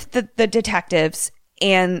we're with the detectives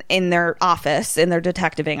and in their office, in their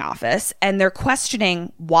detectiving office, and they're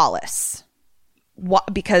questioning Wallace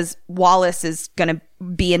because Wallace is going to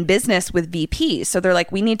be in business with VP. So they're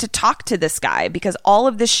like, we need to talk to this guy because all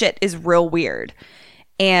of this shit is real weird.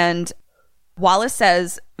 And Wallace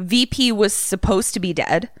says VP was supposed to be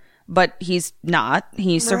dead, but he's not.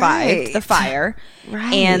 He survived the fire.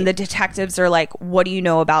 Right. And the detectives are like, what do you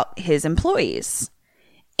know about his employees?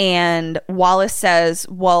 And Wallace says,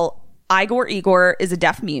 well, Igor is a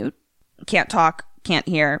deaf mute. Can't talk, can't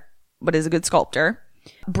hear, but is a good sculptor.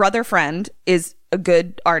 Brother Friend is a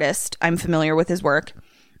good artist. I'm familiar with his work.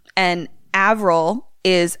 And Avril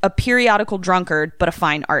is a periodical drunkard, but a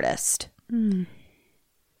fine artist.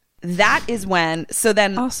 That is when, so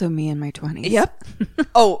then... Also me in my 20s. Yep.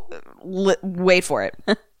 Oh, wait for it.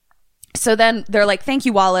 So then they're like, thank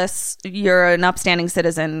you, Wallace. You're an upstanding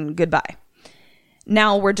citizen. Goodbye.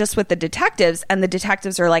 Now we're just with the detectives, and the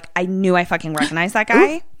detectives are like, I knew I fucking recognized that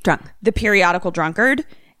guy. Ooh, drunk. The periodical drunkard.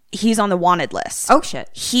 He's on the wanted list. Oh, shit.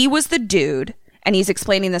 He was the dude, and he's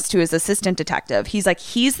explaining this to his assistant detective. He's like,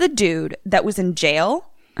 he's the dude that was in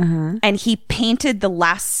jail, and he painted the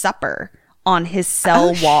Last Supper on his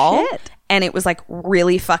cell wall. Shit. And it was like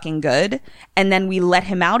really fucking good. And then we let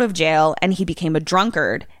him out of jail and he became a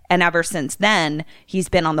drunkard. And ever since then, he's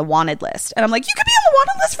been on the wanted list. And I'm like, you could be on the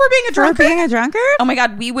wanted list for being a drunkard? For being a drunkard? Oh my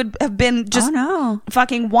God, we would have been just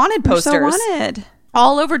fucking wanted We're posters. so wanted.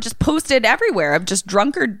 All over, just posted everywhere of just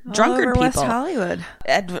drunkard people. West Hollywood.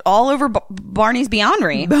 All over Barney's Beyond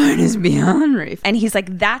Reef. Barney's Beyond Reef. And he's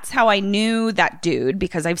like, that's how I knew that dude,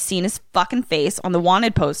 because I've seen his fucking face on the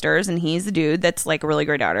wanted posters, and he's the dude that's like a really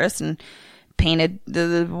great artist and painted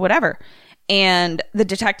the whatever. And the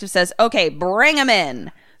detective says, okay, bring him in.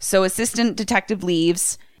 So assistant detective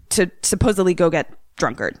leaves to supposedly go get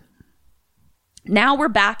drunkard. Now we're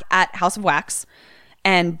back at House of Wax,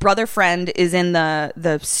 and brother friend is in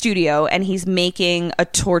the studio, and he's making a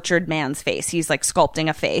tortured man's face. He's like sculpting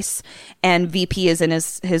a face, and VP is in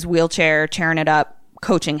his wheelchair, tearing it up,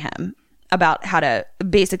 coaching him about how to,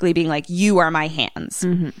 basically being like, you are my hands.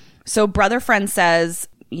 So brother friend says,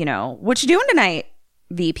 you know, what you doing tonight,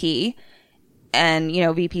 VP? And, you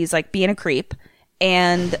know, VP's like being a creep.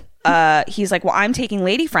 And he's like, well, I'm taking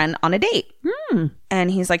lady friend on a date. And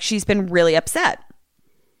he's like, she's been really upset.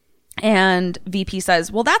 And VP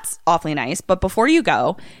says, well, that's awfully nice. But before you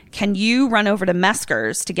go, can you run over to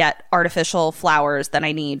Mesker's to get artificial flowers that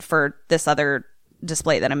I need for this other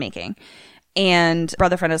display that I'm making? And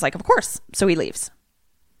brother friend is like, of course. So he leaves.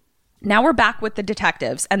 Now we're back with the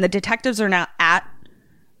detectives, and the detectives are now at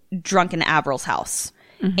drunken Avril's house.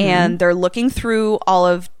 And they're looking through all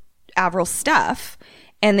of Avril's stuff,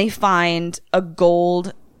 and they find a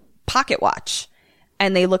gold pocket watch.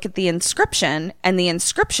 And they look at the inscription, and the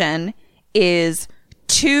inscription is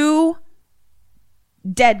to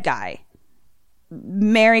dead guy,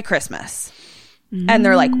 Merry Christmas. And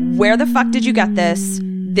they're like, where the fuck did you get this?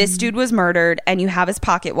 This dude was murdered, and you have his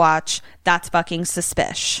pocket watch. That's fucking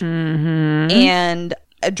suspicious. And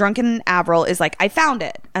a drunken Avril is like, I found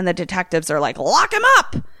it. And the detectives are like, lock him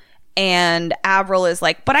up. And Avril is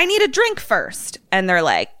like, but I need a drink first. And they're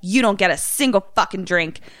like, you don't get a single fucking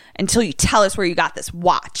drink until you tell us where you got this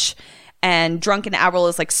watch. And drunken Avril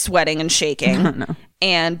is like sweating and shaking.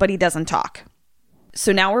 But he doesn't talk.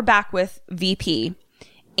 So now we're back with VP.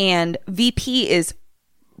 And VP is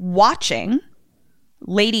watching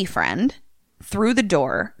lady friend through the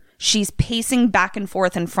door. She's pacing back and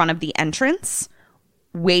forth in front of the entrance,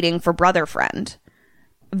 waiting for brother friend.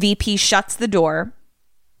 VP shuts the door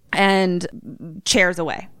and chairs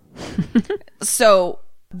away. So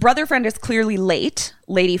brother friend is clearly late.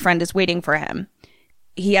 Lady friend is waiting for him.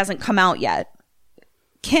 He hasn't come out yet.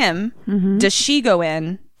 Kim, does she go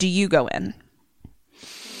in? Do you go in?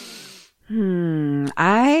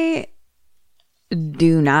 I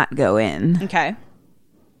do not go in. Okay.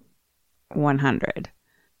 100.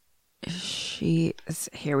 She is,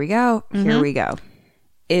 here we go. Here we go.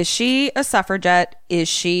 Is she a suffragette? Is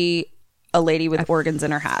she a lady with organs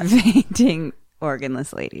in her hat? Fainting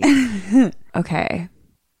organless lady. Okay.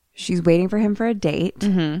 She's waiting for him for a date.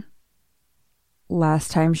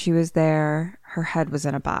 Last time she was there, her head was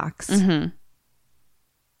in a box.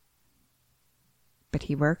 But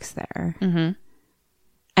he works there. And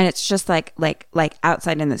it's just like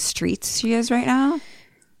outside in the streets she is right now.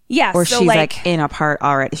 Yeah, or so she's like in a part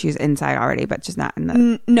already. She's inside already, but just not in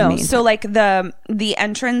the no. So like the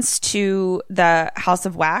entrance to the House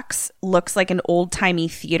of Wax looks like an old timey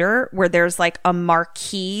theater where there's like a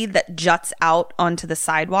marquee that juts out onto the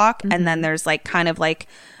sidewalk, and then there's like kind of like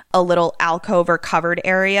a little alcove or covered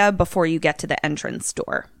area before you get to the entrance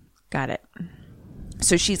door. Got it.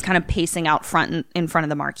 So she's kind of pacing out front in front of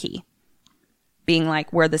the marquee, being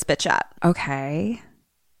like, "Where this bitch at?" Okay.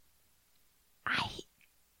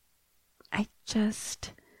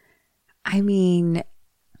 I mean,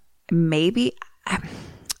 maybe,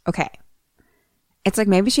 okay. It's like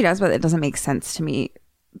maybe she does, but it doesn't make sense to me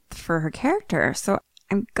for her character. So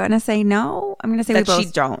I'm going to say no. I'm going to say That we she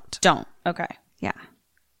both don't. Don't. Okay. Yeah.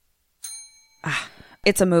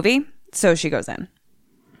 It's a movie, so she goes in.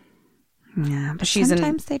 Yeah, but She's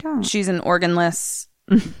sometimes they don't. She's an organless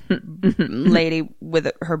lady with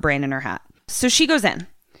her brain in her hat. So she goes in,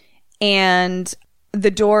 and the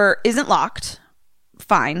door isn't locked.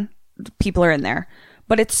 Fine. People are in there.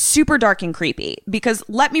 but it's super dark and creepy because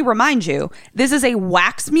let me remind you, this is a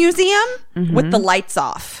wax museum with the lights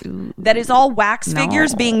off. That is all wax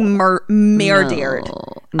figures being murdered.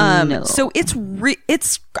 So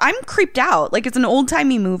I'm creeped out. Like, it's an old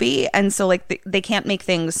timey movie, and so like they can't make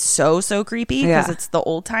things so creepy because it's the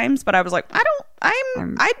old times. But I was like,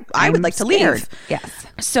 I would like to leave. Yes.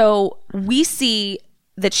 So we see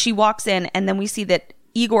that she walks in, and then we see that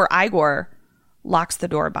Igor locks the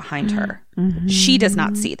door behind her. She does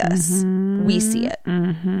not see this. We see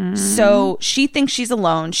it. So she thinks she's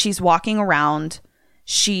alone. She's walking around.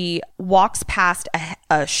 She walks past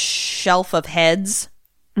a shelf of heads.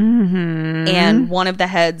 And one of the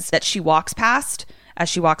heads that she walks past, as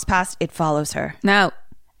she walks past, it follows her. No.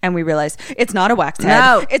 And we realize it's not a wax head.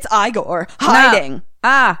 No. It's Igor hiding.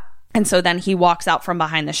 No. And so then he walks out from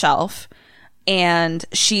behind the shelf, and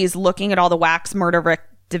she's looking at all the wax murder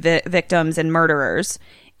victims and murderers,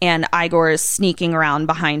 and Igor is sneaking around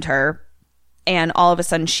behind her, and all of a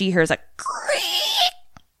sudden she hears a creak,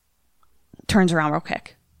 turns around real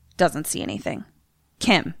quick, doesn't see anything.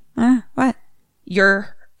 Kim, what?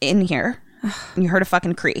 You're in here and you heard a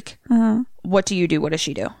fucking creak. What do you do? What does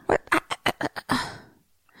she do? What?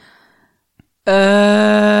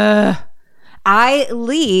 I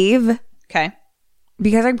leave. Okay.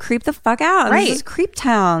 Because I'm creeped the fuck out. Right. This is Creep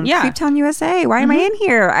Town. Yeah. Creep Town, USA. Why am I in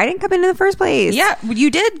here? I didn't come in the first place. Yeah, you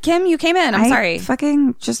did, Kim. You came in. I'm sorry. I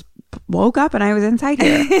fucking just woke up and I was inside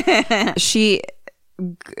here. She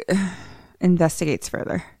investigates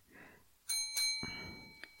further.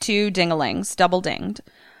 2 ding-a-lings, double dinged.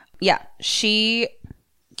 Yeah, she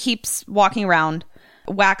keeps walking around,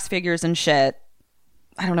 wax figures and shit.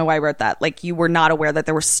 I don't know why I wrote that. Like, you were not aware that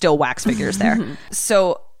there were still wax figures there.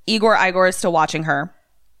 So Igor is still watching her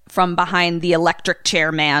from behind the electric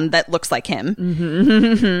chair man that looks like him.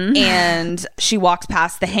 And she walks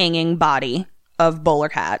past the hanging body of Bowler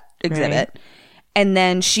Cat exhibit. Right. And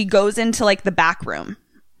then she goes into like the back room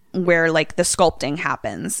where like the sculpting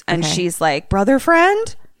happens. And she's like, brother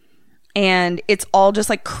friend? And it's all just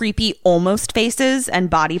like creepy almost faces and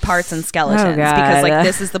body parts and skeletons because like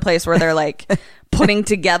this is the place where they're like putting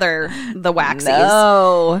together the waxies.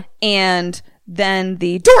 No. And then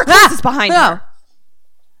the door closes behind her.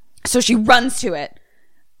 So she runs to it.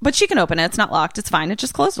 But she can open it. It's not locked. It's fine. It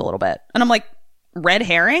just closed a little bit. And I'm like, red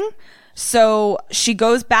herring? So she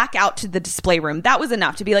goes back out to the display room. That was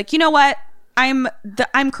enough to be like, you know what? I'm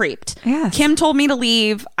creeped. Yes. Kim told me to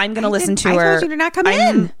leave. I'm going to listen to her. I told you to not come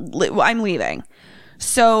in. I'm leaving.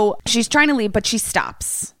 So she's trying to leave, but she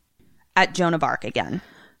stops at Joan of Arc again.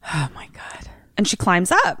 Oh my God. And she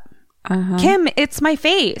climbs up. Kim, it's my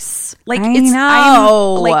face. Like, I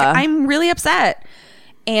know. I'm really upset.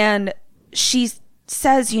 And she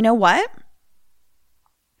says, you know what?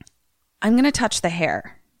 I'm going to touch the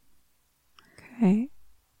hair. Okay.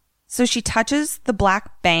 So she touches the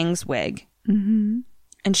black bangs wig. And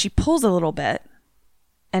she pulls a little bit.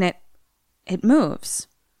 And it moves.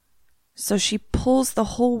 So she pulls the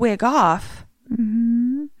whole wig off.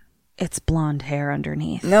 It's blonde hair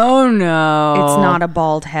underneath. No. It's not a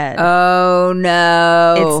bald head. Oh,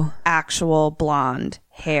 no. It's actual blonde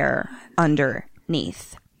hair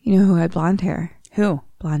underneath. You know who had blonde hair? Who?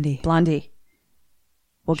 Blondie.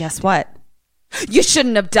 Well, guess what? You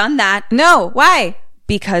shouldn't have done that. No. Why?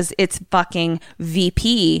 Because it's fucking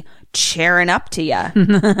VP cheering up to you.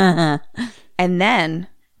 And then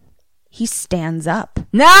he stands up.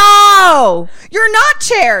 No! You're not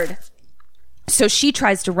chaired. So she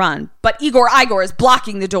tries to run, but Igor is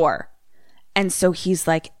blocking the door. And so he's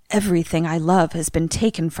like, everything I love has been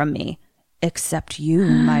taken from me, except you,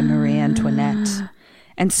 my Marie Antoinette.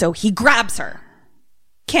 And so he grabs her.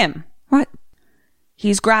 Kim. What?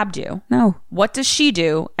 He's grabbed you. No. What does she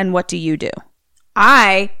do, and what do you do?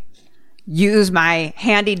 I use my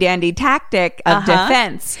handy dandy tactic of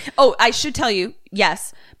defense. Oh, I should tell you,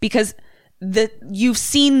 yes, because you've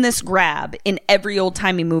seen this grab in every old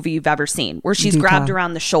timey movie you've ever seen, where she's grabbed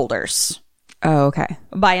around the shoulders. Oh, okay.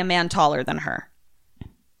 By a man taller than her.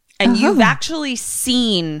 And you've actually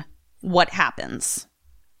seen what happens.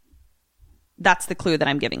 That's the clue that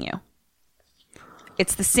I'm giving you.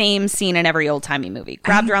 It's the same scene in every old timey movie.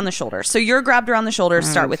 Grabbed around the shoulders. So you're grabbed around the shoulders.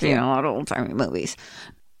 Start with you. A lot of old timey movies.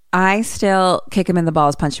 I still kick him in the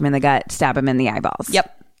balls, punch him in the gut, stab him in the eyeballs.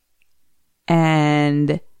 Yep.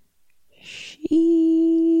 And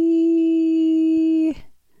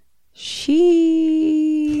she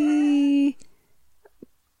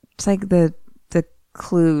it's like the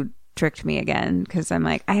clue tricked me again, because I'm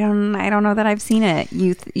like, I don't know that I've seen it.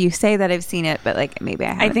 You say that I've seen it, but like maybe I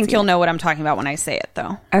haven't. I think you'll know what I'm talking about when I say it,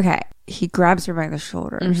 though. Okay. He grabs her by the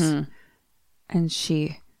shoulders and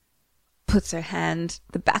she puts her hand,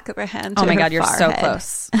 the back of her hand. Oh to my her God, you're so forehead.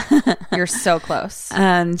 close. You're so close.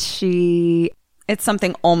 And It's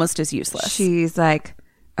something almost as useless. she's like,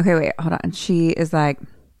 okay, wait, hold on. She's like,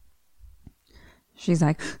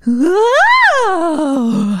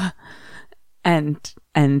 whoa!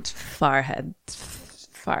 And forehead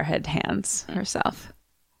hands herself.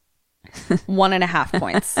 1.5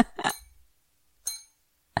 points.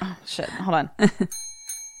 Oh, shit. Hold on.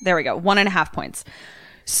 There we go. 1.5 points.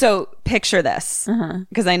 So picture this,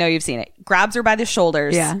 because I know you've seen it. Grabs her by the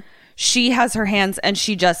shoulders. Yeah. She has her hands and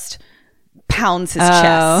she just pounds his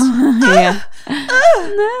chest. Yeah.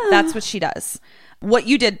 That's what she does. What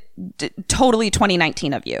you did, totally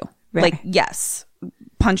 2019 of you. Right. Like, yes,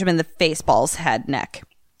 punch him in the face, balls, head, neck.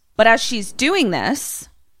 But as she's doing this,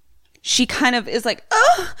 she kind of is like,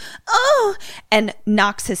 oh, and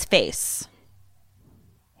knocks his face.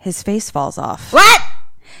 His face falls off. What?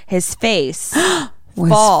 His face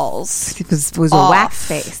falls. It was a off. wax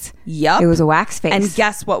face. Yup. It was a wax face. And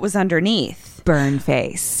guess what was underneath? burn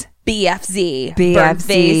face. BFZ. Burn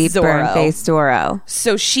face Zorro. burn face Zorro.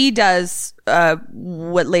 So she does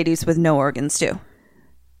what ladies with no organs do.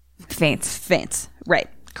 Faints. Right.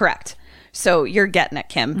 Correct. So you're getting it,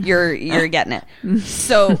 Kim. You're getting it.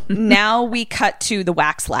 So now we cut to the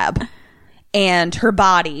wax lab, and her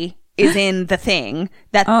body is in the thing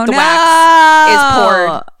that the wax is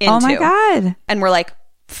poured into. Oh my God. And we're like,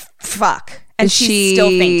 fuck. And Is she's still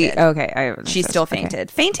fainted. Okay. She still fainted.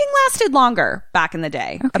 Okay. Fainting lasted longer back in the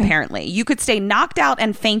day, apparently. You could stay knocked out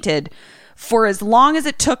and fainted for as long as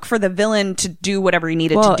it took for the villain to do whatever he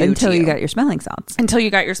needed to do until to you. you got your smelling salts. Until you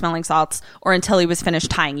got your smelling salts, or until he was finished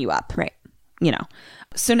tying you up. Right. You know.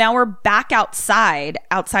 So now we're back outside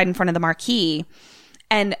in front of the marquee,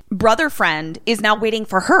 and brother friend is now waiting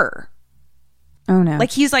for her. Oh no.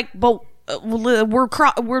 Like he's like, well,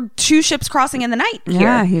 we're two ships crossing in the night here.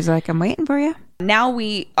 Yeah, he's like, I'm waiting for you. Now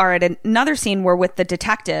we are at another scene. We're with the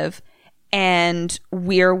detective, and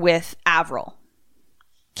we're with Avril.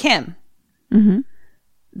 Kim. Mm-hmm.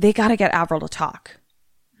 They got to get Avril to talk.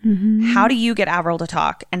 Mm-hmm. How do you get Avril to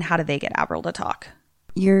talk, and how do they get Avril to talk?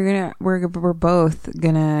 We're both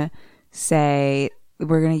gonna say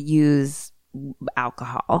we're gonna use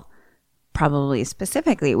alcohol, probably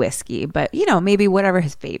specifically whiskey, but maybe whatever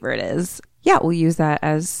his favorite is. Yeah, we'll use that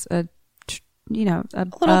as a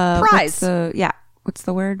little prize. What's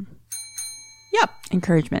the word? Yep.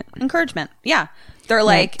 Encouragement. Yeah. They're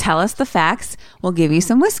like, tell us the facts. We'll give you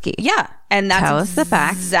some whiskey. Yeah. And that's tell us the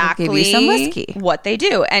facts. Exactly we'll give you some whiskey. What they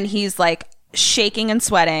do. And he's like shaking and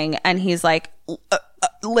sweating. And he's like,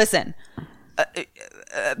 listen,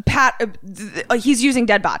 Pat, he's using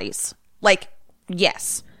dead bodies. Like,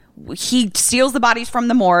 yes. He steals the bodies from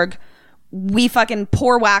the morgue. We fucking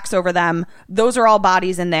pour wax over them. Those are all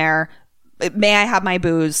bodies in there. May I have my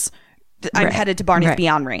booze? I'm headed to Barney's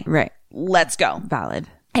Beyondery. Right. Let's go. Valid.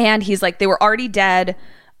 And he's like, they were already dead.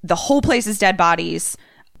 The whole place is dead bodies.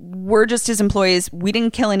 We're just his employees. We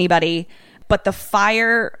didn't kill anybody. But the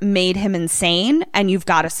fire made him insane, and you've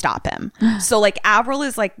got to stop him. So like Avril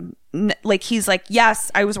is like he's like,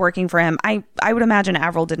 yes, I was working for him. I would imagine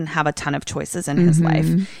Avril didn't have a ton of choices in his life.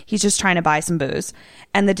 He's just trying to buy some booze.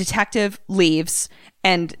 And the detective leaves,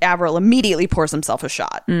 and Avril immediately pours himself a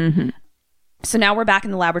shot. Mm-hmm. So now we're back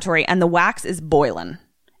in the laboratory, and the wax is boiling.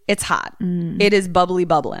 It's hot. It is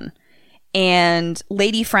bubbling. And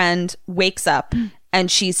lady friend wakes up,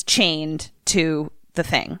 and she's chained to the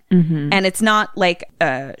thing. And it's not like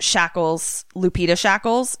shackles, Lupita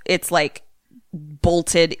shackles. It's like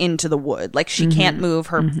bolted into the wood. Like she can't move.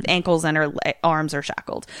 Her ankles and her arms are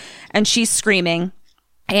shackled. And she's screaming.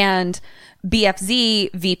 And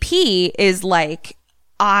BFZ VP is like,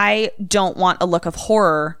 I don't want a look of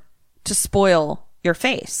horror to spoil your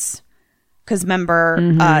face. Because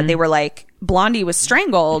remember, they were like, Blondie was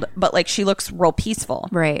strangled, but like she looks real peaceful.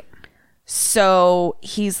 Right. So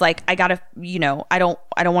he's like, I gotta, I don't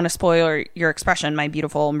want to spoil your expression, my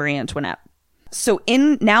beautiful Marie Antoinette. So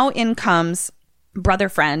in comes brother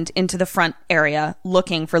friend into the front area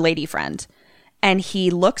looking for lady friend. And he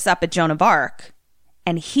looks up at Joan of Arc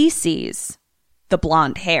and he sees the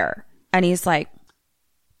blonde hair. And he's like,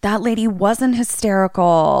 that lady wasn't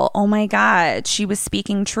hysterical. Oh my God. She was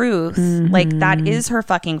speaking truth. Like that is her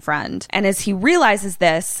fucking friend. And as he realizes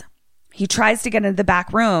this, he tries to get into the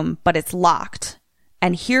back room, but it's locked.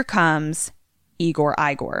 And here comes Igor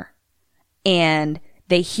Igor. And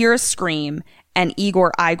they hear a scream, and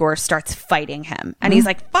Igor Igor starts fighting him. And he's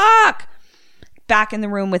like, fuck! Back in the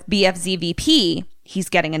room with BFZ VP, he's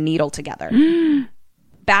getting a needle together.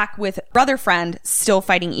 Back with brother friend, still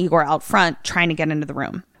fighting Igor out front, trying to get into the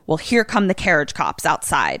room. Well, here come the carriage cops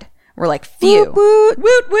outside. We're like, phew. Woot, woot.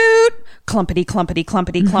 Woot, woot. Clumpity, clumpity,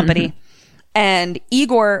 clumpity, clumpity. And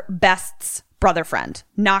Igor bests brother friend,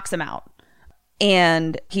 knocks him out.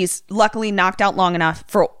 And he's luckily knocked out long enough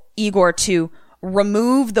for Igor to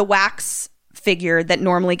remove the wax figure that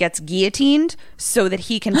normally gets guillotined so that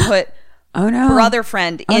he can put brother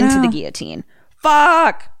friend into the guillotine.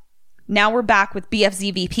 Fuck. Now we're back with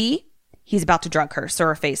BFZVP. He's about to drug her, so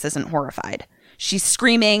her face isn't horrified. She's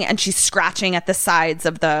screaming and she's scratching at the sides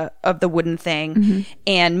of the wooden thing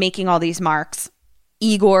and making all these marks.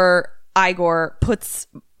 Igor puts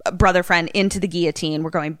brother friend into the guillotine. We're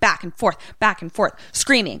going back and forth,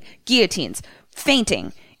 screaming, guillotines,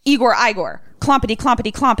 fainting. Igor, clompity,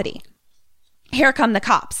 clompity, clompity. Here come the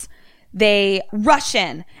cops. They rush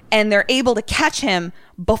in and they're able to catch him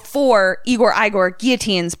before Igor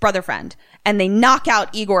guillotines brother friend. And they knock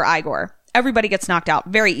out Igor. Everybody gets knocked out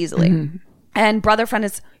very easily. And brother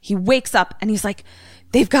friend he wakes up and he's like,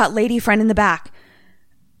 they've got lady friend in the back.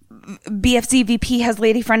 BFZVP has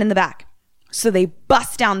lady friend in the back. So they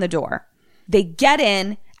bust down the door. They get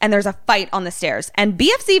in and there's a fight on the stairs. And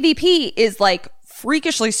BFZVP is like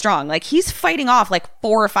freakishly strong. Like he's fighting off like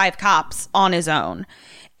 4 or 5 cops on his own.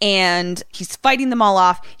 And he's fighting them all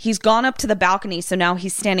off. He's gone up to the balcony. So now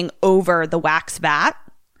he's standing over the wax vat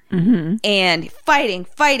and fighting.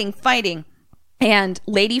 And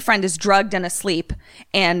lady friend is drugged and asleep.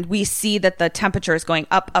 And we see that the temperature is going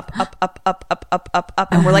up. And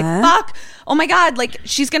we're like, fuck. Oh my God. Like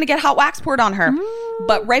she's going to get hot wax poured on her.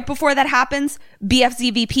 But right before that happens,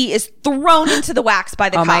 BFZVP is thrown into the wax by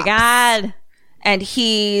the cops. Oh my God. And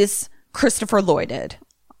he's Christopher Lloyded.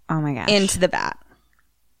 Oh my gosh. Into the vat.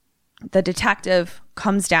 The detective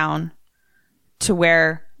comes down to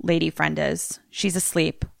where lady friend is. She's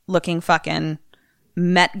asleep, looking fucking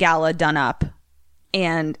Met Gala done up.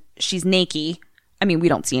 And she's naked. I mean, we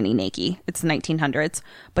don't see any naked. It's the 1900s.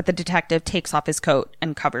 But the detective takes off his coat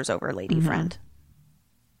and covers over lady friend.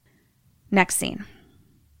 Next scene.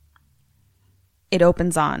 It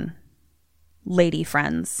opens on lady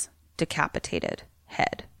friend's decapitated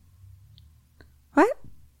head. What?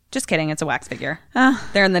 Just kidding. It's a wax figure.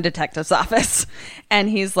 They're in the detective's office. And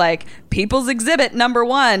he's like, People's Exhibit number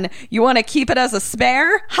 1. You want to keep it as a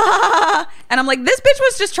spare? Ha ha ha. And I'm like, this bitch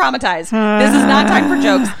was just traumatized. This is not time for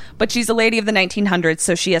jokes. But she's a lady of the 1900s,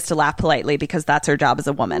 so she has to laugh politely because that's her job as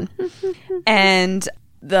a woman. And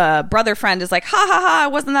the brother friend is like, ha ha ha.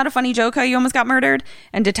 Wasn't that a funny joke how you almost got murdered?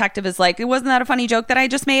 And detective is like, wasn't that a funny joke that I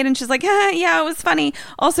just made? And she's like, yeah, it was funny.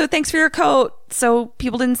 Also, thanks for your coat. So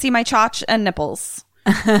people didn't see my chotch and nipples.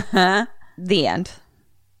 The end.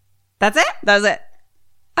 That's it? That was it.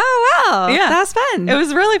 Oh, wow. Yeah. That was fun. It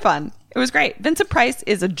was really fun. It was great. Vincent Price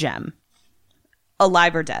is a gem.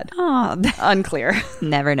 Alive or dead? Oh, unclear.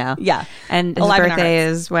 Never know. Yeah. And his birthday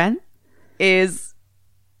is when? You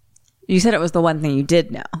said it was the one thing you did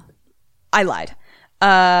know. I lied.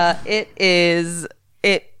 It is.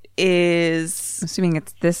 Assuming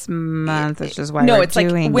it's this month, which is why it's like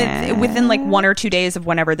within like 1 or 2 days of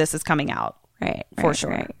whenever this is coming out. Right. For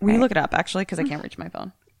sure. Right. Will you look it up, actually? Because I can't reach my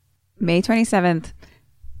phone. May 27th,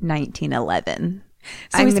 1911.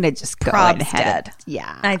 So I'm going to just go ahead.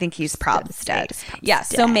 Yeah. I think he's probs dead. Yeah.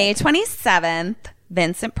 So May 27th,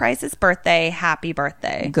 Vincent Price's birthday. Happy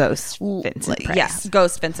birthday. Ghost Vincent Price. Yes.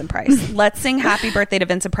 Ghost Vincent Price. Let's sing happy birthday to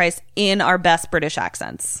Vincent Price in our best British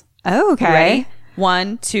accents. Oh, okay. Ready?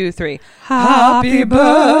 1, 2, 3. Happy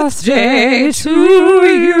birthday to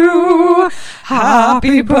you.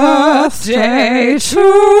 Happy birthday to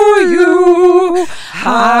you.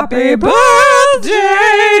 Happy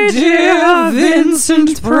birthday, dear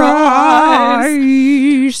Vincent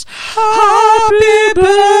Price. Happy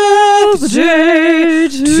birthday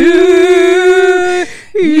to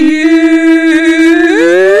you.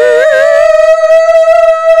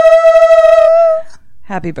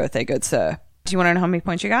 Happy birthday, good sir. Do you want to know how many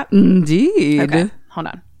points you got? Indeed. Okay, hold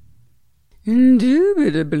on.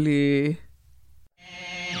 Indubitably.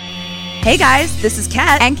 Hey guys, this is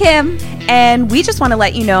Kat and Kim, and we just want to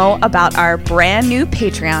let you know about our brand new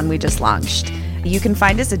Patreon we just launched. You can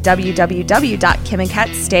find us at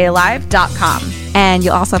www.kimandkatstayalive.com. And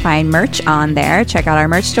you'll also find merch on there. Check out our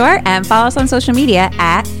merch store and follow us on social media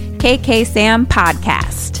at KKSam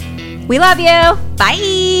Podcast. We love you.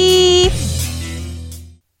 Bye.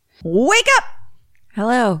 Wake up!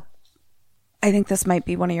 Hello. I think this might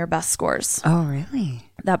be one of your best scores. Oh, really?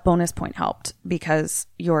 That bonus point helped because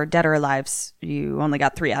your Dead or Alives, you only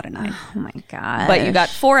got 3 out of 9. Oh, my God. But you got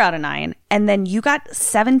 4 out of 9. And then you got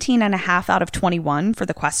 17.5 out of 21 for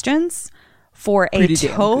the questions for a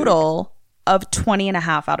total of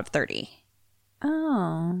 20.5 out of 30.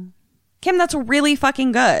 Oh. Kim, that's really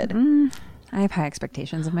fucking good. I have high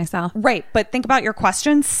expectations of myself. Right. But think about your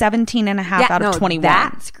question, 17 and a half out of 21.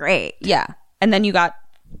 That's great. Yeah. And then you got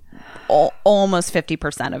almost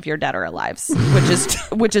 50% of your dead or alives,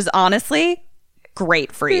 which is honestly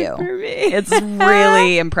great for you. For me. It's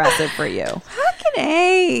really impressive for you. Fucking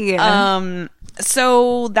A.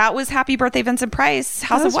 So that was Happy Birthday, Vincent Price.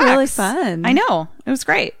 House of Wax. Really fun. I know. It was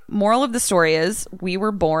great. Moral of the story is we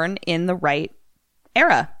were born in the right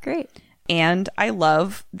era. Great. And I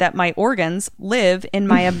love that my organs live in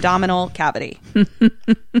my abdominal cavity. Yeah,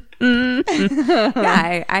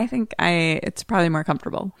 I think it's probably more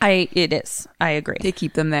comfortable. It is. I agree. To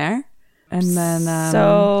keep them there. And then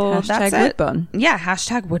so hashtag that's it. Woodbone. Yeah,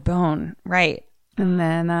 hashtag Woodbone. Right. And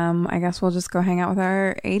then I guess we'll just go hang out with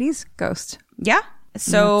our 80s ghost. Yeah.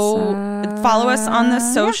 So follow us on the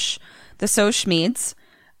the Soch Meads.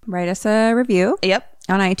 Write us a review. Yep.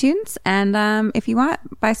 On iTunes. And if you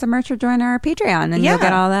want, buy some merch or join our Patreon and you'll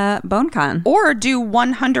get all that BoneCon. Or do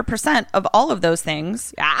 100% of all of those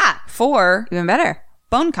things for even better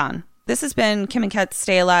BoneCon. This has been Kim and Ket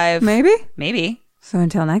Stay Alive. Maybe. So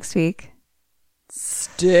until next week.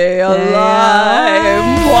 Stay alive.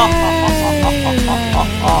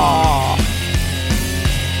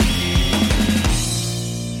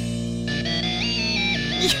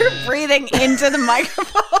 You're breathing into the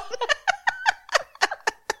microphone.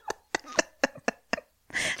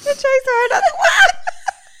 I try so hard on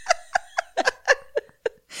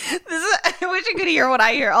the I wish you could hear what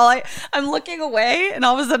I hear. I'm looking away, and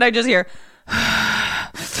all of a sudden I just hear.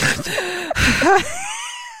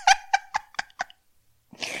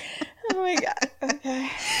 Oh my god. Okay.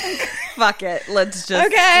 Fuck it. Let's just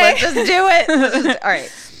do it. All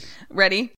right. Ready?